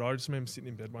about it, but I just remember sitting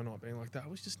in bed one night being like, "That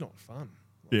was just not fun.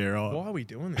 Yeah, right. Why are we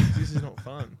doing this? This is not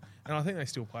fun." And I think they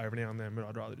still play every now and then, but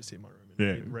I'd rather just sit in my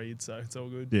room and read. So it's all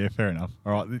good. Yeah, fair enough.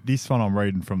 All right, this one I'm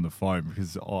reading from the phone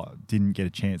because I didn't get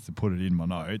a chance to put it in my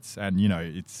notes, and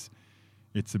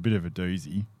it's a bit of a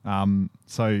doozy.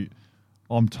 So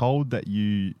I'm told that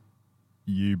you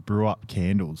brew up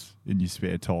candles in your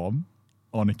spare time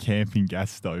on a camping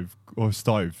gas stove or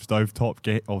stove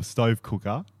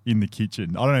cooker in the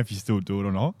kitchen. I don't know if you still do it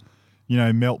or not.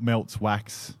 Melts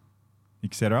wax,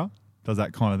 etc. Does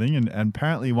that kind of thing. And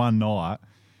apparently one night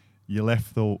you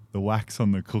left the wax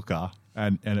on the cooker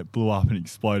and it blew up and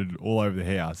exploded all over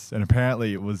the house. And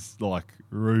apparently it was like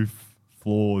roof,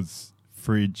 floors,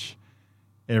 fridge,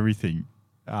 everything.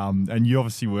 And you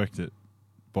obviously worked at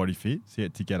Body Fit, so you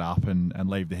had to get up and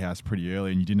leave the house pretty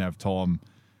early and you didn't have time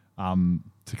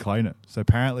to clean it. So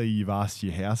apparently you've asked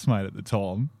your housemate at the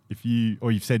time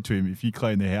you've said to him, if you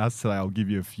clean the house today, I'll give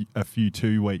you a few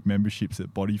 2-week memberships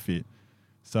at Body Fit.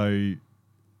 So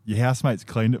your housemate's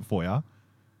cleaned it for you,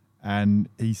 and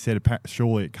he said,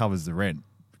 surely it covers the rent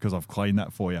because I've cleaned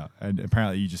that for you. And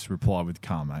apparently you just replied with,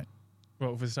 "Calm, mate."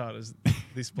 Well, for starters,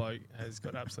 this bloke has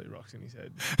got absolute rocks in his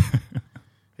head.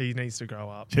 He needs to grow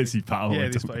up. Jesse Palmer. Yeah,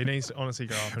 this bloke. He needs to honestly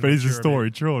grow up. But is the mature a story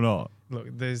bit. true or not?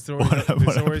 Look, the What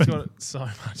story's happened? got so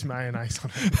much mayonnaise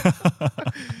on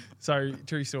it. So,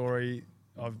 true story.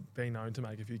 I've been known to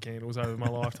make a few candles over my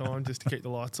lifetime just to keep the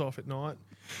lights off at night.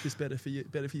 Just better for your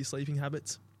sleeping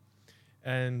habits.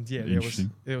 And yeah,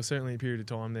 there was certainly a period of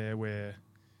time there where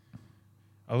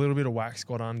a little bit of wax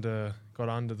got under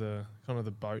the kind of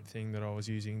the boat thing that I was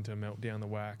using to melt down the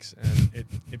wax, and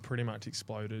it pretty much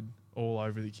exploded all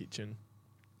over the kitchen.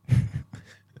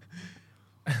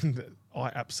 And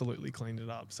I absolutely cleaned it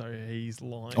up. So he's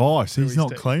lying. Oh, so through he's his not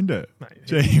teeth. cleaned it. Mate,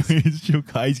 Gee, he's going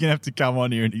to have to come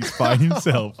on here and explain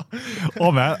himself.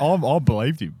 Oh, man, I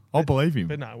believed him. I believe him.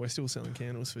 But no, we're still selling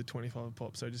candles for 25 a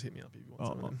pop, so just hit me up if you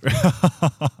want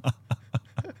some of them.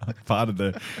 part of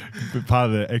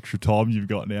the extra time you've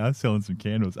got now, selling some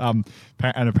candles. And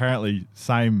apparently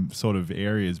same sort of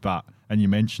areas, and you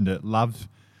mentioned it,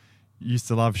 used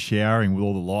to love showering with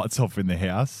all the lights off in the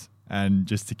house and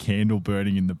just a candle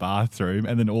burning in the bathroom,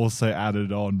 and then also added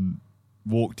on,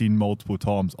 walked in multiple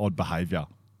times, odd behaviour.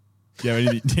 Do you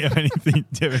have anything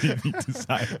to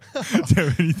say? Do you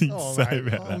have anything to say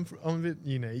about that? I'm a bit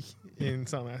unique in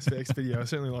some aspects, but yeah, I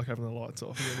certainly like having the lights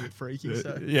off and getting a bit freaky.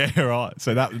 So. Yeah, right.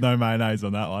 So no mayonnaise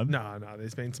on that one. No,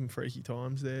 there's been some freaky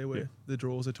times there where the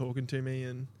drawers are talking to me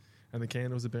and the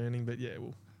candles are burning, but yeah,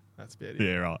 well, that's about it.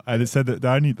 Yeah, right. And it said that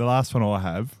the last one I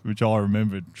have, which I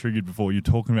remember triggered before, you're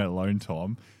talking about alone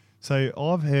time. So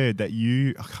I've heard that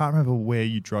I can't remember where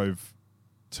you drove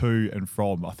to and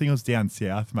from. I think it was down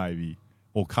south maybe,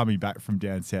 or coming back from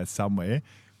down south somewhere.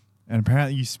 and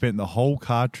apparently you spent the whole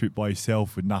car trip by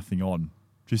yourself with nothing on,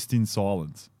 just in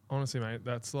silence. Honestly, mate,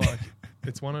 that's like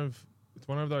it's one of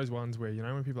those ones where, you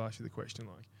know, when people ask you the question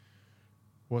like,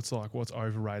 what's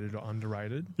overrated or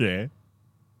underrated? Yeah.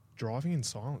 Driving in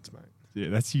silence, mate. Yeah,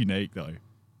 that's unique though.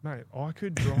 Mate, I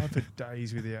could drive for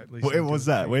days without listening. Where to was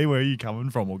the that? thing. Where were you coming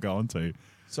from or going to?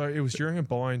 So it was during a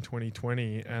buy in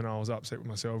 2020, and I was upset with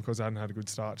myself because I hadn't had a good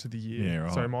start to the year. Yeah,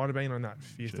 right. So it might have been on that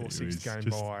fifth or sixth game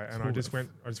buy, and I just went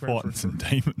Fighting for some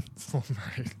demons. Oh,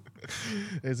 mate.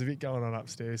 There's a bit going on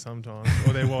upstairs sometimes.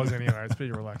 Or there was anyway. It's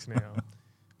pretty relaxed now.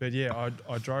 But yeah,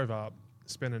 I drove up,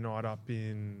 spent a night up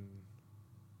in,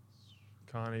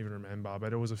 can't even remember,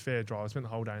 but it was a fair drive. I spent the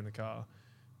whole day in the car,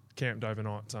 camped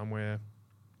overnight somewhere,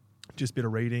 just a bit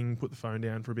of reading, put the phone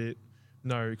down for a bit.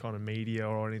 No kind of media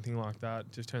or anything like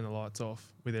that. Just turn the lights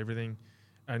off with everything.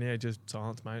 And yeah, just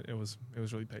silence, mate. It was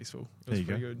really peaceful. It was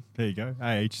pretty good. There you go.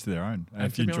 Hey, each to their own. And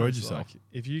if to you be enjoyed honest, yourself. like,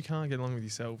 if you can't get along with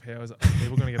yourself, how is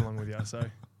people going to get along with you? So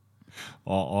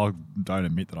I don't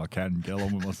admit that I can get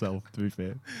along with myself, to be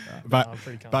fair. I'm But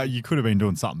pretty calm. but you could have been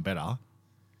doing something better.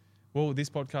 Well, this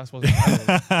podcast wasn't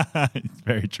bad. It's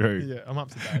very true. Yeah, I'm up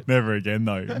to date. Never again,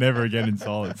 though. Never again in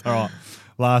silence. All right.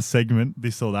 Last segment,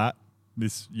 this or that.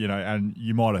 This, you know, and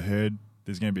you might have heard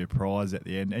there's going to be a prize at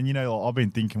the end. And, you know, I've been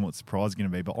thinking what the prize is going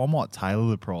to be, but I might tailor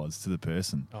the prize to the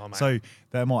person. Oh, mate. So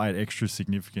that might add extra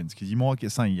significance because you might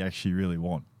get something you actually really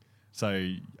want. So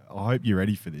I hope you're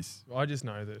ready for this. I just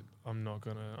know that I'm not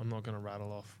gonna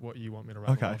rattle off what you want me to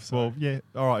rattle Okay. off. So Well, yeah.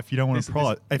 All right. If you don't want a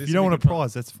prize, this if you will don't be want a good fun.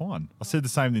 prize, that's fine. I said the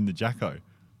same thing to Jacko.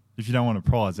 If you don't want a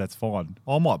prize, that's fine.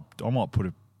 I might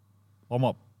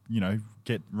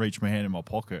reach my hand in my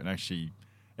pocket and actually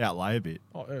outlay a bit.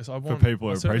 Oh, yes, people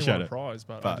who I certainly appreciate want a it. prize,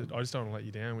 but But- I just don't want to let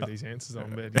you down with these answers on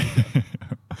bed.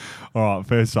 All right.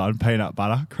 First one, peanut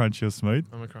butter, crunchy or smooth?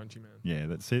 I'm a crunchy man. Yeah,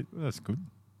 that's it. That's good.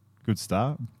 Good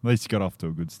start. At least you got off to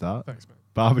a good start. Thanks, mate.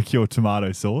 Barbecue or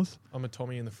tomato sauce? I'm a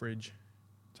Tommy in the fridge.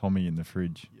 Tommy in the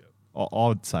fridge. Yep. I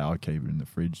would say I keep it in the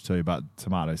fridge too, but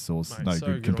tomato sauce is Mate, no so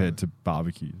good good compared on to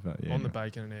barbecue. But yeah, On the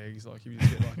bacon and eggs, like if you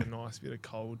just get like a nice bit of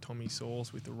cold Tommy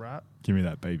sauce with the wrap, give me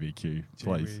that BBQ, gee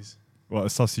please. whiz. Well, a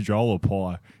sausage roll or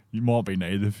pie? You might be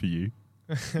neither for you.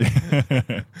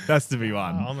 That's to be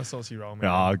one. I'm a saucy roll man.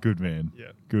 Ah, good man.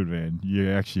 Yeah. Good man. You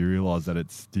actually realise that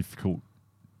it's difficult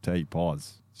to eat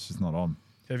pies. It's just not on.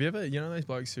 Have you ever, those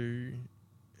blokes who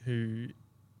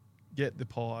get the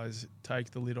pies,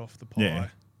 take the lid off the pie, Yeah.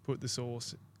 put the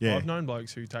sauce. Yeah. I've known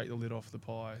blokes who take the lid off the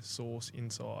pie, sauce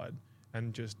inside,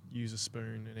 and just use a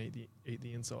spoon and eat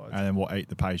the insides. And then what? Eat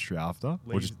the pastry after? Or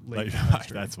Leave- just leave the Mate,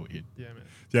 pastry. that's weird. Yeah,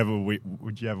 man.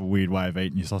 Would you have a weird way of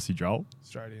eating your sausage roll?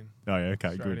 Straight in. Oh, yeah,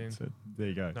 okay, Straight good. in. So, there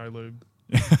you go. No lube.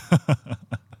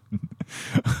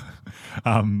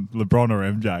 LeBron or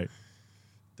MJ?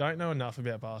 Don't know enough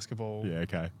about basketball. Yeah,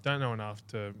 okay. Don't know enough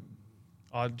to.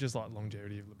 I just like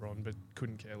longevity of LeBron, but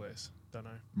couldn't care less. Don't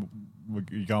know.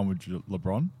 You going with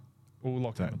LeBron? All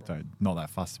locked in LeBron. Not that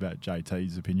fussed about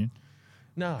JT's opinion.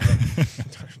 No,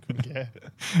 couldn't care.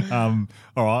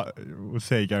 All right, we'll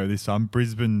see how you go with this one.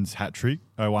 Brisbane's hat trick,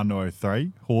 01 to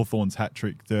 03. Hawthorn's hat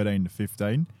trick, 13 to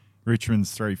 15.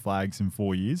 Richmond's 3 flags in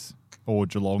 4 years. Or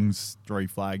Geelong's 3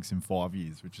 flags in 5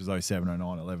 years, which is 07,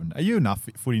 09, 11. Are you a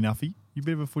footy nuffy? You a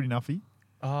bit of a footy nuffy?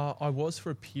 I was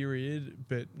for a period,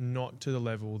 but not to the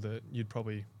level that you'd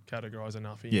probably categorise a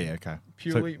nuffy. Yeah, okay.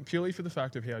 Purely for the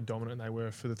fact of how dominant they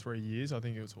were for the 3 years, I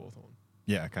think it was Hawthorn.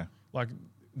 Yeah, okay. Like,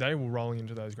 they were rolling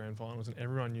into those grand finals and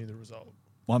everyone knew the result.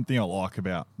 One thing I like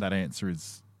about that answer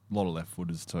is a lot of left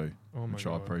footers too, Oh my which I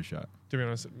God. appreciate. To be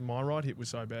honest, my right hip was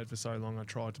so bad for so long, I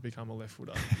tried to become a left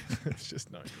footer. It's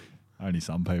just no good. Only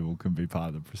some people can be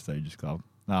part of the prestigious club.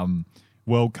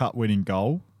 World Cup winning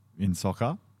goal in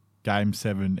soccer, Game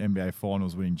 7 NBA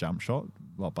Finals winning jump shot,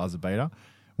 like buzzer beater,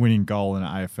 winning goal in an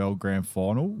AFL Grand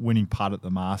Final, winning putt at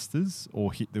the Masters,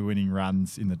 or hit the winning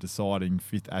runs in the deciding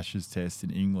 5th Ashes Test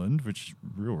in England, which is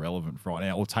real relevant for right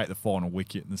now, or take the final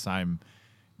wicket in the same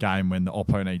game when the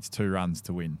oppo needs 2 runs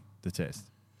to win the test.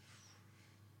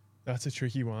 That's a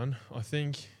tricky one. I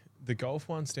think the golf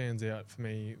one stands out for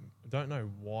me. I don't know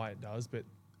why it does, but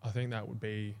I think that'd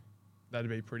be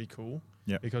pretty cool.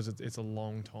 Yeah. Because it's a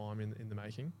long time in the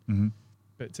making. Mm-hmm.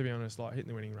 But to be honest, like hitting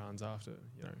the winning runs after,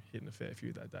 hitting a fair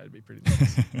few that day would be pretty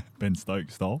nice. Ben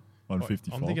Stokes style on Like,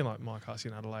 55. I'm thinking like Mike Hussey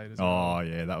in Adelaide as well. Oh,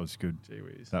 yeah, that was good. Gee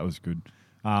whiz. That was good.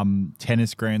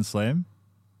 Tennis Grand Slam,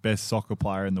 best soccer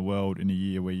player in the world in a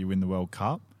year where you win the World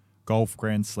Cup, golf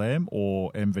Grand Slam,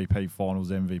 or MVP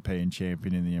Finals MVP and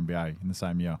champion in the NBA in the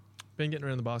same year. Been getting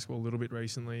around the basketball a little bit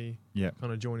recently, Yeah.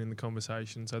 kind of joining the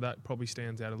conversation, so that probably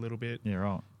stands out a little bit. Yeah,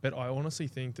 right. But I honestly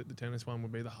think that the tennis one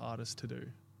would be the hardest to do.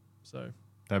 So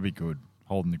That'd be good.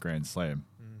 holding the Grand Slam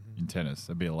Mm-hmm. in tennis.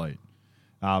 That'd be elite.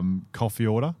 Coffee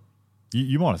order.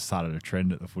 You might have started a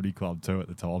trend at the footy club too at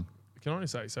the time. Can I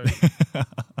just say, so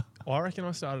I reckon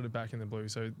I started it back in the blue.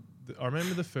 So I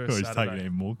remember the first He's taking Saturday.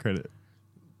 even more credit.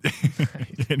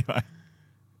 Anyway.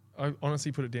 I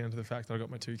honestly put it down to the fact that I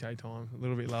got my 2K time a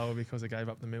little bit lower because I gave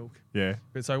up the milk. Yeah.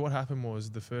 But so what happened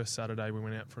was the first Saturday we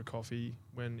went out for a coffee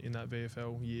when in that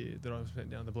VFL year that I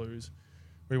spent down the Blues.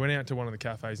 We went out to one of the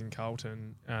cafes in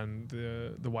Carlton and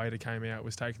the waiter came out,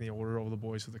 was taking the order of all the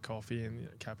boys for the coffee and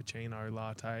cappuccino,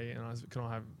 latte, and I was, can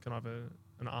I have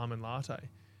an almond latte?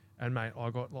 And mate, I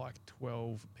got like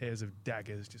 12 pairs of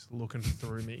daggers just looking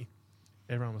through me.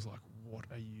 Everyone was like, "What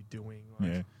are you doing?" Like,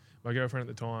 Yeah. my girlfriend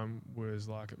at the time was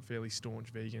like a fairly staunch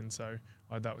vegan, so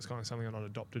that was kind of something I'd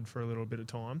adopted for a little bit of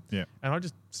time. Yeah. And I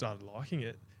just started liking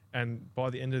it. And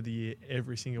by the end of the year,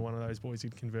 every single one of those boys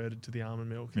had converted to the almond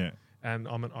milk. Yeah. And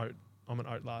I'm an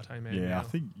oat latte man. Yeah, now. I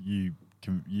think you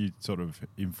sort of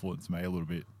influenced me a little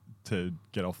bit to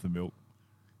get off the milk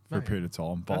for a Mate, period of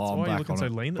time. But that's I'm why you're back looking on so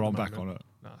it. lean at But the I'm back on moment. it.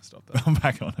 Nah, stop that. I'm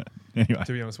back on it. Anyway.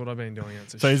 To be honest, what I've been doing,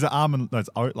 So is it almond? No, it's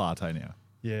oat latte now.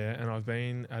 yeah, and I've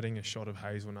been adding a shot of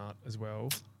hazelnut as well.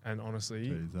 And honestly,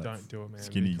 Jeez, that's don't do it, man,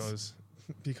 skinnies.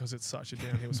 because it's such a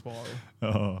downhill spiral.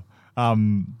 Oh.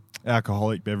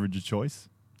 Alcoholic beverage of choice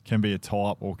can be a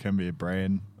type or can be a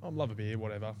brand. I love a beer,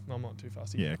 whatever. I'm not too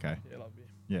fussy. Yeah, okay. Yeah, love beer.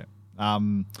 Yeah.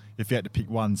 If you had to pick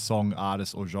one song,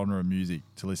 artist, or genre of music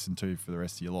to listen to for the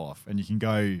rest of your life, and you can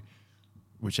go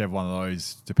whichever one of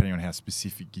those, depending on how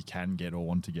specific you can get or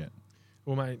want to get.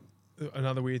 Well, mate,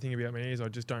 another weird thing about me is I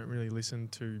just don't really listen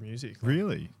to music. Like,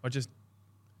 Really?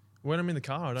 when I'm in the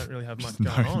car, I don't really have much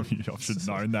No, going on. I should have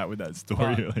known that with that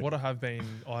story. But Really. what I've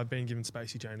been giving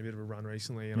Spacey Jane a bit of a run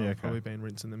recently, and Yeah, I've okay. probably been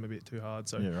rinsing them a bit too hard.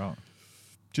 So Yeah, right.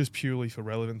 just purely for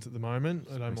relevance at the moment,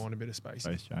 I don't mind a bit of Spacey.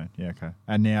 Space Jane. Yeah, okay.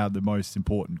 And now the most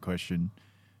important question,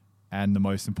 and the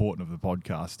most important of the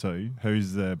podcast too: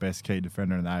 who's the best key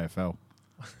defender in the AFL?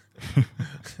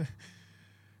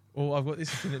 Well, I've got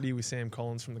this affinity with Sam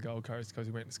Collins from the Gold Coast because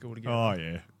we went to school together. Oh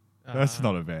yeah, that's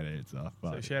not a bad answer, So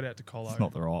but shout out to Colo. it's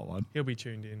not the right one. He'll be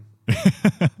tuned in.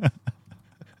 I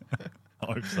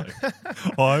hope so.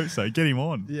 I hope so. Get him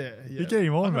on. Yeah. You get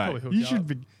him I on, could mate. probably hook You you should up.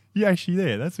 be. You actually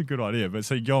there. That's a good idea. But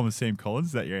so you go on with Sam Collins.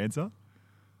 Is that your answer?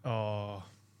 Oh,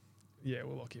 yeah,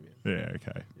 we'll lock him in. Yeah.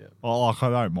 Okay. Yeah. Oh, like I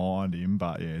don't mind him,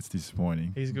 but yeah, it's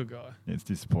disappointing. He's a good guy. It's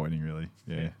disappointing, really.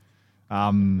 Yeah.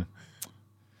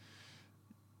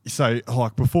 So,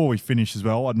 like, before we finish as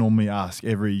well, I'd normally ask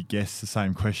every guest the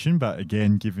same question, but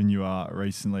again, given you are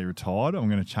recently retired, I'm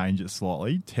going to change it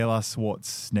slightly. Tell us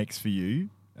what's next for you,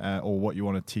 or what you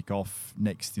want to tick off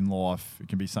next in life. It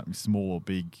can be something small or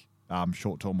big,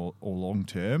 short term or long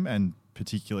term, and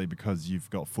particularly because you've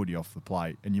got footy off the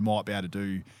plate, and you might be able to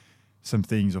do some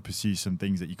things or pursue some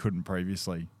things that you couldn't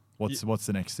previously. What's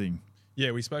the next thing?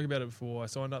 Yeah, we spoke about it before. I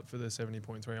signed up for the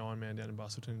 70.3 Ironman down in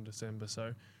Busselton in December,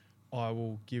 so I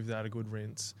will give that a good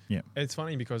rinse. Yeah. It's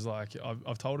funny because like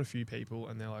I've told a few people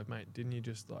and they're like, mate, didn't you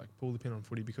just like pull the pin on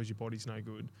footy because your body's no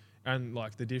good? And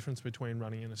like the difference between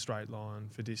running in a straight line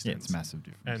for distance Yeah, it's a massive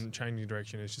difference. and changing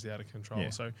direction is just out of control.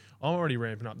 Yeah. So I'm already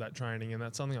ramping up that training, and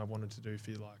that's something I wanted to do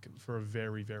for a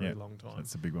very, very Yeah, long time.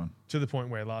 That's a big one. To the point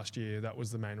where last year that was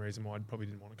the main reason why I probably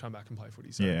didn't want to come back and play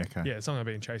footy. So Yeah, okay. yeah, it's something I've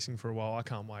been chasing for a while. I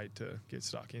can't wait to get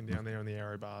stuck in down there on the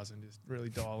aero bars and just really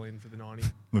dial in for the 90.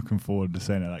 Looking forward to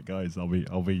seeing how that goes. I'll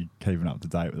be keeping up to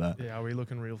date with that. Yeah, are we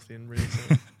looking real thin really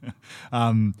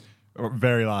soon?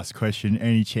 Very last question.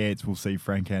 Any chance we'll see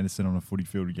Frank Anderson on a footy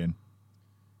field again?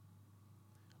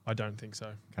 I don't think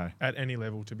so. Okay. At any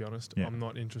level, to be honest. Yeah. I'm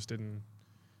not interested in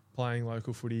playing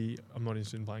local footy. I'm not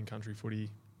interested in playing country footy.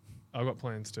 I've got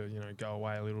plans to, go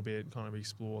away a little bit, kind of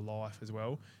explore life as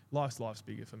well. Life's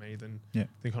bigger for me than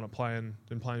kind of playing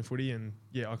footy. And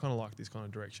yeah, I kind of like this kind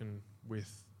of direction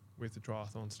with the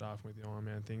triathlon stuff, with the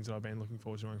Ironman things that I've been looking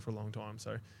forward to doing for a long time.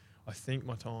 So I think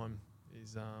my time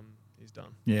is done.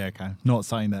 Yeah, okay. Not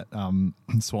saying that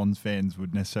Swans fans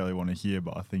would necessarily want to hear,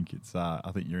 but I think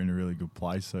I think you're in a really good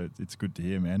place, so it's good to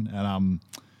hear, man. And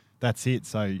that's it.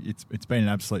 So it's been an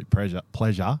absolute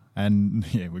pleasure, and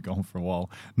yeah, we're gone for a while.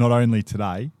 Not only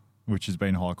today, which has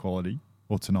been high quality,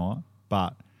 or tonight,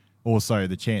 but also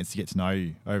the chance to get to know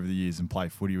you over the years and play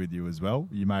footy with you as well.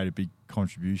 You made a big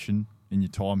contribution in your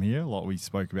time here, like we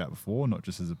spoke about before, not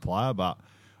just as a player, but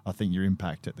I think your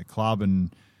impact at the club.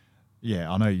 And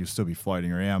yeah, I know you'll still be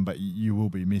floating around, but you will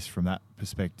be missed from that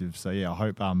perspective. So yeah, I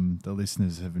hope the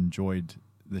listeners have enjoyed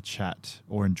the chat,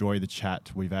 or enjoy the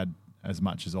chat we've had as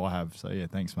much as I have. So yeah,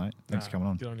 thanks, mate. Thanks for coming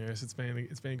on. Good on you. It's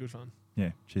been good fun. Yeah,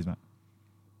 cheers, mate.